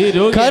രോഗികള്,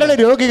 കരൾ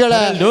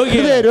രോഗികള്,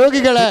 ഹൃദയ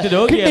രോഗികള്,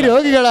 കിഡ്നി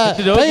രോഗികള്,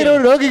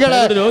 തൈറോയ്ഡ്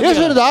രോഗികള്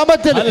യേശുവിന്റെ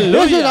നാമത്തിൽ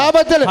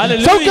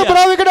സൗഖ്യം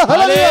പ്രാപിക്കട്ടെ.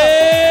 ഹല്ലേലൂയ.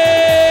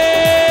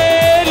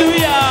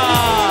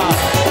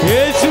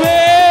 യേശുവേ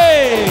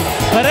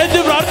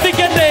കരഞ്ഞു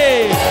പ്രാർത്ഥിക്കട്ടെ.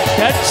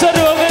 ക്യാൻസർ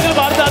രോഗങ്ങൾ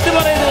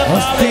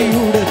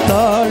അസ്ഥിയുടെ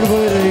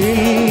താഴ്വരയിൽ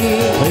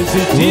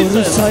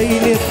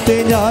സൈന്യത്തെ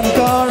ഞാൻ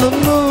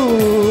കാണുന്നു.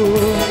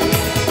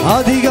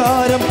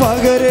 അധികാരം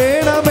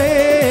പകരണമേ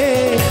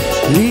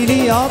ഇനി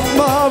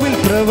ആത്മാവിൽ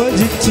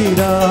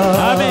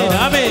പ്രവചിച്ചിടാം.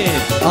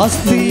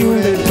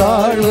 അസ്ഥിയുടെ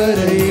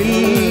താഴ്വരയിൽ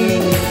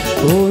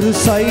ഒരു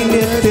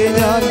സൈന്യത്തെ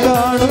ഞാൻ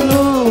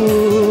കാണുന്നു.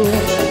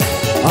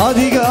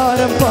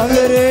 അധികാരം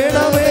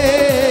പകരണമേ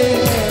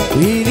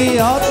ഇനി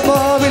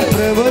ആത്മാവിൽ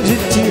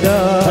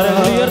പ്രവചിച്ചിടാം.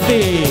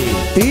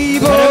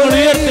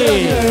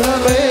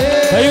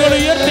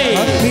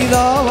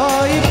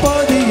 അഗ്നിനാവായി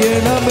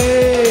പതിയണമേ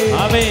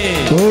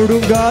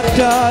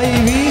കൊടുങ്കാറ്റായി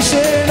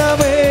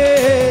വീശണമേ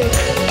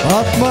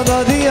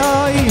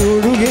ആത്മനദിയായി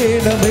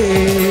ഒഴുകണമേ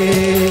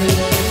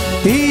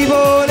തീ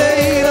പോലെ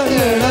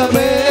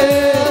ഇറങ്ങണമേ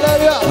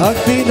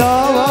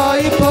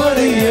അഗ്നിനാവായി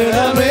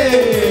പതിയണമേ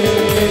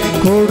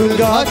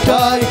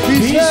കൊടുങ്കാറ്റായി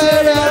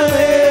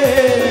വീശണമേ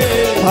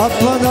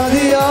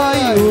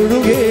ആത്മനദിയായി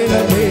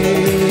ഒഴുകണമേ.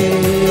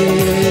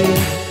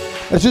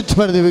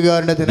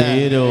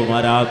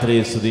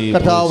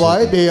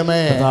 കർത്താവായ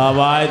ദൈവമേ,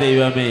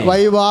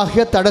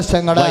 വൈവാഹിക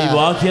തടസ്സങ്ങള്,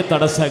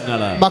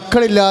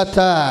 മക്കളില്ലാത്ത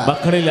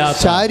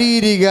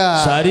ശാരീരിക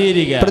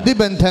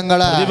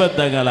പ്രതിബന്ധങ്ങള്,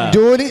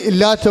 ജോലി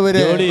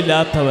ഇല്ലാത്തവര്,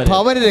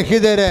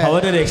 ഭവനരഹിതര്,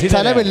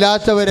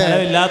 സ്ഥലമില്ലാത്തവര്,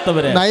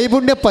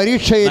 നൈപുണ്യ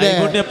പരീക്ഷയില്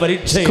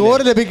സ്കോർ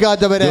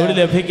ലഭിക്കാത്തവര്,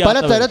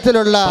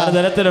 പലതരത്തിലുള്ള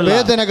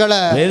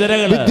വേദനകള്,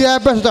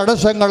 വിദ്യാഭ്യാസ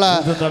തടസ്സങ്ങള്,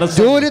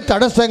 ജോലി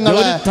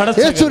തടസ്സങ്ങള്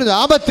യേശുവിന്റെ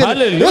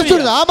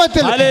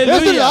നാമത്തിൽ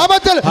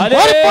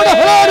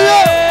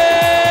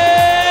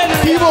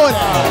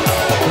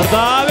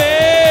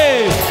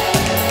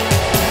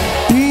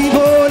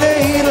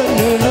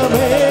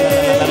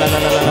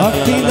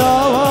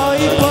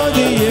അഗ്നിനാവായി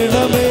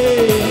പതിയണമേ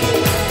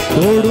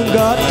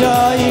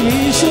കൊടുങ്കാറ്റായി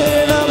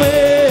വീശണമേ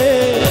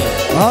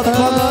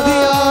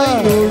ആത്മനദിയായി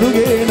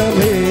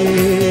ഒഴുകണമേ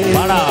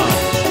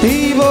തീ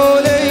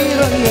പോലെ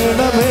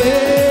ഇറങ്ങണമേ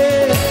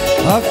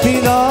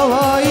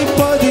അഗ്നിനാവായി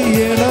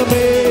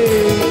പതിയണമേ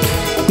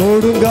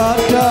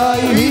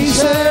കൊടുങ്കാറ്റായി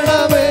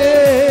വീശണമേ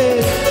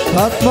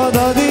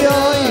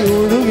ആത്മനദിയായി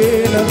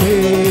ഒഴുകണമേ.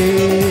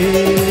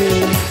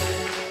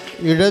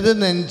 ഇടത്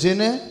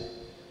നെഞ്ചിന്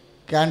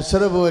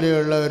ക്യാൻസർ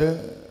പോലെയുള്ള ഒരു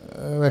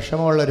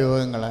വിഷമമുള്ള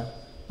രോഗങ്ങൾ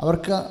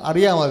അവർക്ക്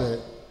അറിയാമത്.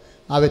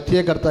 ആ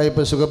വ്യക്തിയെ കർത്താവ്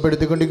ഇപ്പോൾ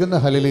സുഖപ്പെടുത്തിക്കൊണ്ടിരിക്കുന്നു.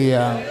 ഹല്ലേലൂയ.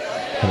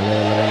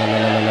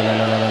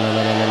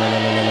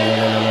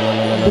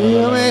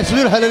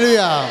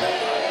 ഹല്ലേലൂയ.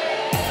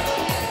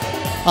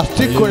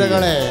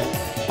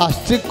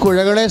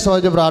 അസ്ഥിക്കുഴകളെ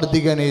സംബന്ധിച്ച്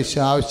പ്രാർത്ഥിക്കാൻ ഈശോ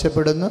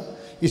ആവശ്യപ്പെടുന്നു.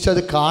 ഈശോ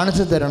അത്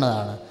കാണിച്ചു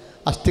തരണതാണ്.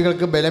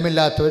 അസ്ഥികൾക്ക്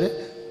ബലമില്ലാത്തവർ,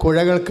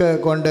 കുഴകൾക്ക്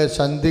കൊണ്ട്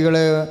സന്ധികൾ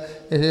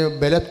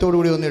ബലത്തോടു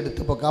കൂടി ഒന്നും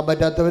എടുത്ത് പൊക്കാൻ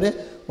പറ്റാത്തവർ,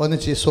 ഒന്ന്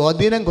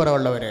സ്വാധീനം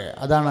കുറവുള്ളവർ,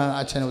 അതാണ്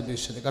അച്ഛനെ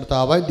ഉദ്ദേശിച്ചത്.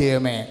 കർത്താവായ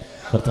ദൈവമേ,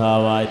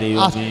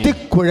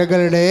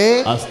 അസ്ഥിക്കുഴകളുടെ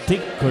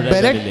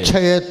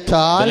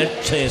ബലക്ഷയത്താൽ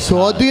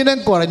സ്വാധീനം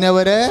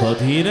കുറഞ്ഞവര്,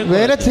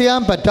 വേല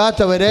ചെയ്യാൻ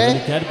പറ്റാത്തവര്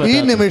ഈ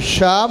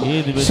നിമിഷം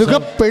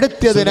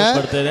സുഖപ്പെടുത്തിയതിന്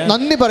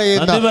നന്ദി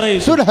പറയുന്നു.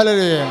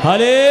 ഹല്ലേലൂയ.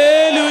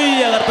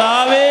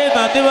 കർത്താവേ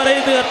നന്ദി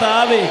പറയുന്നു.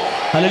 കർത്താവേ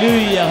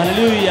ഹല്ലേലൂയ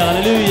ഹല്ലേലൂയ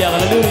ഹല്ലേലൂയ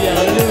ഹല്ലേലൂയ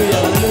ഹല്ലേലൂയ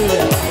ഹല്ലേലൂയ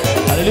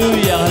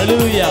ഹല്ലേലൂയ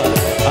ഹല്ലേലൂയ.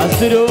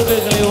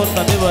 അസുരോഗങ്ങളെ ഓർത്ത്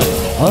നന്ദി പറയും.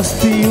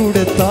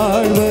 അസ്ഥിയുടെ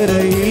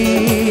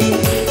താഴ്വരയിൽ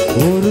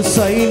ഒരു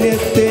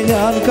സൈന്യത്തെ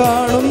ഞാൻ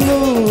കാണുന്നു.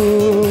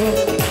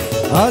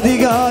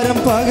 അധികാരം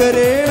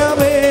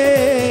പകരണമേ,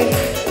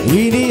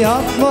 ഇനി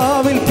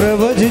ആത്മാവിൽ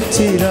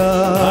പ്രവചിച്ചില്ല.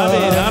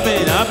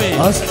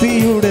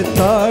 അസ്ഥിയുടെ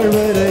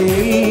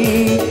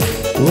താഴ്വരയിൽ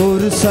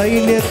ഒരു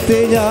സൈന്യത്തെ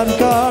ഞാൻ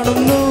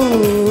കാണുന്നു.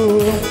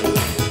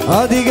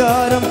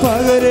 അധികാരം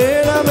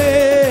പകരണമേ,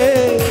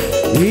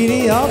 ഇനി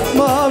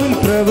ആത്മാവിൽ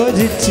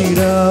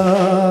പ്രവചിച്ചില്ല.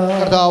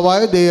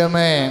 കർത്താവായ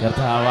ദൈവമേ,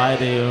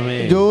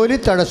 ജോലി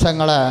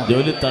തടസ്സങ്ങള്,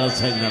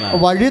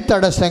 വഴി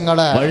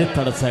തടസ്സങ്ങള്,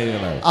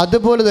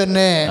 അതുപോലെ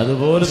തന്നെ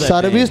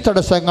സർവീസ്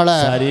തടസ്സങ്ങള്,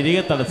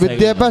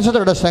 വിദ്യാഭ്യാസ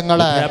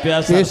തടസ്സങ്ങള്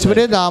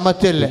യേശുവിന്റെ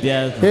നാമത്തിൽ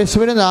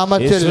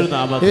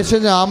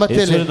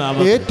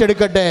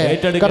ഏറ്റെടുക്കട്ടെ.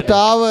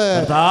 കർത്താവ്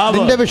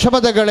നിന്റെ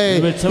വിഷമതകളെ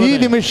ഈ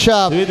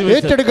നിമിഷം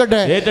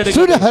ഏറ്റെടുക്കട്ടെ.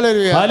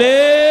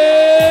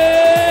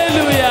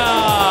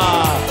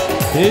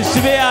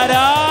 യേശുവേ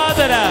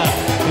ആരാധന,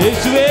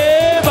 യേശുവേ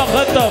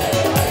മഹത്വം,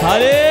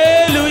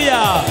 ഹല്ലേലൂയ.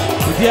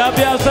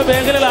 വിദ്യാഭ്യാസ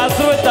മേഖലയിൽ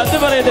ആശ്രയിച്ച് അത്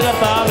പറയുന്നത്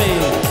കർത്താവേ.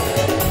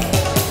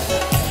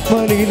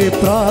 മലയിലെ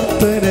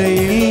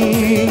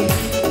പ്രാർത്ഥനയിൽ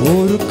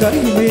ഒരു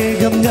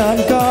കൈമേഘം ഞാൻ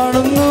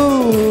കാണുന്നു.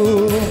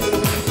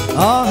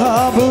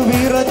 ആഹാബ്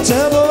വിറച്ച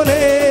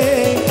പോലെ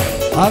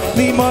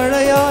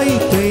അഗ്നിമഴയായി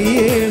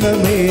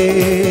പെയ്യണമേ.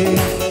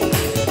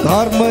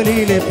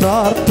 കാർമലിലെ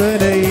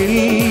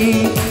പ്രാർത്ഥനയിൽ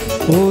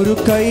ഒരു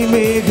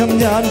കൈമേഘം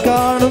ഞാൻ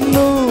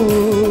കാണുന്നു.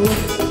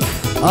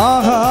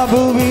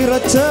 ആഹാബ്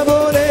വിറച്ച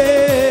പോലെ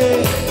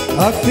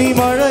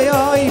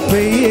അഗ്നിമഴയായി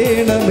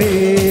പെയ്യണമേ.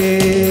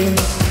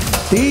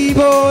 തീ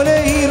പോലെ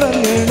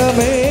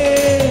ഇറങ്ങണമേ,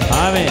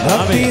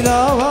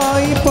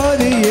 അഗ്നിനാവായി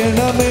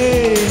പതിയണമേ.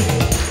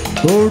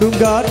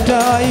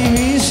 കൊടുങ്കാറ്റായി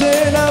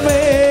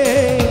വീശണമേ,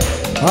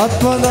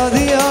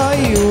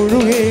 ആത്മനദിയായി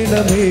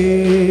ഒഴുകണമേ.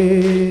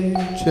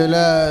 ചില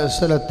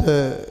സ്ഥലത്ത്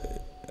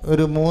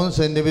ഒരു 3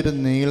 സെൻറ്റിമീറ്റർ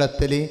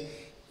നീളത്തിൽ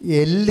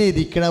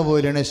എല്ലിരിക്കണ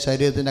പോലെയാണ്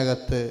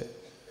ശരീരത്തിനകത്ത്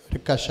ഒരു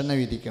കഷണം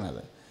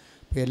ഇരിക്കണത്.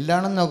 അപ്പോൾ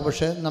എല്ലാണെന്ന് നോക്കും,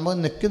 പക്ഷേ നമ്മൾ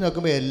നിൽക്കി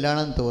നോക്കുമ്പോൾ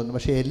എല്ലാണെന്ന് തോന്നും,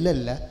 പക്ഷേ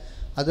എല്ലല്ല,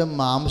 അത്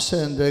മാംസം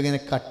എന്തോ ഇങ്ങനെ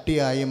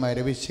കട്ടിയായി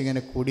മരവിച്ച്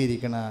ഇങ്ങനെ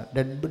കൂടിയിരിക്കണ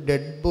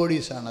ഡെഡ്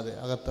ബോഡീസാണത്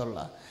അകത്തുള്ള.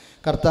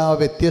 കർത്താവ്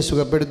വ്യക്തിയെ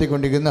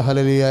സുഖപ്പെടുത്തിക്കൊണ്ടിരിക്കുന്ന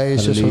ഹല്ലേലൂയ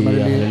യേശുവേ.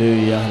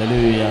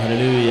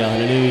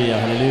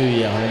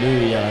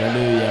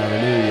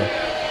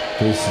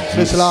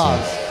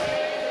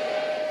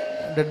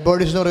 ഡെഡ്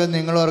ബോഡീസ് എന്ന് പറയുന്നത്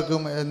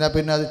നിങ്ങളോർക്കും എന്നാൽ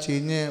പിന്നെ അത്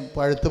ചീഞ്ഞ്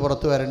പഴുത്ത്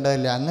പുറത്ത്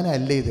വരേണ്ടതില്ല. അങ്ങനെ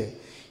അല്ല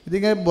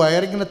ഇതിങ്ങനെ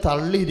വയറിങ്ങനെ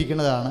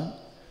തള്ളിയിരിക്കുന്നതാണ്.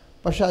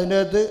 പക്ഷെ അതിൻ്റെ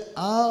അകത്ത്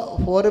ആ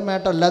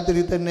ഫോർമാറ്റ് അല്ലാത്ത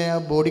രീതിയിൽ തന്നെ ആ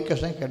ബോഡി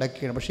കഷ്ണം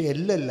കിടക്കുകയാണ്. പക്ഷേ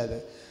എല്ലല്ല, അത്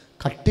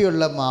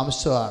കട്ടിയുള്ള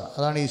മാംസമാണ്.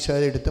 അതാണ്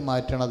ഈശോയെ എടുത്ത്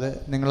മാറ്റണത്.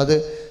 നിങ്ങളത്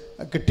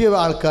കിട്ടിയ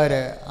ആൾക്കാർ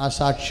ആ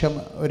സാക്ഷ്യം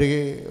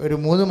ഒരു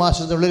 3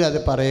 മാസത്തിനുള്ളിൽ അത്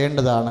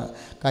പറയേണ്ടതാണ്.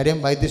 കാര്യം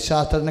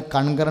വൈദ്യശാസ്ത്രത്തിന്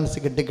കൺകറൻസ്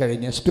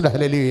കിട്ടിക്കഴിഞ്ഞു.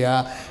 ഹല്ലേലൂയ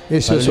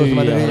യേശുവേ.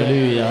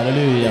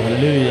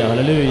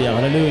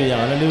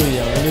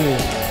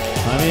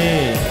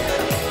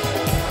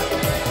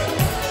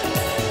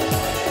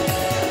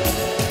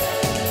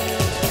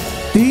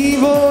 തീ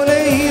പോലെ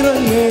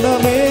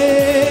ഇറങ്ങണമേ,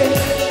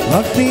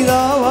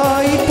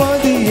 അഗ്നിനാവായി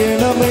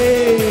പതിയണമേ.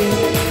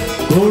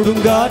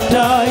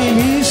 കൊടുങ്കാറ്റായി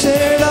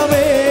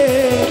വീശണമേ,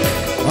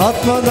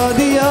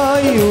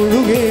 ആത്മനദിയായി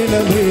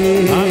ഒഴുകണമേ.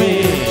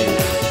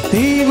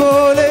 തീ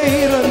പോലെ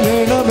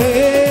ഇറങ്ങണമേ,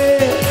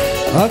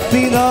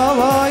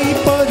 അഗ്നിനാവായി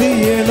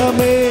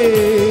പതിയണമേ.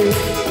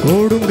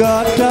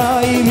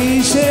 കൊടുങ്കാറ്റായി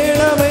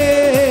വീശണമേ,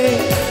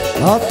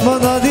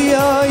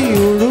 ആത്മനദിയായി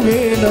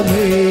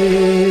ഒഴുകണമേ.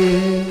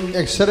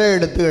 എക്സ്റേ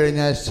എടുത്തു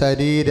കഴിഞ്ഞാൽ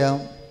ശരീരം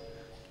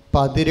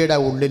പതിരയുടെ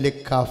ഉള്ളിൽ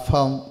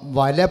കഫം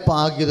വല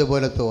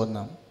പാകിയതുപോലെ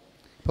തോന്നും.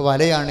 ഇപ്പോൾ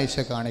വലയാണ്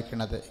ഈശോ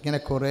കാണിക്കുന്നത്. ഇങ്ങനെ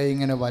കുറേ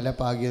ഇങ്ങനെ വല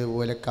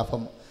പാകിയതുപോലെ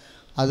കഫം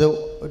അത്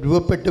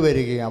രൂപപ്പെട്ട്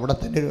വരികയാണ്, അവിടെ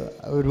തന്നെ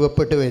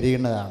രൂപപ്പെട്ട്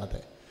വരികയാണത്.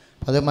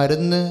 അത്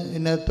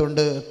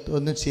മരുന്നിനകത്തുകൊണ്ട്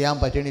ഒന്നും ചെയ്യാൻ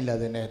പറ്റണില്ല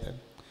അതിനകത്ത്.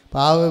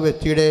 അപ്പോൾ ആ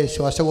വ്യക്തിയുടെ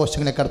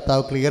ശ്വാസകോശങ്ങളെ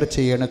കർത്താവ് ക്ലിയർ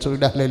ചെയ്യണം.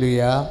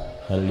 ഹല്ലേലൂയ.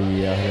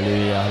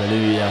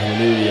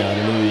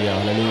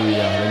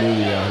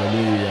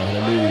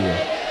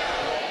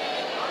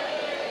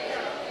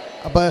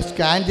 അപ്പോൾ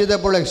സ്കാൻ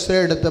ചെയ്തപ്പോൾ എക്സ്റേ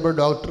എടുത്തപ്പോൾ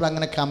ഡോക്ടർ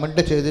അങ്ങനെ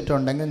കമൻറ്റ്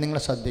ചെയ്തിട്ടുണ്ടെങ്കിൽ നിങ്ങൾ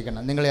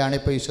ശ്രദ്ധിക്കണം. നിങ്ങളെയാണ്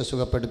ഇപ്പോൾ ഈശോ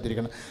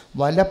സുഖപ്പെടുത്തിയിരിക്കുന്നത്.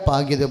 വല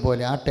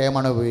പാകിയതുപോലെ ആ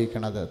ടേമാണ്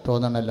ഉപയോഗിക്കണത്.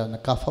 തോന്നണമല്ലോ, ഒന്ന്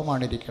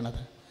കഫമാണ്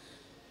ഇരിക്കണത്,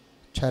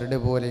 ചരട്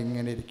പോലെ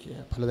ഇങ്ങനെ ഇരിക്കുക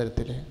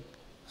പലതരത്തിൽ.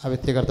 ആ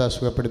വ്യക്തി കർത്താവ്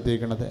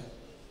സുഖപ്പെടുത്തിയിരിക്കുന്നത്.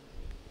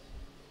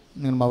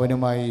 നിങ്ങൾ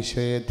മൗനമായി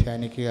ഈശോയെ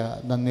ധ്യാനിക്കുക,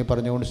 നന്ദി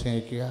പറഞ്ഞുകൊണ്ട്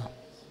സ്നേഹിക്കുക.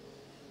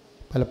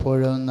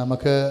 പലപ്പോഴും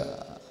നമുക്ക്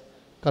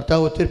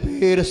കർത്താവ് ഒത്തിരി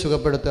പേര്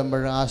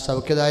സുഖപ്പെടുത്തുമ്പോൾ ആ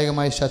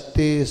സൗഖ്യദായകമായ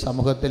ശക്തി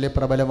സമൂഹത്തിൽ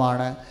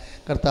പ്രബലമാണ്.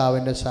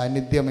 കർത്താവിൻ്റെ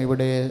സാന്നിധ്യം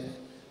ഇവിടെ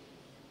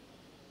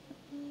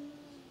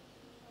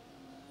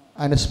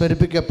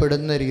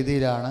അനുസ്മരിപ്പിക്കപ്പെടുന്ന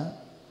രീതിയിലാണ്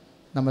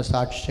നമ്മൾ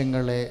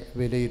സാക്ഷ്യങ്ങളെ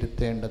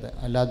വിലയിരുത്തേണ്ടത്.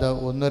 അല്ലാതെ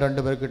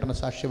 1-2 പേർ കിട്ടുന്ന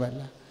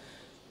സാക്ഷ്യമല്ല.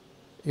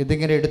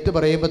 ഇതിങ്ങനെ എടുത്തു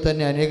പറയുമ്പോൾ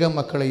തന്നെ അനേകം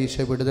മക്കളെ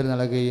ഈശോ വിടുതൽ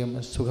നൽകുകയും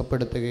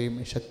സുഖപ്പെടുത്തുകയും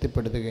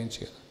ശക്തിപ്പെടുത്തുകയും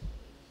ചെയ്യുന്നു.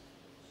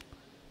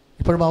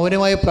 ഇപ്പോൾ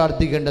മൗനമായി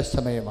പ്രാർത്ഥിക്കേണ്ട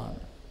സമയമാണ്.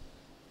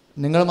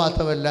 നിങ്ങൾ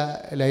മാത്രമല്ല,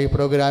 ലൈവ്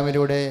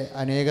പ്രോഗ്രാമിലൂടെ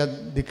അനേക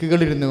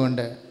ദിക്കുകളിരുന്നു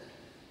കൊണ്ട്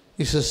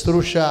ഈ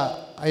ശുശ്രൂഷ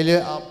അതിൽ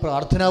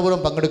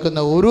പ്രാർത്ഥനാപൂർവ്വം പങ്കെടുക്കുന്ന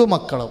ഓരോ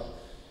മക്കളും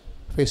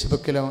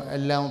ഫേസ്ബുക്കിലും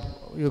എല്ലാം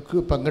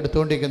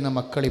പങ്കെടുത്തുകൊണ്ടിരിക്കുന്ന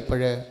മക്കൾ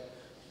ഇപ്പോഴ്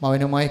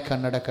മൗനമായി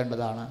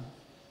കണ്ണടക്കേണ്ടതാണ്.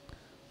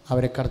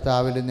 അവരെ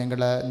കർത്താവിൽ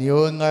നിങ്ങളുടെ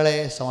നിയോഗങ്ങളെ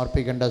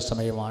സമർപ്പിക്കേണ്ട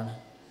സമയമാണ്.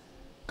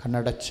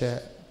 കണ്ണടച്ച്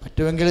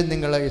പറ്റുമെങ്കിലും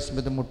നിങ്ങൾ ഈ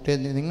സമയത്ത്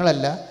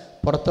നിങ്ങളല്ല,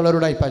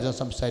 പുറത്തുള്ളവരോടാണ് ഇപ്പോൾ ഞാൻ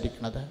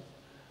സംസാരിക്കുന്നത്.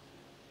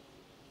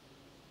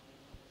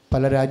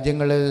 പല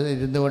രാജ്യങ്ങളിൽ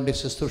ഇരുന്നു കൊണ്ട്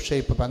ശുശ്രൂഷ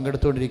ഇപ്പോൾ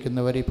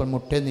പങ്കെടുത്തുകൊണ്ടിരിക്കുന്നവർ ഇപ്പോൾ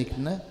മുട്ടേ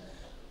നിൽക്കുന്ന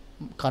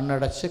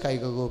കണ്ണടച്ച്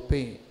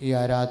കൈകൂപ്പി ഈ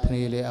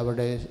ആരാധനയിൽ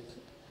അവരുടെ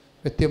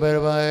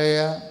വ്യക്തിപരമായ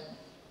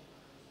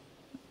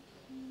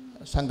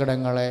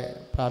സങ്കടങ്ങളെ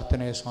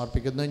പ്രാർത്ഥനയെ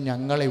സമർപ്പിക്കുന്നു.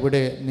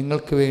 ഞങ്ങളിവിടെ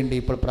നിങ്ങൾക്ക് വേണ്ടി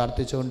ഇപ്പോൾ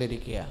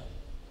പ്രാർത്ഥിച്ചുകൊണ്ടിരിക്കുക.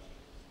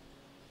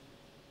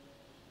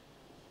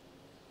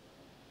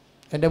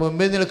 എൻ്റെ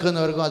മുമ്പിൽ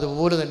നിൽക്കുന്നവർക്കും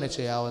അതുപോലെ തന്നെ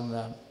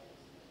ചെയ്യാവുന്നതാണ്.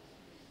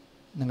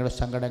 നിങ്ങളുടെ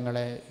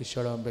സങ്കടങ്ങളെ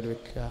ഈശോയുടെ മുമ്പിൽ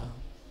വയ്ക്കുക.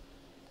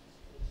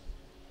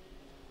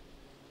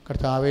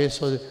 കർത്താവേ,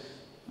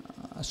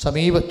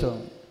 സമീപത്തും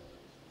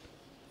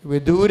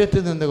വിദൂരത്ത്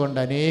നിന്നുകൊണ്ട്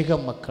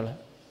അനേകം മക്കൾ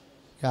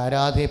ഈ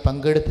ആരാധനയെ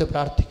പങ്കെടുത്ത്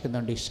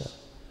പ്രാർത്ഥിക്കുന്നുണ്ട്. ഈശോ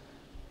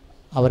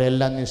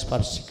അവരെല്ലാം നീ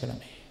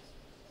സ്പർശിക്കണമേ.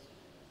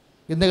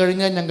 ഇന്ന്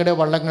കഴിഞ്ഞാൽ ഞങ്ങളുടെ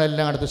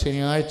വള്ളങ്ങളെല്ലാം അടുത്ത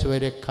ശനിയാഴ്ച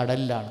വരെ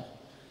കടലിലാണ്,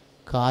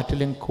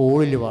 കാറ്റിലും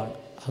കോളിലുമാണ്.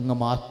 അങ്ങ്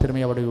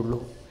മാത്രമേ അവിടെയുള്ളൂ.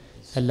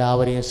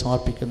 എല്ലാവരെയും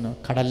സമർപ്പിക്കുന്നു,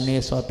 കടലിനെ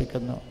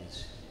സമർപ്പിക്കുന്നു,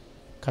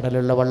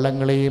 കടലുള്ള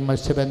വള്ളങ്ങളെയും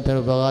മത്സ്യബന്ധന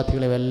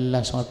ഉപാധികളെയും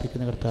എല്ലാം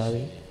സമർപ്പിക്കുന്നു.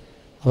 കർത്താവേ,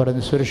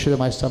 അവരൊന്ന്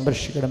സുരക്ഷിതമായി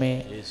സംരക്ഷിക്കണമേ.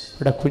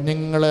 അവിടെ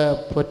കുഞ്ഞുങ്ങൾ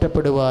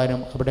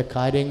പൊറ്റപ്പെടുവാനും അവിടെ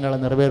കാര്യങ്ങൾ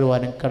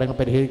നിറവേറുവാനും കടങ്ങൾ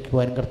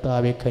പരിഹരിക്കുവാനും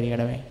കർത്താവെ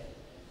കനിയണമേ.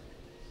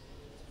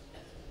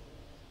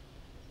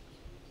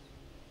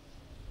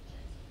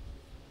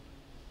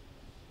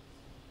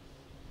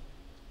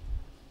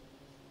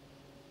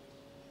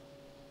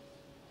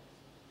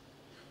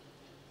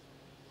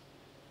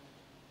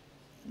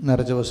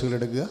 നിറച്ച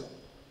ബസ്സുകളെടുക്കുക.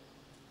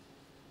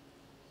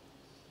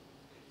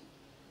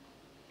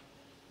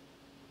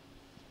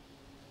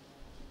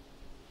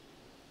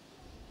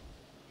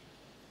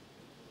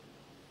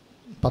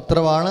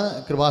 പത്രമാണ്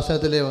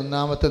കൃപാസനത്തിലെ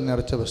ഒന്നാമത്തെ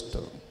നിറച്ച വസ്തു.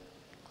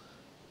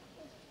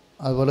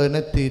 അതുപോലെ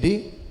തന്നെ തിരി,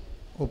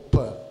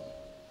 ഉപ്പ്.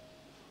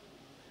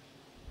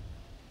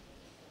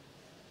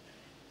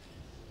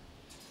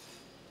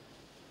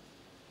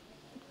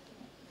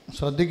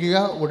 ശ്രദ്ധിക്കുക,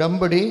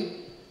 ഉടമ്പടി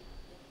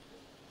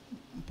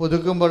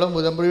പുതുക്കുമ്പോഴും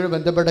ഉടമ്പടിയോട്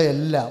ബന്ധപ്പെട്ട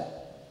എല്ലാം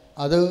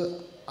അത്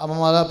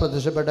അമ്മമാതാ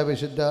പ്രത്യക്ഷപ്പെട്ട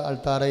വിശുദ്ധ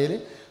അൾത്താരയിൽ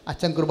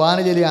അച്ഛൻ കുർബാന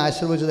ചൊല്ലി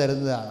ആശീർവദിച്ച്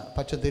തരുന്നതാണ്.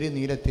 പച്ചത്തിരി,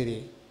 നീലത്തിരി,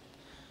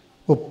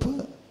 ഉപ്പ്,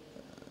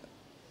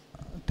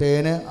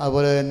 തേന്,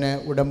 അതുപോലെ തന്നെ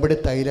ഉടമ്പടി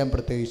തൈലം,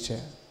 പ്രത്യേകിച്ച്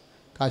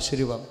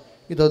കാശുരൂപം.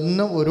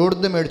 ഇതൊന്നും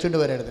ഓരോരുത്തരും മേടിച്ചുകൊണ്ട്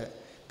വരരുത്.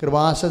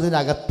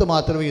 കൃപാസനത്തിനകത്ത്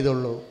മാത്രമേ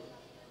ഇതുള്ളൂ.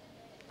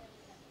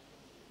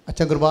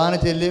 അച്ഛൻ കുർബാന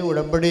ചൊല്ലി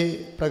ഉടമ്പടി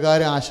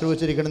പ്രകാരം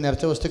ആശീർവദിച്ചിരിക്കുന്ന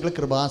നിറച്ച വസ്തുക്കൾ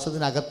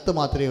കൃപാസനത്തിനകത്ത്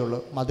മാത്രമേ ഉള്ളൂ.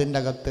 മതിൻ്റെ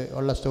അകത്ത്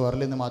ഉള്ള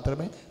സ്റ്റോറിൽ നിന്ന്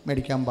മാത്രമേ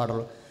മേടിക്കാൻ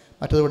പാടുള്ളൂ.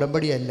 മറ്റത്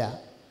ഉടമ്പടിയല്ല.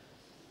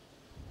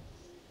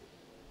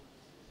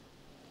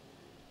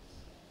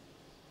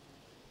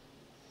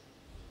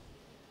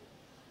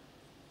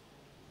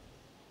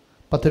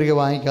 പത്രിക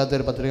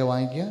വാങ്ങിക്കാത്തൊരു പത്രിക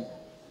വാങ്ങിക്കുക.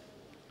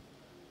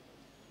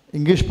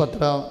 ഇംഗ്ലീഷ്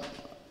പത്രം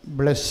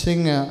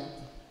ബ്ലെസ്സിങ്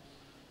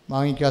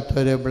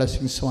വാങ്ങിക്കാത്തവർ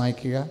ബ്ലെസ്സിങ്സ്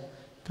വാങ്ങിക്കുക.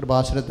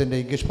 കൃപാസനത്തിൻ്റെ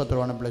ഇംഗ്ലീഷ്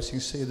പത്രമാണ്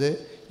ബ്ലെസ്സിങ്സ്. ഇത്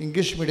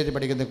ഇംഗ്ലീഷ് മീഡിയത്തിൽ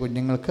പഠിക്കുന്ന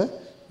കുഞ്ഞുങ്ങൾക്ക്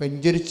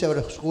വെഞ്ചരിച്ച്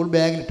അവരുടെ സ്കൂൾ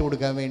ബാഗിലിട്ട്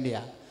കൊടുക്കാൻ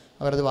വേണ്ടിയാണ്.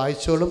 അവരത്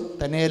വായിച്ചോളും.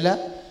 തന്നെയല്ല,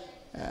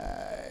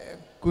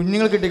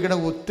 കുഞ്ഞുങ്ങൾക്ക് കിട്ടിക്കുന്ന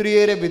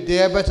ഒത്തിരിയേറെ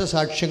വിദ്യാഭ്യാസ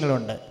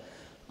സാക്ഷ്യങ്ങളുണ്ട്.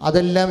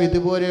 അതെല്ലാം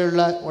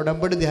ഇതുപോലെയുള്ള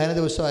ഉടമ്പടി ധ്യാന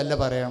ദിവസമല്ല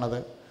പറയണത്.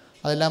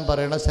 അതെല്ലാം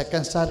പറയണത്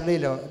സെക്കൻഡ്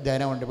സാറ്റർഡേയിലോ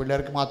ധ്യാനമുണ്ട്,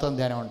 പിള്ളേർക്ക് മാത്രം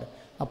ധ്യാനമുണ്ട്.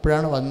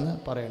 അപ്പോഴാണ് വന്ന്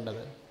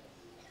പറയേണ്ടത്.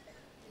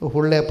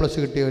 ഫുൾ A+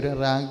 കിട്ടിയവർ,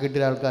 റാങ്ക്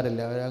കിട്ടിയ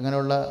ആൾക്കാരല്ല,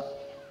 അങ്ങനെയുള്ള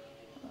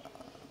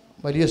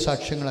വലിയ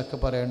സാക്ഷ്യങ്ങളൊക്കെ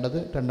പറയേണ്ടത്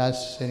രണ്ടാം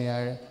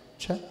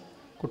ശനിയാഴ്ച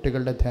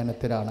കുട്ടികളുടെ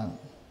ധ്യാനത്തിലാണ്.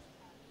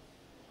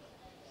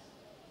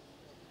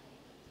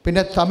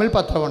 പിന്നെ തമിഴ്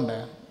പത്രമുണ്ട്.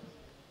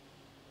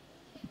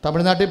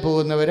 തമിഴ്നാട്ടിൽ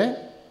പോകുന്നവരെ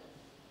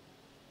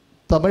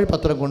തമിഴ്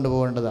പത്രം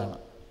കൊണ്ടുപോകേണ്ടതാണ്,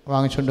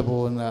 വാങ്ങിച്ചുകൊണ്ട്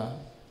പോകുന്ന.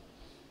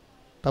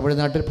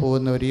 തമിഴ്നാട്ടിൽ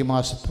പോകുന്നവർ, ഈ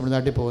മാസം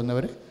തമിഴ്നാട്ടിൽ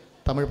പോകുന്നവർ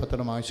തമിഴ്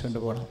പത്രം വാങ്ങിച്ചുകൊണ്ട്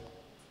പോകണം.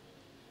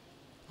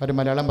 അവർ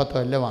മലയാളം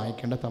പത്രമല്ല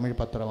വാങ്ങിക്കേണ്ട, തമിഴ്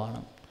പത്രമാണ്.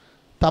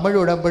 തമിഴ്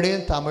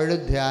ഉടമ്പടിയും തമിഴ്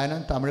ധ്യാനം,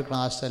 തമിഴ്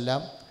ക്ലാസ്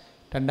എല്ലാം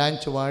രണ്ടാം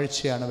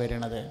ചൊവ്വാഴ്ചയാണ്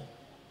വരുന്നത്.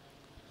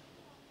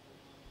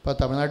 ഇപ്പോൾ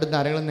തമിഴ്നാട്ടിൽ നിന്ന്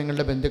ആരെങ്കിലും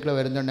നിങ്ങളുടെ ബന്ധുക്കൾ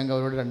വരുന്നുണ്ടെങ്കിൽ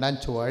അവരോട് രണ്ടാം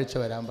ചൊവ്വാഴ്ച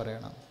വരാൻ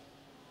പറയണം.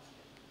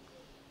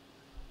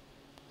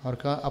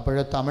 അവർക്ക്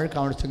അപ്പോഴേ തമിഴ്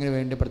കൗൺസിലിങ്ങിന്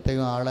വേണ്ടി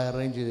പ്രത്യേകം ആളെ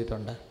അറേഞ്ച്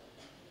ചെയ്തിട്ടുണ്ട്.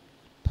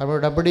 തമിഴ്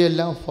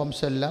ഉടമ്പടിയെല്ലാം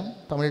ഫോംസ് എല്ലാം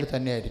തമിഴിൽ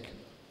തന്നെയായിരിക്കും.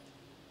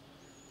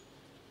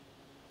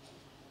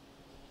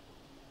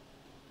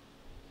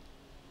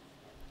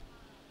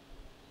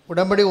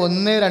 ഉടമ്പടി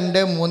 1, 2,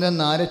 3,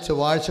 4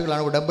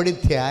 ചൊവ്വാഴ്ചകളാണ് ഉടമ്പടി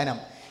ധ്യാനം.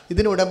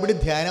 ഇതിന് ഉടമ്പടി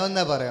ധ്യാനം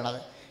എന്നാണ് പറയണത്.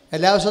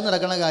 എല്ലാ ദിവസവും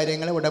നടക്കുന്ന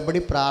കാര്യങ്ങളെ ഉടമ്പടി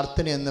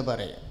പ്രാർത്ഥന എന്ന്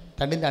പറയും.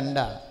 രണ്ടും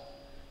രണ്ടാണ്.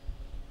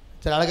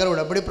 ചില ആൾക്കാർ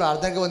ഉടമ്പടി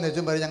പ്രാർത്ഥനയ്ക്ക് വന്ന്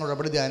വെച്ചും പറയും ഞങ്ങൾ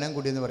ഉടമ്പടി ധ്യാനം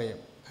കൂടിയെന്ന് പറയും.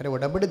 കാരണം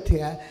ഉടമ്പടി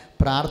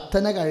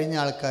പ്രാർത്ഥന കഴിഞ്ഞ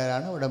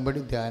ആൾക്കാരാണ്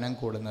ഉടമ്പടി ധ്യാനം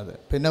കൂടുന്നത്.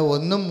 പിന്നെ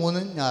 1,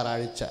 3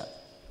 ഞായറാഴ്ച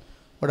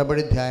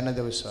ഉടമ്പടി ധ്യാന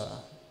ദിവസമാണ്.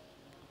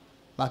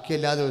 ബാക്കി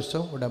എല്ലാ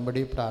ദിവസവും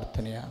ഉടമ്പടി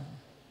പ്രാർത്ഥനയാണ്.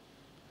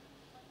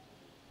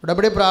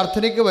 ഉടമ്പടി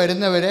പ്രാർത്ഥനയ്ക്ക്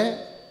വരുന്നവരെ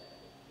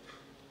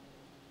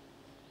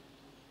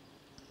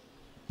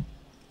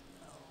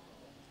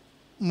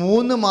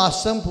മൂന്ന്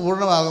മാസം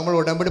പൂർണ്ണമാകുമ്പോൾ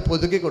ഉടമ്പടി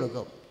പുതുക്കി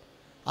കൊടുക്കും.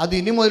 അത്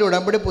ഇനി മുതൽ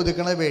ഉടമ്പടി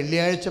പുതുക്കുന്നത്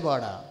വെള്ളിയാഴ്ച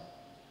പാടാണ്.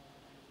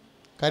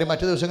 കാര്യം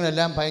മറ്റു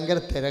ദിവസങ്ങളെല്ലാം ഭയങ്കര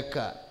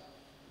തിരക്കാണ്.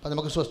 അപ്പം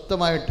നമുക്ക്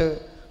സ്വസ്ഥമായിട്ട്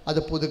അത്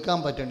പുതുക്കാൻ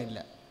പറ്റണില്ല.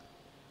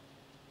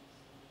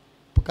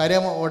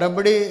 കാര്യം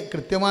ഉടമ്പടി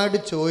കൃത്യമായിട്ട്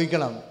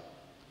ചോദിക്കണം,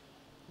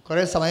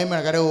 കുറേ സമയം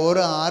വേണം. കാര്യം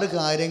ഓരോ 6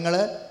 കാര്യങ്ങൾ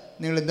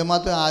നിങ്ങൾ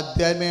എന്തുമാത്രം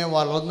ആധ്യാത്മികം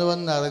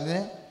വളർന്നുവെന്നറിഞ്ഞ്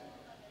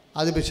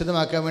അത്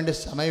വിശദമാക്കാൻ വേണ്ടി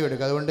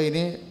സമയമെടുക്കും. അതുകൊണ്ട്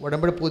ഇനി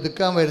ഉടമ്പടി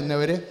പുതുക്കാൻ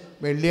വരുന്നവർ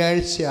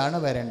വെള്ളിയാഴ്ചയാണ്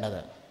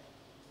വരേണ്ടത്.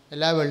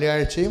 എല്ലാ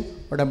വെള്ളിയാഴ്ചയും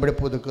ഉടമ്പടി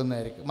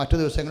പുതുക്കുന്നതായിരിക്കും. മറ്റു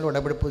ദിവസങ്ങളിൽ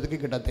ഉടമ്പടി പുതുക്കി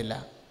കിട്ടത്തില്ല.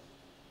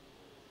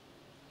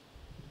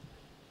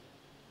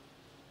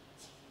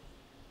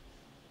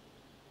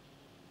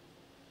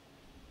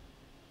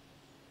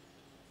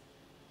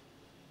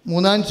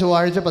 മൂന്നാം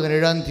ചൊവ്വാഴ്ച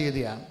 17-ാം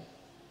തീയതിയാണ്.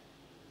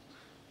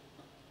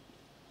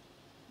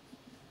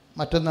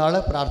 മറ്റന്നാൾ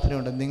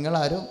പ്രാർത്ഥനയുണ്ട്.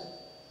 നിങ്ങളാരും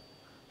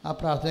ആ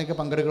പ്രാർത്ഥനയ്ക്ക്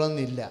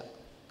പങ്കെടുക്കണമെന്നില്ല.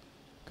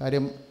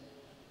 കാര്യം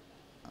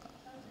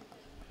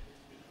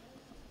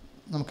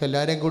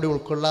നമുക്കെല്ലാവരെയും കൂടി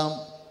ഉൾക്കൊള്ളാൻ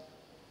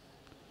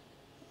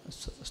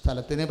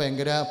സ്ഥലത്തിന്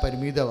ഭയങ്കര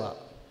പരിമിതമാണ്.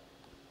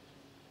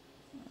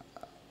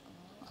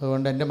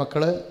 അതുകൊണ്ട് എൻ്റെ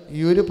മക്കൾ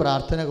ഈ ഒരു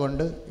പ്രാർത്ഥന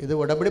കൊണ്ട്, ഇത്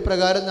ഉടമ്പടി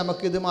പ്രകാരം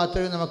നമുക്കിത്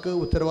മാത്രമേ നമുക്ക്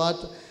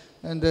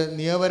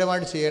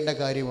നിയമപരമായിട്ട് ചെയ്യേണ്ട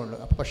കാര്യമുള്ളൂ.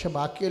 പക്ഷേ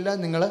ബാക്കിയെല്ലാം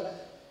നിങ്ങൾ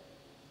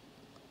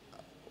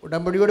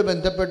ഉടമ്പടിയോട്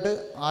ബന്ധപ്പെട്ട്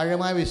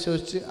ആഴമായി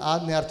വിശ്വസിച്ച് ആ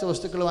നേർച്ച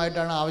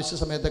വസ്തുക്കളുമായിട്ടാണ് ആവശ്യ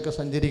സമയത്തൊക്കെ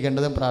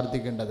സഞ്ചരിക്കേണ്ടതും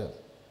പ്രാർത്ഥിക്കേണ്ടത്.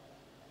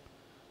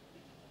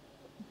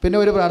 പിന്നെ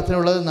ഒരു പ്രാർത്ഥന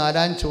ഉള്ളത്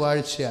 4-ാം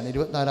ചൊവ്വാഴ്ചയാണ്,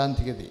 24-ാം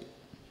തീയതി.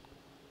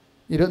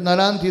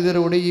 24-ാം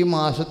തീയതിയോടുകൂടി ഈ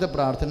മാസത്തെ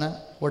പ്രാർത്ഥന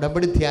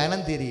ഉടമ്പടി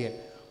ധ്യാനം തീരുകയാണ്.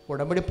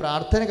 ഉടമ്പടി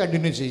പ്രാർത്ഥന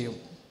കണ്ടിന്യൂ ചെയ്യും.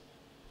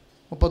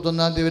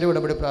 31-ാം തീയതി വരെ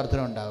ഉടമ്പടി പ്രാർത്ഥന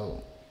ഉണ്ടാകും.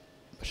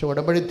 പക്ഷേ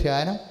ഉടമ്പടി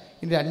ധ്യാനം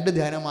ഇനി 2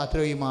 ധ്യാനം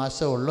മാത്രമേ ഈ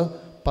മാസമുള്ളൂ,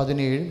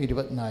 17-ഉം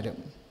 24-ഉം.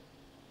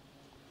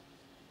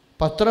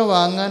 പത്രം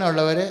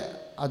വാങ്ങാനുള്ളവരെ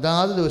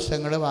അതാത്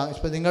ദിവസങ്ങൾ വാങ്ങി.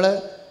 ഇപ്പം നിങ്ങൾ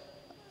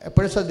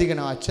എപ്പോഴും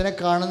ശ്രദ്ധിക്കണം, അച്ഛനെ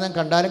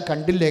കണ്ടാലും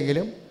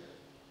കണ്ടില്ലെങ്കിലും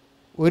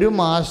 1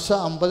 മാസം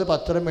 50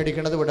 പത്രം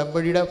മേടിക്കേണ്ടത്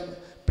ഉടമ്പടിയുടെ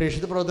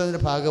പ്രേക്ഷിത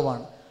പ്രവർത്തനത്തിൻ്റെ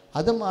ഭാഗമാണ്.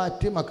 അത്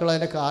മാറ്റി മക്കൾ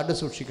അതിൻ്റെ കാർഡ്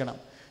സൂക്ഷിക്കണം.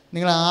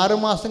 നിങ്ങൾ 6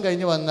 മാസം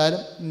കഴിഞ്ഞ്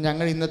വന്നാലും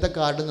ഞങ്ങൾ ഇന്നത്തെ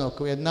കാർഡ്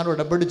നോക്കും. എന്നാണ്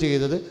ഉടമ്പടി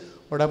ചെയ്തത്,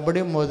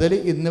 ഉടമ്പടി മുതൽ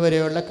ഇന്ന്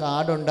വരെയുള്ള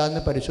കാർഡ് ഉണ്ടാകുന്ന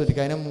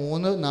പരിശോധിക്കുക. അതിന്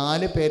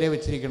 3-4 പേരെ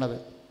വെച്ചിരിക്കണത്.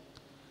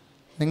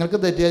 നിങ്ങൾക്ക്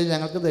തെറ്റിയാൽ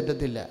ഞങ്ങൾക്ക്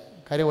തെറ്റത്തില്ല.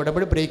 കാര്യം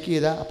ഉടമ്പടി ബ്രേക്ക്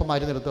ചെയ്താൽ അപ്പം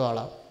മാറ്റി നിർത്തും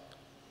ആളാം.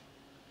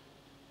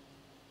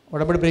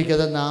 ഉടമ്പടി ബ്രേക്ക്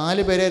ചെയ്താൽ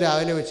 4 പേരെ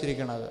രാവിലെ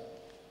വെച്ചിരിക്കണത്.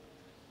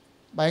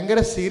 ഭയങ്കര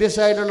സീരിയസ്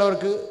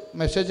ആയിട്ടുള്ളവർക്ക്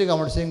മെസ്സേജ്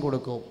കൗൺസിലിംഗ്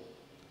കൊടുക്കും.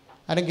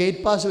 അതിന്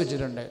ഗേറ്റ് പാസ്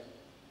വെച്ചിട്ടുണ്ട്.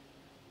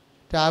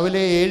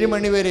 രാവിലെ 7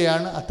 മണി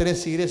വരെയാണ് അത്രയും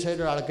സീരിയസ്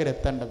ആയിട്ടുള്ള ആൾക്കാർ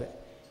എത്തേണ്ടത്.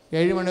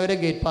 7 മണി വരെ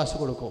ഗേറ്റ് പാസ്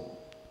കൊടുക്കും.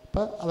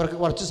 അപ്പോൾ അവർക്ക്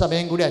കുറച്ച്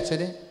സമയം കൂടി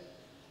അച്ഛനെ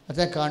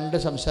കണ്ട്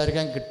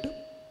സംസാരിക്കാൻ കിട്ടും.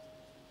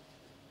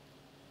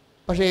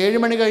 പക്ഷേ 7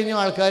 മണി കഴിഞ്ഞ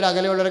ആൾക്കാർ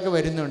അകലെയുള്ളവരൊക്കെ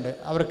വരുന്നുണ്ട്.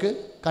 അവർക്ക്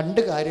കണ്ട്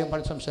കാര്യം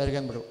പറഞ്ഞ്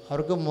സംസാരിക്കാൻ പറ്റും.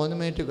 അവർക്ക് 3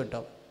 മിനിറ്റ്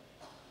കിട്ടും.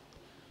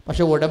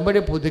 പക്ഷേ ഉടമ്പടി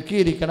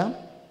പുതുക്കിയിരിക്കണം,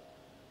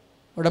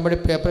 ഉടമ്പടി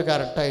പേപ്പർ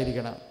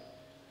കറക്റ്റായിരിക്കണം.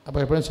 അപ്പോൾ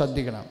എപ്പോഴും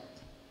ശ്രദ്ധിക്കണം.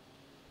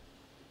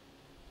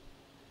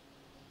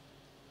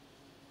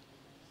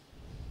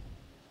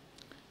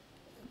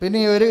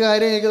 പിന്നെ ഒരു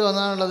കാര്യം എനിക്ക്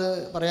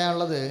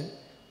പറയാനുള്ളത്,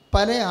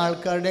 പല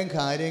ആൾക്കാരുടെയും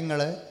കാര്യങ്ങൾ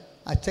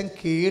അച്ഛൻ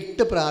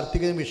കേട്ട്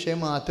പ്രാർത്ഥിക്കുന്ന വിഷയം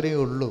മാത്രമേ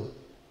ഉള്ളൂ.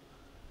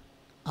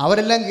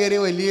 അവരെല്ലാം കയറി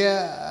വലിയ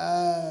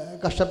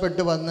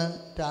കഷ്ടപ്പെട്ട് വന്ന്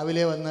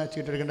രാവിലെ വന്ന്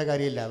ചീട്ടെടുക്കേണ്ട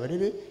കാര്യമില്ല.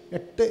 അവരൊരു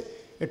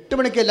 8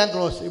 മണിക്കെല്ലാം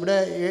ക്ലോസ്, ഇവിടെ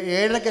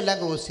 7:30-ക്കെല്ലാം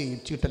ക്ലോസ് ചെയ്യും.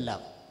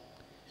 ചീട്ടെല്ലാം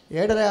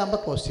 7:30 ആകുമ്പോൾ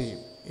ക്ലോസ്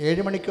ചെയ്യും.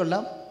 7 മണിക്കുള്ള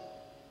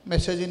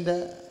മെസ്സേജിൻ്റെ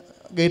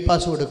ഗേറ്റ്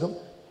പാസ് കൊടുക്കും.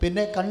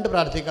 പിന്നെ കണ്ട്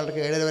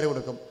പ്രാർത്ഥിക്കാർക്ക് 7:30 വരെ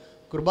കൊടുക്കും.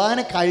 കുർബാന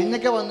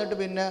കഴിഞ്ഞൊക്കെ വന്നിട്ട്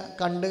പിന്നെ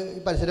കണ്ട്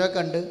പരിസരമൊക്കെ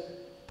കണ്ട്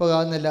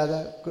പോകാമെന്നല്ലാതെ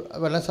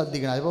വെള്ളം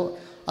ശ്രദ്ധിക്കണം.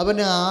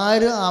 അതിന്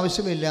ആരും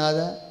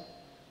ആവശ്യമില്ലാതെ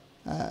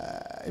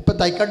ഇപ്പം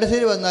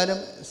തൈക്കാട്ടുശ്ശേരി വന്നാലും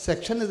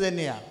സെക്ഷൻ ഇത്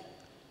തന്നെയാണ്.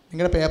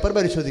 നിങ്ങളുടെ പേപ്പർ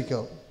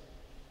പരിശോധിക്കോ?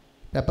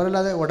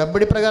 പേപ്പറല്ലാതെ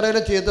ഉടമ്പടി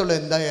പ്രകാരമല്ലേ ചെയ്യത്തുള്ളൂ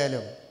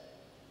എന്തായാലും.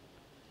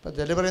 ഇപ്പം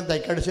ചില പറയും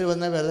തൈക്കാട്ടുശ്ശേരി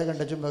വന്നാൽ വെറുതെ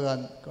കണ്ടച്ചും പോകാൻ,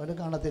 അവർ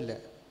കാണത്തില്ല.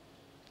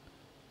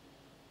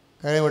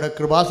 കാര്യം ഇവിടെ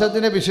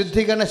കൃപാസനത്തിൻ്റെ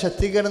വിശുദ്ധീകരണ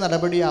ശക്തീകരണ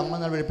നടപടി അമ്മ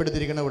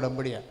വെളിപ്പെടുത്തിയിരിക്കുന്ന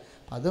ഉടമ്പടിയാണ്.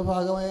 അത്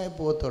ഭാഗമായി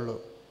പോകത്തുള്ളൂ.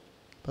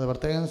 അപ്പോൾ അത്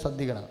പ്രത്യേകം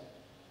ശ്രദ്ധിക്കണം.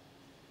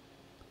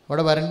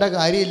 അവിടെ വരേണ്ട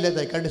കാര്യമില്ല.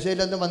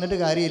 തൈക്കാട്ടുശ്ശേരിയിലൊന്നും വന്നിട്ട്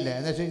കാര്യമില്ല.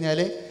 എന്ന് വെച്ച് കഴിഞ്ഞാൽ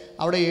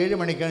അവിടെ 7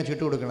 മണിക്കാണ്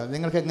ചീട്ട് കൊടുക്കുന്നത്.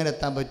 നിങ്ങൾക്ക് എങ്ങനെ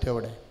എത്താൻ പറ്റും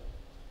അവിടെ?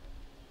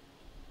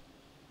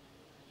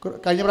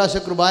 കഴിഞ്ഞ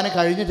പ്രാവശ്യം കുർബാന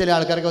കഴിഞ്ഞ് ചില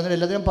ആൾക്കാർക്ക് വന്നിട്ട്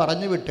എല്ലാത്തിനും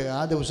പറഞ്ഞു വിട്ട്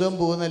ആ ദിവസവും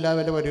പോകുന്ന എല്ലാ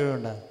വല്ല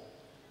പരിപാടികളുണ്ടാകും.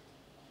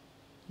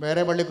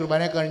 വേറെ പള്ളി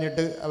കുർബാന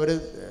കഴിഞ്ഞിട്ട് അവർ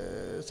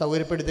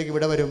സൗകര്യപ്പെടുത്തേക്ക്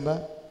ഇവിടെ വരുമ്പോൾ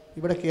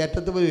ഇവിടെ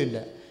കയറ്റത്ത് പോലും ഇല്ല.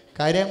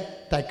 കാര്യം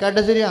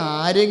തൈക്കാട്ടുശ്ശേരി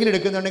ആരെങ്കിലും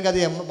എടുക്കുന്നുണ്ടെങ്കിൽ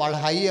അത്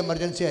ഹൈ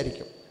എമർജൻസി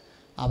ആയിരിക്കും.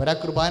 അവരാ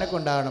കുർബാനൊക്കെ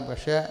ഉണ്ടാകണം.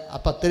 പക്ഷേ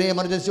അപ്പം അത്രയും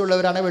എമർജൻസി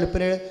ഉള്ളവരാണെങ്കിൽ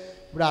വെളുപ്പിന്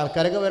ഇവിടെ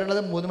ആൾക്കാരൊക്കെ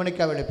വരേണ്ടത് 3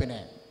 മണിക്കാണ്. വെളുപ്പിനെ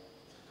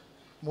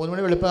 3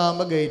 മണി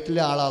വെളുപ്പാകുമ്പോൾ ഗേറ്റിൽ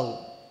ആളാവും.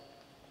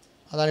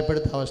 അതാണ്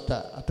ഇപ്പോഴത്തെ അവസ്ഥ.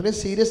 അത്രയും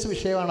സീരിയസ്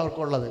വിഷയമാണ്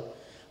അവർക്കുള്ളത്.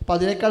 അപ്പോൾ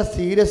അതിനേക്കാൾ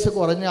സീരിയസ്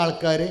കുറഞ്ഞ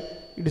ആൾക്കാർ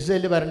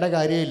ഇടിസൈഡിൽ വരേണ്ട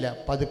കാര്യമില്ല.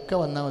 പതുക്കെ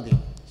വന്നാൽ മതി.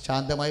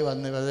 ശാന്തമായി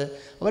വന്നത്.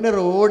 അവൻ്റെ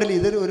റോഡിൽ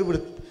ഇതൊരു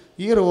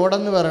ഈ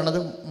റോഡെന്ന് പറയണത്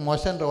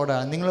മോശം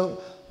റോഡാണ്. നിങ്ങൾ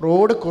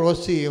റോഡ്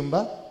ക്രോസ്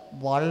ചെയ്യുമ്പോൾ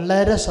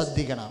വളരെ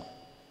ശ്രദ്ധിക്കണം.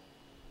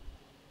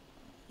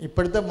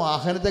 ഇപ്പോഴത്തെ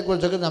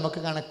വാഹനത്തെക്കുറിച്ചൊക്കെ നമുക്ക്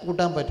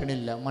കണക്കൂട്ടാൻ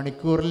പറ്റണില്ല.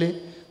 മണിക്കൂറിൽ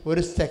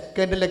ഒരു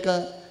സെക്കൻഡിലൊക്കെ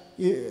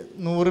ഈ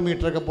 100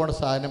 മീറ്ററൊക്കെ പോകുന്ന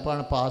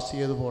സാധനമാണ് പാസ്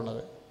ചെയ്ത്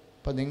പോകുന്നത്.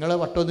 അപ്പോൾ നിങ്ങൾ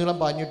വട്ടോന്നീളം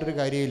പാഞ്ഞിട്ടൊരു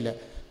കാര്യമില്ല,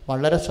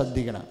 വളരെ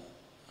ശ്രദ്ധിക്കണം.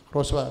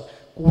 ക്രോസ്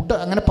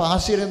അങ്ങനെ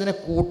പാസ് ചെയ്യുന്നതിനെ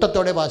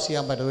കൂട്ടത്തോടെ പാസ്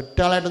ചെയ്യാൻ പറ്റും,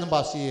 ഒറ്റാളായിട്ടൊന്നും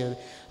പാസ് ചെയ്യരുത്.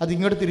 അത്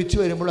ഇങ്ങോട്ട് തിരിച്ചു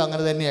വരുമ്പോഴും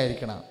അങ്ങനെ തന്നെ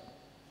ആയിരിക്കണം.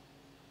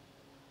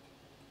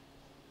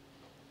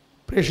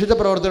 പ്രേക്ഷിത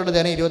പ്രവർത്തകരുടെ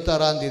ധ്യാനം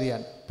 26-ാം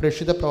തീയതിയാണ്.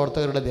 പ്രേക്ഷിത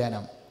പ്രവർത്തകരുടെ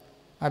ധ്യാനം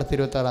അടുത്ത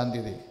 26-ാം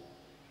തീയതി.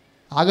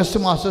 ആഗസ്റ്റ്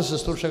മാസ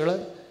ശുശ്രൂഷകൾ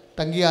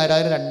തങ്കി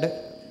ആരാധന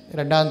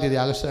 2-ാം തീയതി,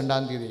 ആഗസ്റ്റ്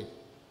 2-ാം തീയതി.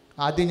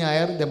 ആദ്യ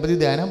ഞായർ ദമ്പതി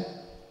ധ്യാനം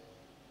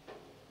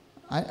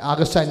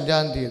ആഗസ്റ്റ്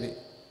 5-ാം തീയതി.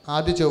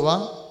 ആദ്യ ചൊവ്വ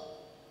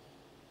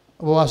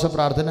ഉപവാസ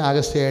പ്രാർത്ഥന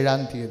ആഗസ്റ്റ്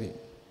 7-ാം തീയതി.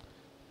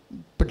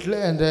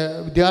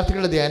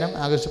 വിദ്യാർത്ഥികളുടെ ധ്യാനം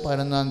ആഗസ്റ്റ്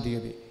 11-ാം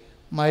തീയതി.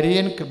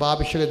 മരിയൻ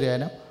കൃപാഭിഷേക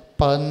ധ്യാനം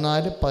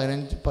 14,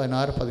 15,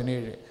 16,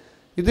 17.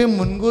 ഇത്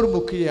മുൻകൂർ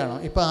ബുക്ക് ചെയ്യണം.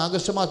 ഇപ്പോൾ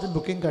ആഗസ്റ്റ് മാസത്തിൽ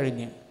ബുക്കിംഗ്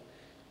കഴിഞ്ഞ്.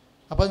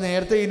 അപ്പോൾ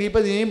നേരത്തെ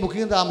ഇനിയിപ്പോൾ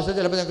ബുക്കിംഗ് താമസിച്ചാൽ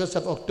ചിലപ്പോൾ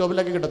ഞങ്ങൾക്ക്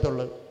ഒക്ടോബറിലൊക്കെ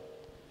കിട്ടത്തുള്ളൂ.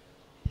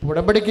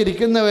 ഉടമ്പടിക്ക്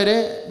ഇരിക്കുന്നവരെ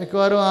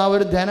മിക്കവാറും ആ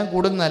ഒരു ധ്യാനം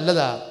കൂടുതൽ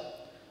നല്ലതാണ്.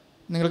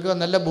 നിങ്ങൾക്ക്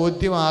നല്ല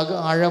ബോധ്യം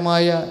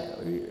ആഴമായ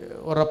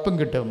ഉറപ്പും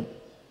കിട്ടും.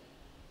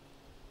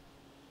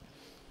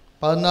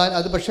 14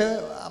 അത് പക്ഷേ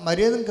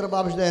മര്യാദ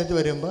കൃപാഭിഷേക ധ്യാനത്തിൽ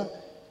വരുമ്പോൾ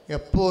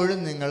എപ്പോഴും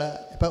നിങ്ങൾ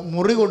ഇപ്പം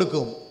മുറി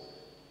കൊടുക്കും,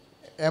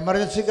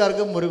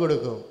 എമർജൻസിക്കാർക്ക് മുറി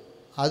കൊടുക്കും.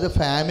 അത്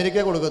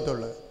ഫാമിലിക്കേ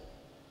കൊടുക്കത്തുള്ളൂ.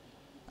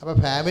 അപ്പോൾ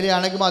ഫാമിലി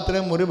ആണെങ്കിൽ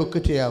മാത്രമേ മുറി ബുക്ക്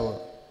ചെയ്യാവൂ.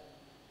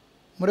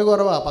 മുറി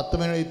കുറവാണ്, 10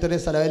 മിനിറ്റ്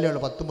ഇത്രയും സ്ഥലമല്ലേ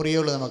ഉള്ളൂ, 10 മുറിയേ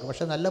ഉള്ളൂ നമുക്ക്.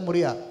 പക്ഷേ നല്ല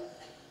മുറിയാണ്,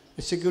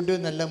 എക്സിക്യൂട്ടീവ്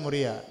നല്ല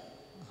മുറിയാണ്.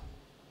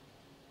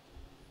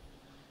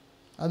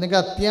 അത് നിങ്ങൾക്ക്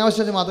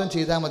അത്യാവശ്യത്തിന് മാത്രം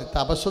ചെയ്താൽ മതി.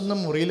 തപസ്സൊന്നും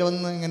മുറിയിൽ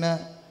വന്ന് ഇങ്ങനെ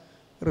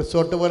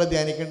റിസോർട്ട് പോലെ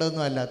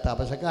ധ്യാനിക്കേണ്ടതൊന്നുമല്ല.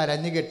 തപസ്സൊക്കെ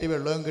അരഞ്ഞ് കെട്ടി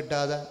വെള്ളവും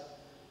കിട്ടാതെ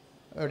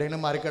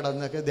എവിടെയെങ്കിലും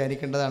മാറിക്കിടന്നൊക്കെ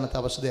ധ്യാനിക്കേണ്ടതാണ്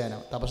തപസ്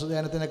ധ്യാനം. തപസ്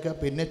ധ്യാനത്തിനൊക്കെ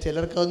പിന്നെ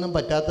ചിലർക്കതൊന്നും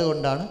പറ്റാത്തത്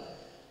കൊണ്ടാണ്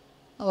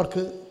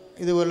അവർക്ക്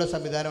ഇതുപോലുള്ള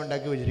സംവിധാനം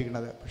ഉണ്ടാക്കി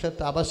വെച്ചിരിക്കുന്നത്. പക്ഷേ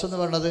തപസ്സെന്ന്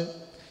പറയുന്നത്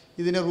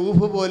ഇതിന്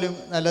റൂഫ് പോലും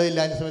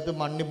നല്ലതില്ലാത്ത സമയത്ത്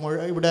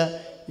ഇവിടെ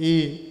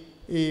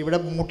ഇവിടെ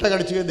മുട്ട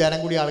കടിച്ച് ധ്യാനം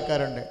കൂടിയ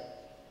ആൾക്കാരുണ്ട്.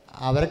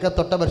 അവരൊക്കെ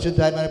തൊട്ട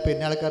പരിശുദ്ധാത്മാരെ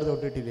പിന്നെ ആൾക്കാർ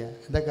തൊട്ടിട്ടില്ല.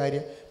 എന്താ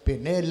കാര്യം?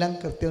 പിന്നെ എല്ലാം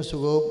കൃത്യം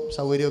സുഖവും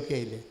സൗകര്യമൊക്കെ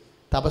ആയില്ലേ.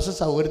 തപസ്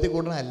സൗകര്യത്തിൽ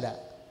കൂടണമല്ല.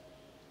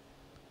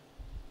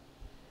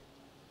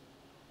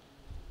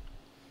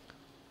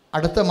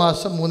 അടുത്ത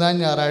മാസം 3-ാം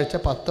ഞായറാഴ്ച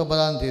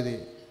 19-ാം തീയതി.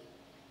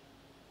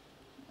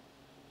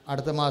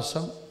 അടുത്ത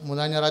മാസം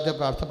 3-ാം ഞായറാഴ്ച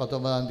പ്രാർത്ഥന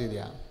 19-ാം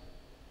തീയതിയാണ്.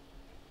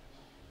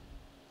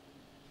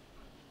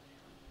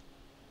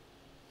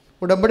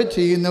 ഉടമ്പടി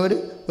ചെയ്യുന്നവർ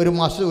ഒരു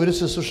മാസം ഒരു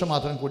ശുശ്രൂഷ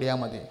മാത്രം കൂടിയാൽ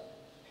മതി.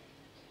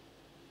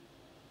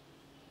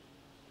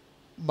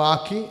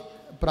 ബാക്കി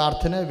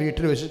പ്രാർത്ഥന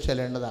വീട്ടിൽ വെച്ച്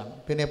ചെല്ലേണ്ടതാണ്.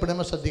 പിന്നെ എപ്പോഴും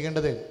നമ്മൾ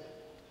ശ്രദ്ധിക്കേണ്ടത്,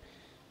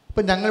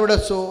 ഇപ്പം ഞങ്ങളിവിടെ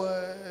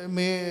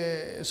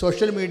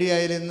സോഷ്യൽ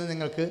മീഡിയയിൽ നിന്ന്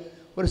നിങ്ങൾക്ക്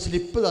ഒരു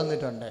സ്ലിപ്പ്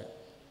തന്നിട്ടുണ്ട്.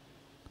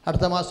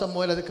 അടുത്ത മാസം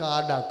മുതൽ അത്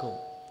കാർഡാക്കും.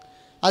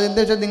 അതെന്താ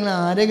വെച്ചാൽ നിങ്ങൾ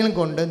ആരെങ്കിലും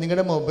കൊണ്ട്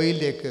നിങ്ങളുടെ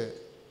മൊബൈലിലേക്ക്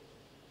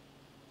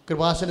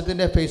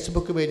കൃപാസനത്തിൻ്റെ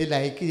ഫേസ്ബുക്ക് പേജ്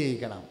ലൈക്ക്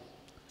ചെയ്യിക്കണം.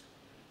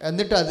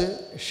 എന്നിട്ടത്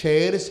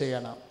ഷെയർ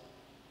ചെയ്യണം.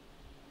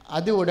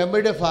 അത്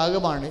ഉടമ്പടിയുടെ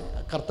ഭാഗമാണ്.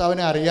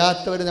 കർത്താവിനെ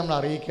അറിയാത്തവർ നമ്മൾ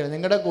അറിയിക്കണം.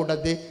 നിങ്ങളുടെ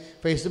കൂട്ടത്തിൽ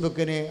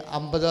ഫേസ്ബുക്കിന്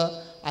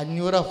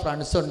 50-500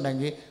 ഫ്രണ്ട്സ്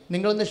ഉണ്ടെങ്കിൽ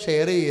നിങ്ങളൊന്ന്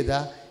ഷെയർ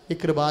ചെയ്താൽ ഈ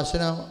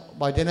കൃപാസന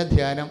വചന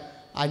ധ്യാനം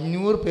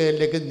 500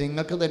 പേരിലേക്ക്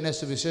നിങ്ങൾക്ക് തന്നെ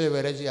സുവിശേഷ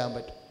വേല ചെയ്യാൻ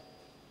പറ്റും.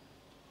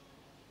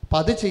 അപ്പം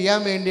അത് ചെയ്യാൻ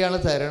വേണ്ടിയാണ്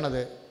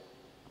തരണത്.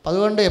 അപ്പം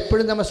അതുകൊണ്ട്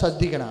എപ്പോഴും നമ്മൾ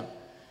ശ്രദ്ധിക്കണം.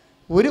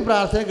 ഒരു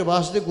പ്രാർത്ഥന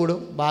കൃപാസനത്തിൽ കൂടും,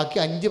 ബാക്കി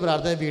 5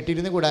 പ്രാർത്ഥന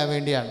വീട്ടിലിരുന്ന് കൂടാൻ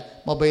വേണ്ടിയാണ്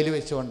മൊബൈൽ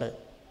വെച്ചുകൊണ്ട്.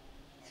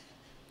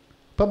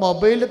 ഇപ്പം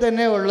മൊബൈലിൽ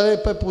തന്നെ ഉള്ളത്,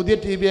 ഇപ്പോൾ പുതിയ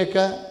ടി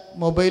വിയൊക്കെ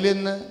മൊബൈലിൽ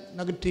നിന്ന്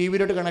നമുക്ക് ടി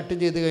വിയിലോട്ട് കണക്ട്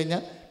ചെയ്ത്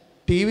കഴിഞ്ഞാൽ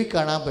ടി വി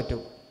കാണാൻ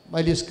പറ്റും,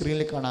 വലിയ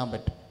സ്ക്രീനിൽ കാണാൻ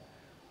പറ്റും.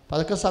 അപ്പം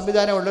അതൊക്കെ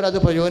സംവിധാനം ഉള്ളവർ അത്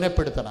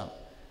പ്രയോജനപ്പെടുത്തണം.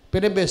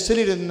 പിന്നെ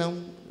ബസ്സിലിരുന്നും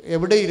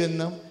എവിടെ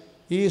ഇരുന്നും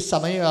ഈ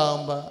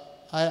സമയമാകുമ്പോൾ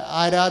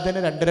ആരാധന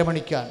 2:30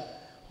 മണിക്കാണ്.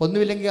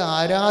 ഒന്നുമില്ലെങ്കിൽ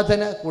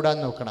ആരാധന കൂടാൻ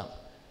നോക്കണം.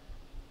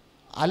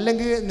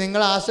 അല്ലെങ്കിൽ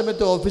നിങ്ങൾ ആ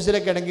സമയത്ത്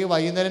ഓഫീസിലൊക്കെ ആണെങ്കിൽ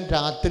വൈകുന്നേരം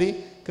രാത്രി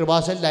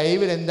കൃപാസന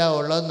ലൈവിൽ എന്താ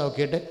ഉള്ളതെന്ന്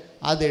നോക്കിയിട്ട്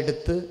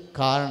അതെടുത്ത്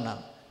കാണണം,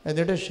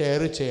 എന്നിട്ട്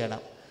ഷെയർ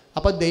ചെയ്യണം.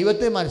 അപ്പോൾ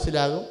ദൈവത്തെ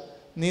മനസ്സിലാകും,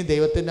 നീ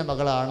ദൈവത്തിൻ്റെ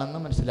മകളാണെന്ന്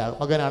മനസ്സിലാകും,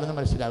 മകനാണെന്ന്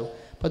മനസ്സിലാകും.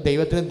 അപ്പോൾ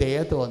ദൈവത്തിന് ദയ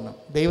തോന്നും.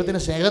 ദൈവത്തിന്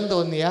സ്നേഹം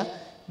തോന്നിയാൽ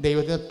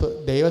ദൈവത്തിന്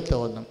ദയ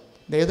തോന്നും.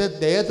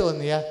 ദയ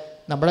തോന്നിയാൽ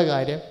നമ്മുടെ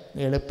കാര്യം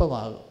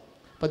എളുപ്പമാകും.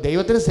 അപ്പോൾ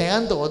ദൈവത്തിന്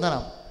സ്നേഹം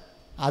തോന്നണം,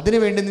 അതിനു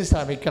വേണ്ടി നീ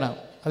ശ്രമിക്കണം.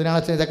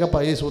 അതിനാണ് ഇതൊക്കെ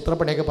ഈ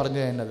സൂത്രപ്പണിയൊക്കെ പറഞ്ഞു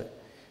തരുന്നത്.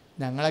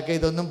 ഞങ്ങളൊക്കെ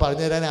ഇതൊന്നും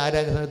പറഞ്ഞു തരാൻ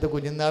ആരാധന സമയത്ത്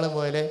കുഞ്ഞുനാൾ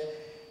മുതലേ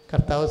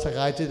കർത്താവ്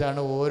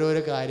സഹായിച്ചിട്ടാണ്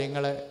ഓരോരോ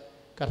കാര്യങ്ങൾ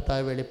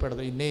കർത്താവ്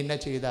വെളിപ്പെടുത്തുന്നത്. ഇന്ന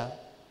ചെയ്താൽ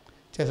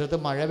ചില സ്ഥലത്ത്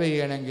മഴ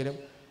പെയ്യണമെങ്കിലും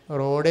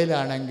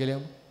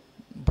റോഡിലാണെങ്കിലും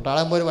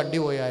പട്ടാളം പോലെ വണ്ടി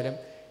പോയാലും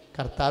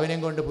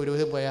കർത്താവിനെയും കൊണ്ട്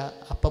പുരോഹിതൻ പോയാൽ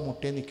അപ്പം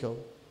മുട്ടേ നിൽക്കും.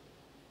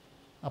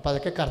 അപ്പോൾ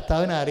അതൊക്കെ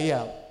കർത്താവിന്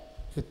അറിയാം.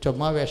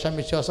 ചുമ്മാ വേഷം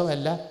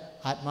വിശ്വാസമല്ല,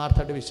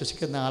 ആത്മാർത്ഥമായിട്ട്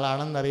വിശ്വസിക്കുന്ന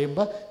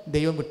ആളാണെന്നറിയുമ്പോൾ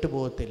ദൈവം വിട്ടു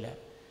പോകത്തില്ല.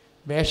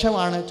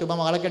 വേഷമാണ്, ചുമ്മാ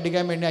മകളെ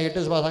കെട്ടിക്കാൻ വേണ്ടി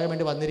IAS പാസ്സാക്കാൻ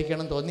വേണ്ടി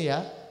വന്നിരിക്കണം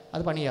തോന്നിയാൽ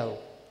അത് പണിയാവും.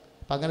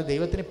 അപ്പം അങ്ങനെ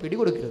ദൈവത്തിന്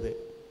പിടികൊടുക്കരുത്.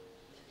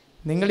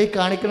 നിങ്ങൾ ഈ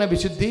കാണിക്കുന്ന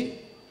വിശുദ്ധി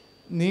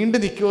നീണ്ടു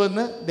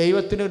നിൽക്കുമെന്ന്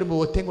ദൈവത്തിനൊരു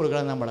ബോധ്യം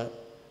കൊടുക്കണം നമ്മൾ.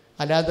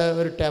 അല്ലാതെ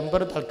ഒരു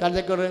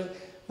തൽക്കാലത്തേക്ക്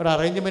ഒരു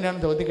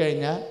അറേഞ്ച്മെൻറ്റാണെന്ന്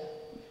തോന്നിക്കഴിഞ്ഞാൽ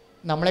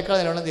നമ്മളെക്കാൾ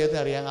നല്ലോണം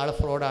ദൈവത്തിന് അറിയാം ആൾ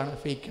ഫ്രോഡാണ്,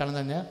 ഫേക്കാണെന്ന്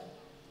പറഞ്ഞാൽ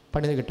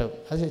പണിത് കിട്ടും.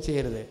 അത്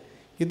ചെയ്യരുത്.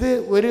 ഇത്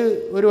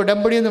ഒരു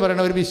ഉടമ്പടി എന്ന്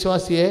പറയുന്ന ഒരു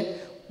വിശ്വാസിയെ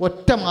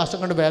ഒറ്റ മാസം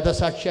കൊണ്ട്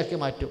വേദസാക്ഷിയാക്കി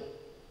മാറ്റും.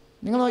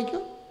 നിങ്ങൾ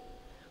നോക്കിയോ,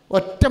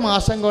 ഒറ്റ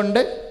മാസം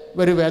കൊണ്ട്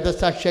ഒരു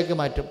വേദസാക്ഷിയാക്കി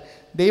മാറ്റും.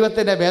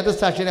 ദൈവത്തിൻ്റെ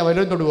വേദസാക്ഷിനെ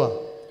വല്ലതും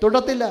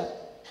തൊടത്തില്ല.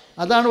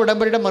 അതാണ്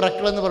ഉടമ്പടിയുടെ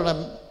മിറക്കിൾ എന്ന്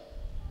പറയുന്നത്.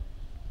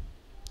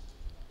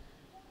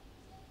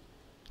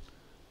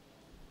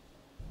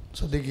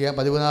 ശ്രദ്ധിക്കുക.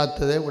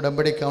 13ാമത്തേത്,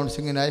 ഉടമ്പടി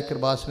കൗൺസിലിങ്ങിനായി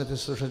കൃപാസനത്തിൽ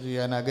ശുശ്രൂഷ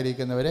ചെയ്യാൻ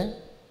ആഗ്രഹിക്കുന്നവരെ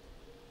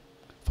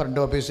ഫ്രണ്ട്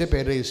ഓഫീസിൽ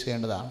പേര് രജിസ്റ്റർ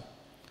ചെയ്യേണ്ടതാണ്.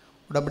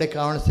 ഉടമ്പടി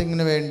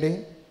കൗൺസിലിങ്ങിന് വേണ്ടി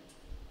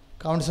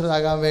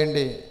കൗൺസിലറാകാൻ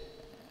വേണ്ടി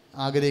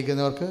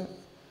ആഗ്രഹിക്കുന്നവർക്ക്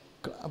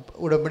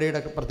ഉടമ്പടിയുടെ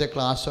പ്രത്യേക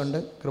ക്ലാസ്സുണ്ട്.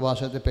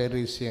 കൃപാസനത്തിൽ പേര്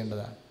രജിസ്റ്റർ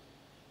ചെയ്യേണ്ടതാണ്.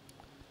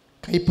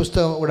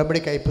 ഉടമ്പടി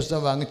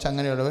കൈപ്പുസ്തകം വാങ്ങിച്ച്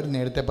അങ്ങനെയുള്ളവർ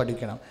നേരത്തെ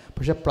പഠിക്കണം.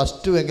 പക്ഷേ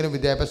 +2 എങ്കിലും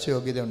വിദ്യാഭ്യാസ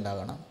യോഗ്യത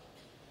ഉണ്ടാകണം.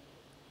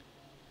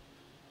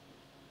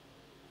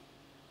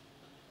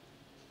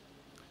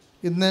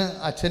 ഇന്ന്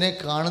അച്ഛനെ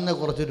കാണുന്ന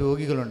കുറച്ച്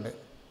രോഗികളുണ്ട്.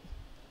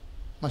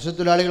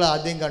 മത്സ്യത്തൊഴിലാളികൾ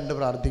ആദ്യം കണ്ട്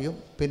പ്രാർത്ഥിക്കും,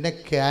 പിന്നെ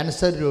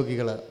ക്യാൻസർ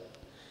രോഗികൾ.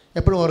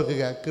 എപ്പോഴും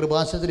ഓർക്കുക,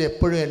 കൃപാസനത്തിൽ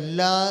എപ്പോഴും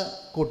എല്ലാ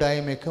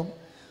കൂട്ടായ്മയ്ക്കും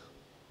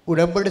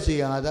ഉടമ്പടി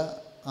ചെയ്യാതെ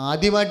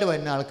ആദ്യമായിട്ട്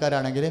വരുന്ന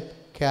ആൾക്കാരാണെങ്കിൽ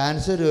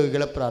ക്യാൻസർ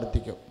രോഗികളെ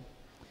പ്രാർത്ഥിക്കും,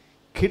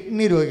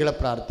 കിഡ്നി രോഗികളെ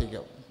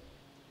പ്രാർത്ഥിക്കും,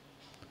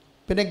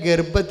 പിന്നെ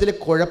ഗർഭത്തിൽ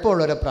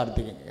കുഴപ്പമുള്ളവരെ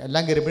പ്രാർത്ഥിക്കും.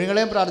 എല്ലാം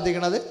ഗർഭിണികളെയും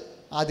പ്രാർത്ഥിക്കണത്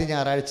ആദ്യം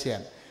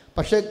ഞായറാഴ്ചയാണ്.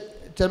 പക്ഷേ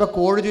ചിലപ്പോൾ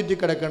കോഴി ചുറ്റി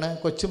കിടക്കണ,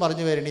 കൊച്ചു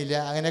മറിഞ്ഞു വരണില്ല,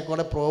 അങ്ങനെ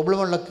കുറേ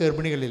പ്രോബ്ലമുള്ള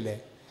ഗർഭിണികളില്ലേ.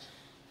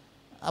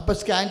 അപ്പോൾ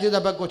സ്കാൻ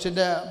ചെയ്തപ്പോൾ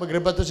കൊച്ചിൻ്റെ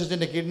ഗർഭത്തെ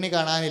ശിശുവിൻ്റെ കിഡ്നി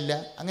കാണാനില്ല,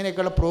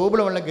 അങ്ങനെയൊക്കെയുള്ള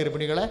പ്രോബ്ലമുള്ള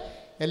ഗർഭിണികളെ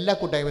എല്ലാ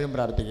കൂട്ടായ്മയിലും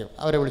പ്രാർത്ഥിക്കും.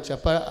 അവരെ വിളിച്ച്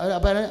അപ്പോൾ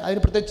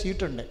അതിന് പ്രത്യേകം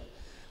ചീട്ടുണ്ട്.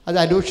 അത്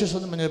അലൂഷ്യസ്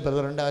എന്ന് പറഞ്ഞൊരു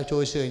ബ്രദറുണ്ട്. അത്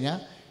ചോദിച്ചു കഴിഞ്ഞാൽ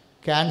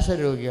ക്യാൻസർ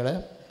രോഗികൾ,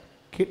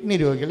 കിഡ്നി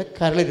രോഗികൾ,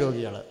 കരൾ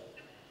രോഗികൾ,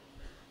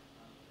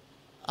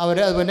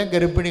 അതുപോലെ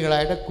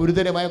ഗർഭിണികളായിട്ട്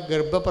ഗുരുതരമായ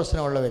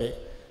ഗർഭപ്രശ്നമുള്ളവർ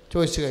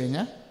ചോദിച്ചു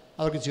കഴിഞ്ഞാൽ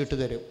അവർക്ക് ചീട്ട്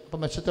തരും. അപ്പം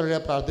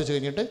മത്സ്യത്തൊഴിലാളികളെ പ്രാർത്ഥിച്ചു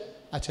കഴിഞ്ഞിട്ട്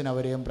അച്ഛൻ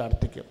അവരെയും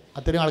പ്രാർത്ഥിക്കും.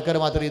 അത്രയും ആൾക്കാർ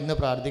മാത്രമേ ഇന്ന്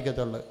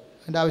പ്രാർത്ഥിക്കത്തുള്ളൂ.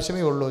 അതിൻ്റെ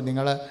ആവശ്യമേ ഉള്ളൂ.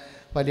 നിങ്ങൾ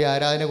വലിയ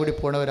ആരാധന കൂടി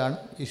പോണവരാണ്.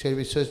 ഈശോയെ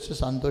വിശ്വസിച്ച്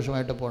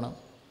സന്തോഷമായിട്ട് പോകണം.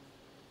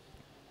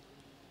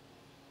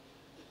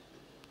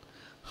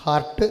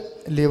 ഹാർട്ട്,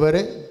 ലിവർ,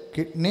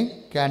 കിഡ്നി,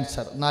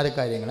 ക്യാൻസർ, 4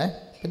 കാര്യങ്ങളെ.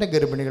 പിന്നെ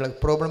ഗർഭിണികൾ,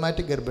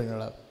 പ്രോബ്ലമാറ്റിക്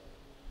ഗർഭിണികൾ.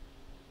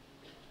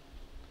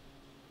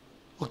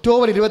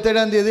 ഒക്ടോബർ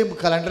 27-ാം തീയതി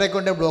കലണ്ടറെ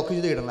കൊണ്ട് ബ്ലോക്ക്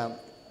ചെയ്ത് ഇടണം.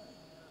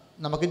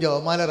 നമുക്ക്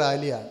ജപമാല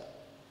റാലിയാണ്.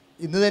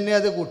 ഇന്ന് തന്നെ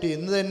അത് കൂട്ടി,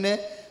 ഇന്ന് തന്നെ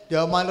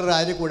ജപമാല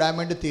റാലി കൂടാൻ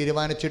വേണ്ടി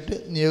തീരുമാനിച്ചിട്ട്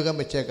നിയോഗം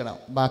വെച്ചേക്കണം.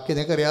 ബാക്കി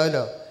നിങ്ങൾക്ക്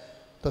അറിയാമല്ലോ,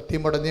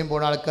 തൊത്തിയും പൊടന്നിയും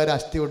പോണ ആൾക്കാർ,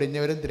 അസ്ഥി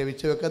ഒടിഞ്ഞവരും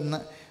ദ്രവിച്ചവരൊക്കെ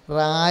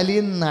റാലി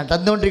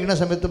നടന്നുകൊണ്ടിരിക്കുന്ന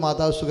സമയത്ത്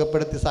മാതാവ്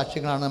സുഖപ്പെടുത്തിയ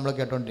സാക്ഷ്യങ്ങളാണ് നമ്മൾ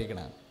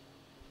കേട്ടുകൊണ്ടിരിക്കുന്നത്.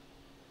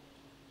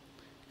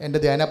 എൻ്റെ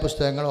ധ്യാന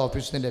പുസ്തകങ്ങൾ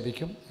ഓഫീസിൽ നിന്ന്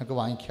ലഭിക്കും, നിങ്ങൾക്ക്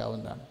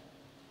വാങ്ങിക്കാവുന്നതാണ്.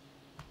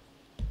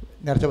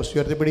 നേരത്തെ പുസ്തകം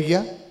ഉയർത്തി പിടിക്കുക.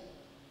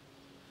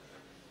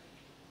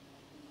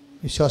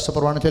 വിശ്വാസ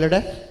പ്രമാണം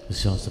ചൊല്ലട്ടെ.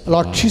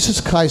 Lord Jesus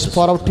Christ,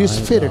 pour out His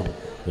Spirit,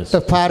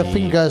 the fire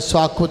fingers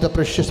soak with the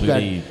precious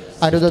blood,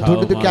 and with the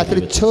truth of the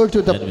Catholic Church,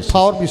 with the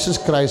power of Jesus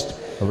Christ,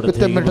 with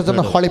the ministers of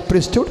the Holy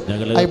Priesthood,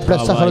 I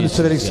bless the Holy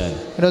Spirit,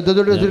 and with the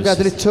truth of the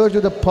Catholic Church,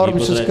 with the power of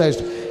Jesus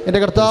Christ. എൻ്റെ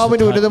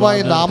കർത്താവിൻ്റെ ഉന്നതമായ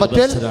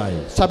നാമത്തിൽ,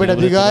 സഭയുടെ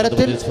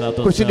അധികാരത്തിൽ,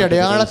 ക്രിസ്തുവിൻ്റെ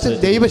അടയാളത്തിൽ,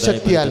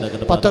 ദൈവശക്തിയാൽ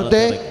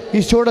പത്രത്തെ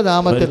ഈശോയുടെ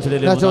നാമത്തിൽ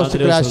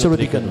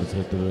ആശീർവദിക്കുന്നു.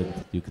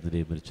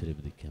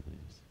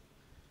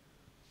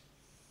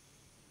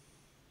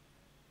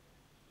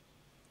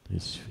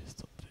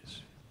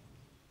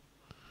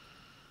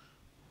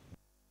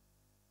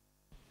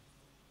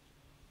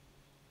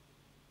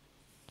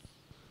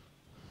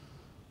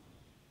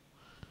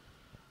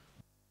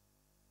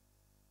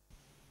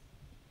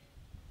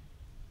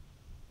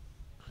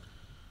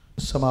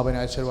 സമാപന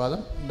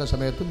ആശീർവാദം എൻ്റെ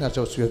സമയത്ത് നേർച്ച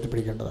വസ്തു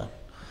ഉയർത്തിപ്പിടിക്കേണ്ടതാണ്.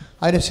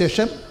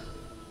 അതിനുശേഷം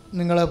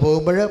നിങ്ങൾ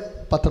പോകുമ്പോൾ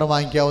പത്രം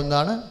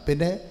വാങ്ങിക്കാവുന്നതാണ്.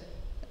 പിന്നെ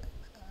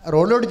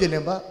റോഡിലോട്ട്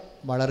ചെല്ലുമ്പോൾ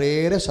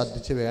വളരെയേറെ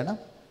ശ്രദ്ധിച്ച് വേണം.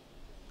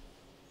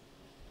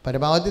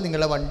 പരമാവധി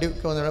നിങ്ങളെ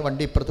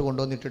വണ്ടി ഇപ്പുറത്ത്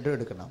കൊണ്ടുവന്നിട്ടിട്ട്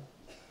എടുക്കണം.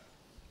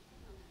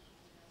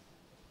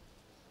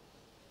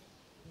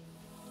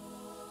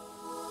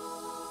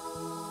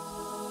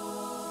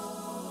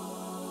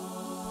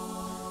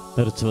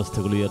 നേർച്ച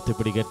വസ്തുക്കൾ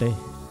ഉയർത്തിപ്പിടിക്കട്ടെ.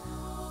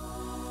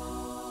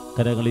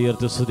 കരങ്ങൾ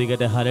ഉയർത്തി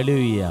സ്തുതിക്കട്ടെ.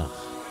 ഹല്ലേലൂയ,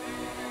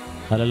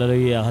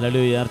 ഹല്ലേലൂയ,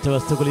 ഹല്ലേലൂയ. നേർച്ച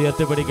വസ്തുക്കൾ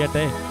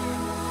ഉയർത്തിപ്പിടിക്കട്ടെ.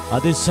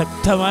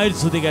 അതിശക്തമായി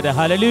സ്തുതിക്കട്ടെ.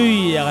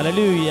 ഹല്ലേലൂയ,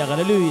 ഹല്ലേലൂയ,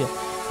 ഹല്ലേലൂയ,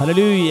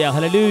 ഹല്ലേലൂയ,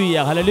 ഹല്ലേലൂയ,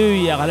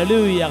 ഹല്ലേലൂയ,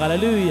 ഹല്ലേലൂയ,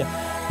 ഹല്ലേലൂയ.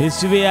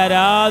 യേശുവേ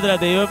ആരാധന,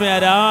 ദൈവമേ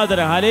ആരാധന.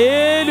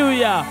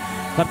 ഹല്ലേലൂയ.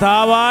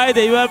 കർത്താവായ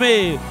ദൈവമേ,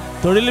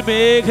 തൊഴിൽ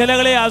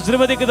മേഖലകളെ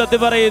ആശീർവദിക്ക് നന്ദി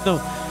പറയുന്നു.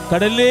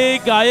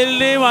 കടലിനെയും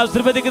കായലിനെയും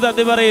ആശീർവദിക്ക്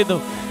നന്ദി പറയുന്നു.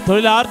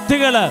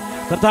 തൊഴിലാർത്ഥികൾ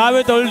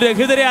കർത്താവെ, തൊഴിൽ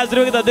രഹിതരെ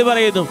ആശ്രയിക്ക് നന്ദി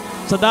പറയുന്നു.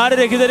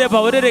 സന്താനരഹിതരെ,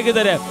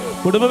 ഭവനരഹിതര്,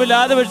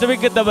 കുടുംബമില്ലാതെ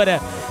വിഷമിക്കുന്നവര്,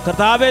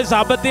 കർത്താവെ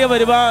സാമ്പത്തിക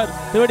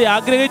വരുമാനത്തിന് വേണ്ടി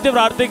ആഗ്രഹിച്ച്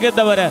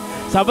പ്രാർത്ഥിക്കുന്നവര്,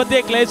 സാമ്പത്തിക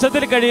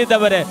ക്ലേശത്തിൽ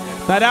കഴിയുന്നവര്,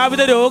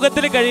 നാനാവിധ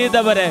രോഗത്തിൽ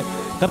കഴിയുന്നവര്,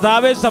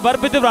 കർത്താവെ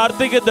സമർപ്പിച്ച്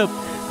പ്രാർത്ഥിക്കുന്നു.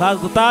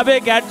 കർത്താവെ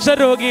ക്യാൻസർ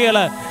രോഗികൾ,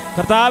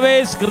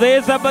 കർത്താവേ, ഹൃദയ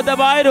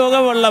സംബന്ധമായ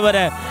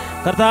രോഗമുള്ളവരെ,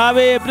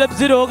 കർത്താവേ,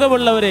 എപ്പിലെപ്സി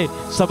രോഗമുള്ളവരെ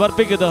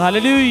സമർപ്പിക്കുന്നു.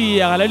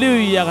 ഹല്ലേലൂയ,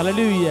 ഹല്ലേലൂയ,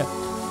 ഹല്ലേലൂയ.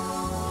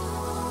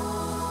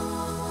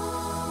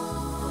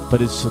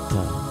 പരിശുദ്ധ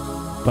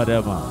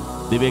പരമ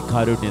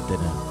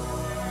ദിവ്യകാരുണ്യത്തിന്